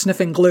time to quit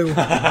sniffing glue.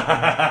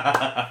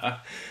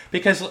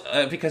 Because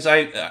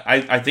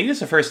I think it's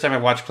the first time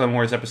I've watched Clone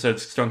Wars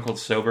episodes stone cold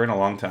sober in a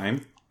long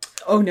time.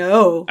 Oh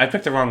no! I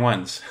picked the wrong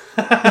ones.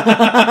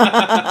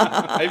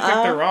 I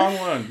picked the wrong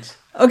ones.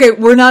 Okay,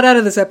 we're not out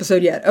of this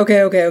episode yet.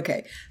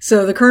 Okay.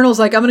 So the Colonel's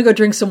like, I'm gonna go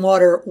drink some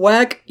water.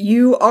 Whack,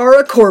 you are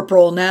a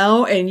corporal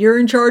now, and you're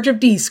in charge of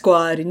D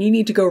Squad, and you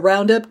need to go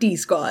round up D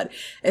Squad.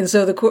 And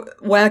so the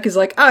Whack is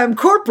like, I'm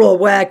Corporal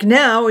Whack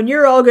now, and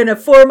you're all gonna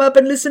form up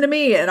and listen to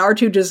me. And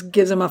R2 just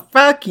gives him a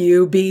fuck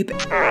you beep,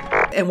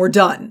 and we're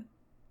done.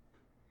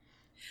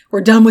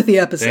 We're done with the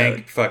episode.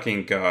 Thank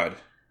fucking God.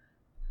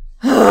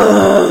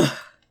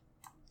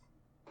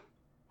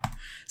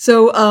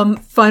 So,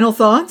 final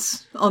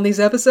thoughts on these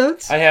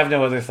episodes? I have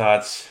no other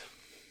thoughts.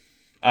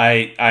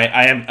 I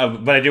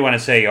am, but I do want to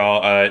say,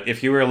 y'all,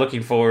 if you were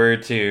looking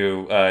forward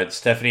to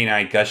Stephanie and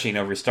I gushing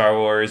over Star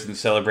Wars and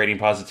celebrating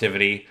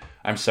positivity,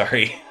 I'm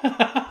sorry.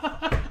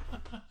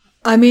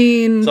 I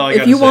mean,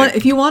 if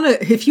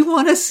you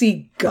want to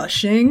see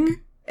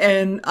gushing,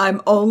 and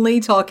I'm only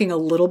talking a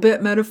little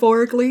bit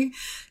metaphorically,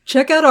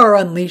 check out our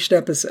Unleashed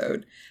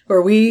episode,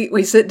 where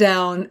we sit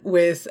down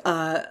with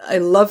a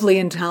lovely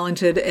and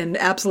talented and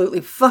absolutely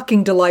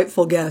fucking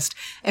delightful guest,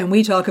 and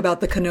we talk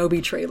about the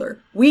Kenobi trailer.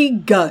 We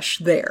gush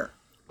there.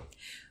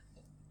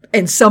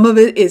 And some of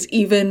it is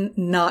even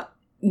not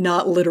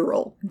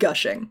literal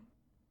gushing.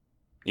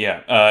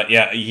 Yeah.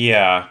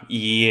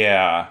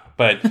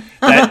 But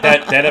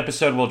that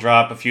episode will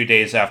drop a few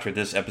days after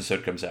this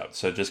episode comes out.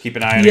 So just keep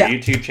an eye on our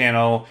YouTube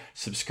channel,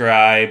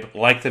 subscribe,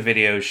 like the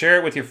video, share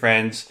it with your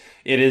friends.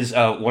 It is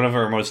one of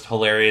our most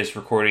hilarious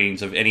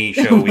recordings of any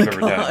show we've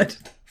ever done,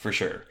 for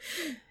sure.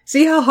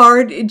 See how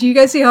hard, do you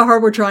guys see how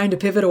hard we're trying to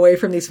pivot away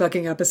from these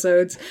fucking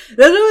episodes?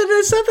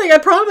 There's something, I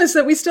promise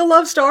that we still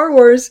love Star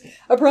Wars.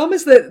 I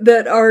promise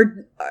that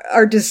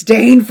our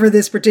disdain for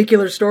this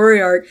particular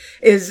story arc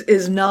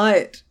is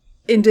not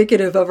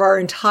indicative of our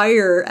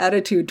entire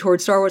attitude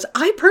towards Star Wars.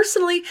 I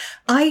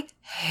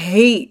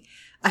hate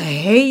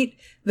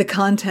the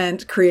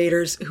content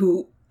creators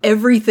who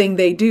everything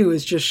they do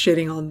is just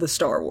shitting on the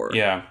Star Wars.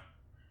 Yeah.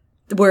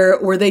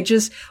 Where they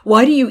just,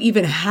 why do you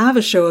even have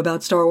a show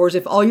about Star Wars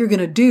if all you're going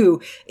to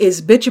do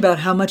is bitch about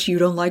how much you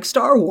don't like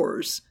Star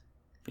Wars?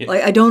 Yeah.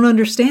 Like, I don't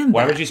understand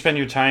Why that. would you spend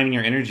your time and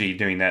your energy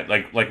doing that?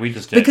 Like we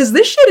just did. Because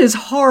this shit is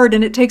hard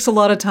and it takes a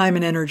lot of time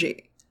and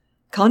energy.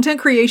 Content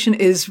creation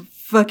is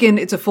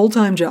it's a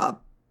full-time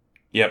job.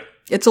 Yep.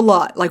 It's a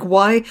lot. Like,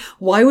 why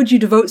would you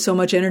devote so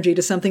much energy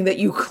to something that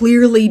you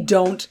clearly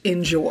don't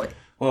enjoy?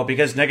 Well,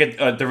 because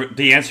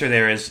the answer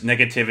there is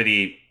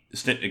negativity.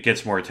 It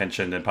gets more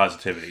attention than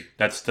positivity.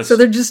 That's so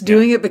they're just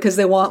doing it because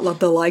they want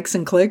the likes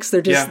and clicks.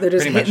 They're just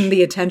hitting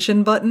the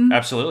attention button.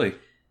 Absolutely.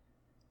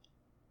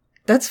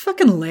 That's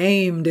fucking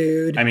lame,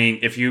 dude. I mean,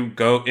 if you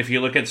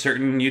look at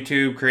certain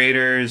YouTube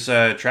creators'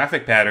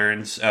 traffic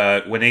patterns,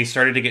 when they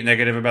started to get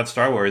negative about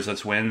Star Wars,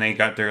 that's when they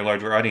got their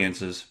larger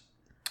audiences.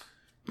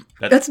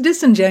 That's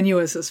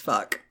disingenuous as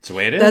fuck. That's the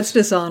way it is. That's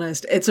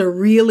dishonest.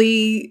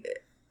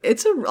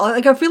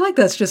 I feel like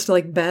that's just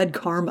like bad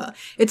karma.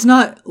 It's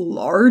not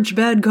large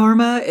bad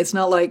karma. It's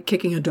not like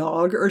kicking a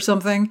dog or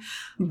something,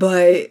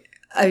 but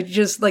I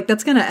just like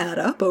that's going to add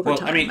up over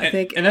time. I mean, I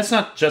think, and that's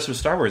not just with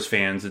Star Wars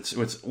fans. It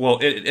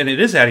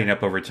is adding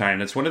up over time.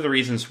 That's one of the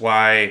reasons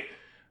why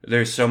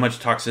there's so much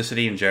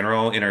toxicity in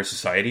general in our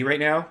society right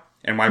now,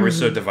 and why we're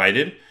so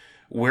divided.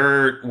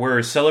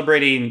 We're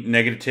celebrating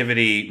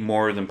negativity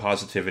more than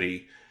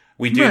positivity.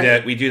 We do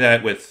that. We do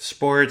that with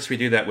sports. We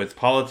do that with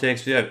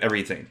politics. We do that with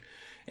everything.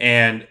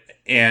 And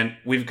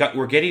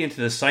we're getting into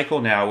this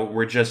cycle now where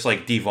we're just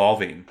like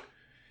devolving,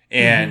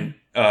 and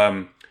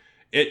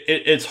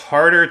it's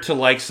harder to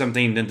like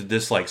something than to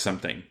dislike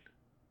something.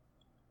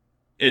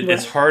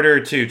 It's harder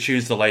to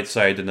choose the light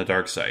side than the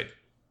dark side.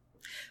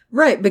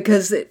 Right,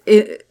 because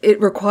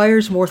it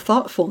requires more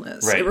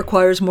thoughtfulness. Right. It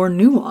requires more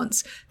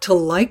nuance to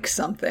like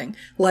something.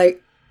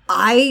 Like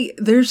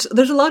there's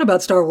a lot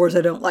about Star Wars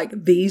I don't like.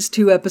 These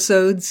 2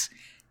 episodes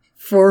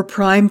for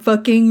prime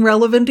fucking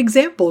relevant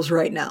examples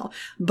right now.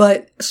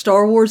 But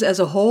Star Wars as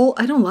a whole,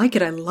 I don't like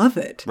it. I love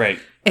it. Right.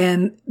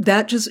 And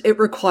that it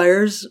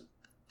requires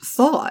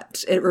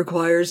thought. It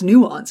requires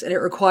nuance. And it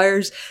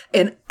requires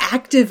an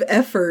active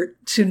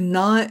effort to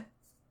not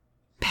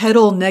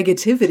peddle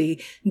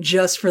negativity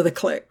just for the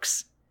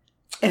clicks.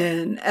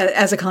 And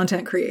as a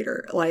content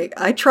creator, like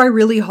I try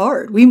really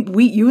hard.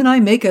 You and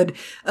I make a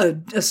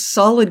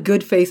solid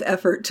good faith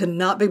effort to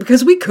not be,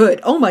 because we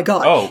could. Oh my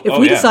God. If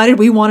we decided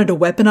we wanted to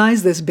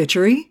weaponize this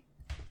bitchery.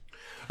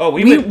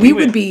 We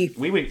would be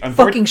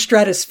fucking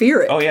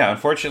stratospheric. Oh yeah.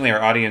 Unfortunately,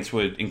 our audience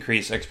would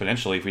increase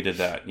exponentially if we did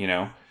that,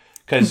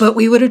 But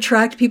we would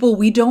attract people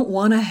we don't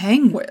want to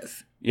hang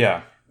with.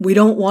 Yeah. We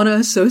don't want to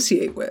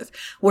associate with.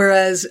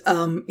 Whereas,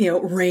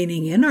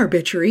 reining in our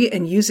bitchery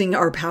and using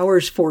our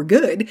powers for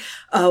good,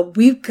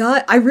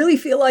 I really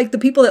feel like the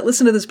people that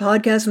listen to this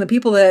podcast and the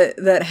people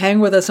that hang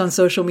with us on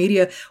social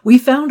media, we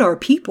found our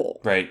people.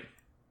 Right.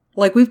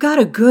 Like we've got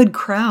a good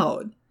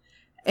crowd.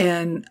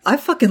 And I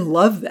fucking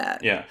love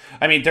that. Yeah.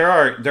 I mean, there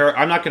are,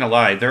 I'm not going to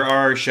lie. There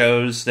are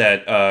shows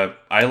that,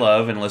 I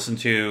love and listen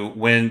to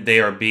when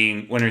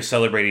they're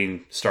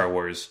celebrating Star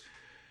Wars.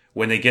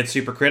 When they get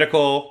super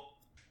critical,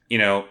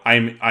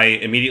 I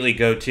immediately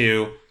go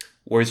to,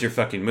 where's your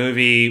fucking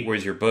movie?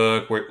 Where's your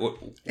book? What,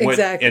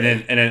 exactly.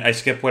 And then I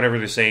skip whatever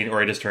they're saying,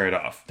 or I just turn it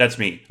off. That's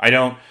me.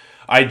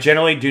 I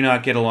generally do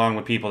not get along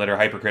with people that are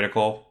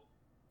hypercritical.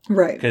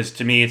 Right. Because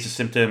to me, it's a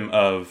symptom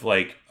of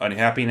like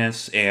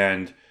unhappiness,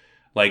 and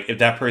like if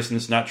that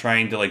person's not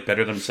trying to like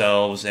better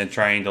themselves and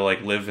trying to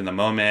like live in the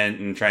moment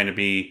and trying to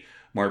be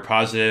more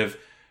positive,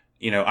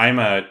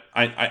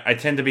 I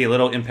tend to be a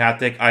little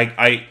empathic.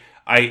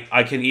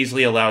 I can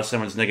easily allow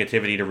someone's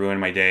negativity to ruin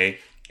my day.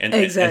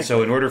 Exactly. And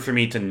so in order for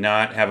me to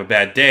not have a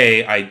bad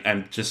day,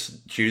 I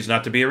just choose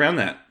not to be around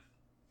that.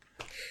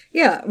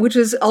 Yeah, which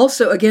is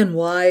also, again,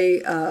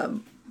 why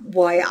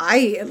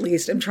I at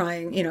least am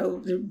trying,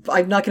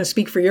 I'm not going to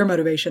speak for your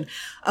motivation,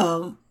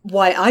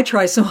 why I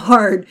try so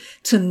hard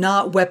to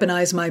not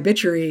weaponize my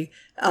bitchery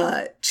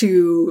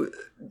to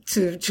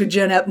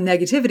gen up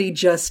negativity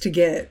just to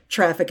get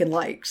traffic and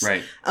likes.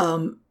 Right.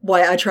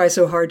 Why I try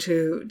so hard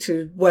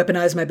to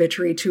weaponize my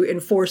bitchery to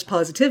enforce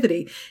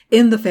positivity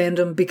in the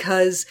fandom,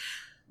 because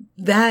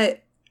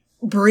that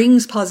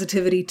brings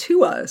positivity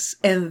to us,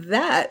 and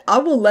that I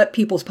will let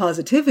people's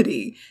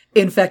positivity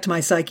infect my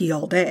psyche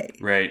all day.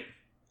 Right.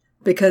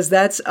 Because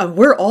that's,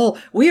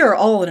 we are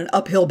all in an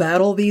uphill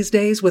battle these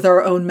days with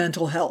our own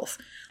mental health.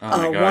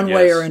 God, one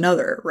way or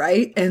another,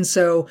 right? And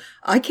so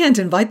I can't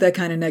invite that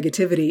kind of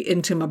negativity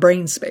into my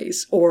brain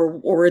space,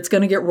 or it's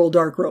going to get real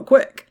dark real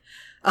quick.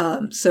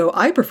 So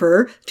I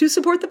prefer to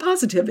support the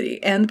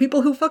positivity and the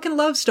people who fucking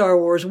love Star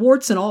Wars,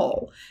 warts and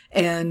all.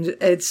 And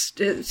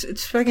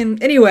it's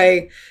fucking,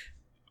 anyway,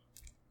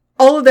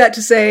 all of that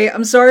to say,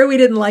 I'm sorry we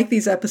didn't like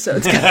these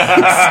episodes,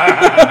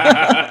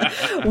 guys.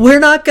 We're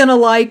not gonna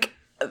like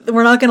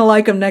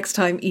them next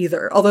time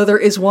either, although there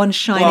is one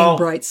shining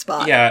bright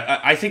spot. Yeah,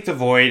 I think The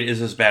Void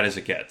is as bad as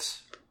it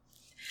gets.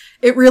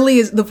 It really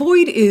is. The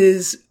Void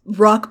is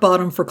rock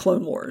bottom for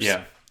Clone Wars.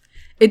 Yeah.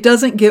 It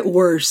doesn't get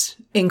worse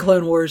in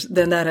Clone Wars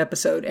than that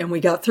episode, and we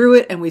got through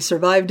it and we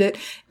survived it.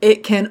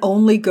 It can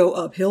only go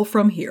uphill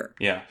from here.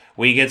 Yeah.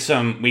 We get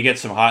some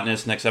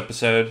hotness next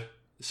episode,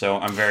 so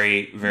I'm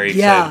very, very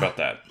excited about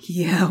that.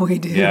 Yeah, we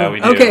do. Yeah, we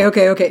do.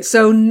 Okay.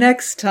 So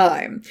next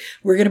time,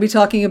 we're going to be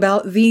talking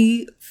about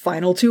the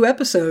final 2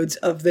 episodes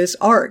of this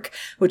arc,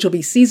 which will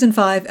be Season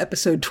 5,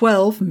 Episode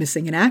 12,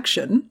 Missing in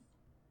Action,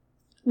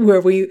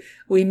 where we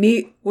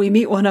meet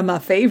one of my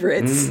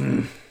favorites.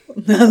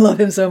 I love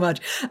him so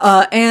much.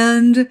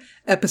 And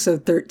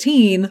Episode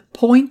 13,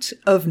 Point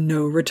of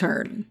No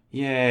Return.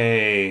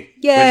 Yay.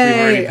 Which we've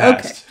already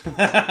passed.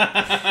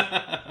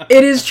 Okay.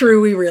 It is true,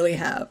 we really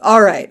have.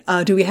 All right.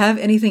 Do we have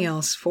anything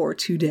else for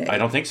today? I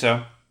don't think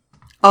so.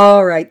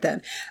 All right,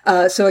 then.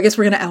 So I guess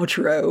we're going to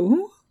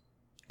outro.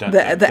 Dun,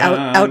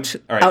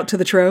 Out to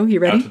the tro.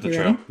 You ready? Out to the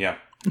tro. Yeah.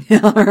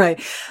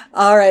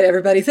 All right,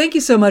 everybody. Thank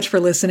you so much for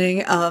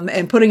listening,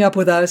 and putting up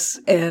with us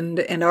and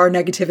our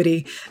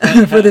negativity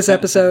for this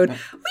episode.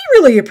 We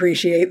really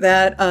appreciate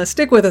that.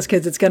 Stick with us,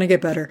 kids. It's going to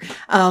get better.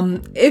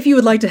 If you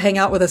would like to hang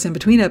out with us in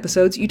between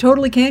episodes, you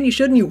totally can. You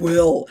should, and you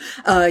will.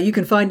 You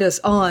can find us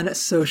on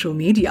social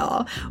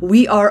media.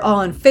 We are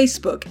on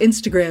Facebook,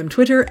 Instagram,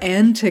 Twitter,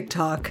 and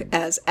TikTok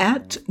as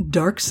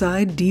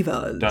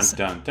 @DarksideDivas. Dun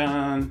dun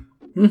dun.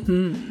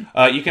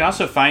 You can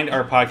also find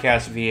our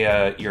podcast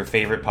via your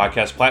favorite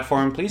podcast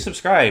platform. Please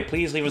subscribe.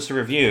 Please leave us a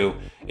review.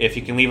 If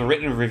you can leave a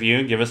written review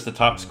and give us the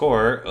top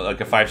score,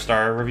 like a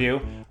 5-star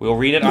review, we'll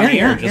read it on the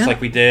air, just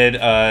like we did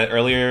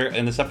earlier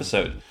in this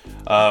episode.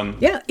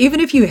 Even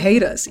if you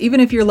hate us, even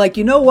if you're like,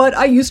 you know what,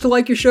 I used to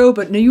like your show,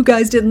 but you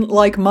guys didn't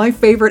like my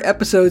favorite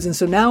episodes, and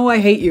so now I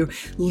hate you.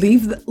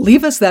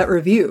 Leave us that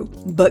review,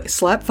 but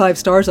slap 5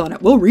 stars on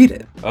it. We'll read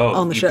it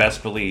on the show. You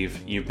best believe.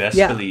 You best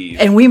believe.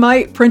 And we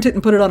might print it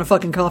and put it on a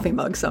fucking coffee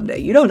mug someday.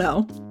 You don't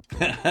know.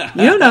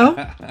 You don't know.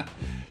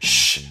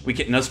 Shh. We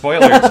can't. No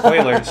spoiler.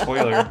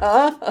 Spoiler.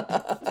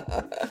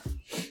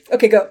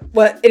 Okay, go.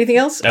 What? Anything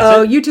else?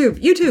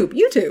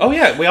 YouTube. Oh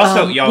yeah, we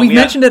also we've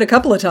mentioned it a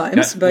couple of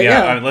times, but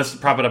let's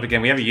prop it up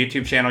again. We have a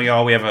YouTube channel,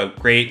 y'all. We have a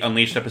great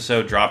Unleashed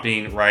episode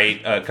dropping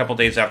right a couple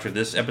days after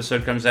this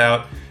episode comes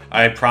out.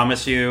 I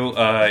promise you,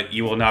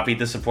 you will not be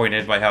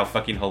disappointed by how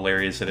fucking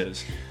hilarious it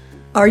is.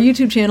 Our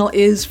YouTube channel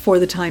is, for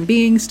the time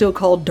being, still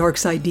called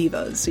Darkside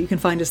Divas, so you can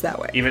find us that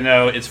way. Even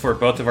though it's for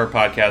both of our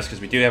podcasts,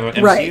 because we do have an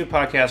MCU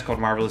podcast called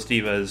Marvelous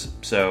Divas,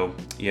 so,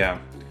 yeah.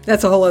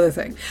 That's a whole other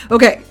thing.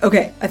 Okay.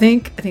 I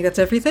think that's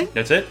everything.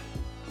 That's it?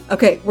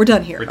 Okay, we're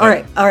done here. We're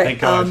done. All right.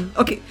 Thank God.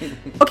 Okay,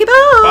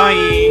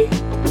 bye!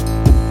 Bye!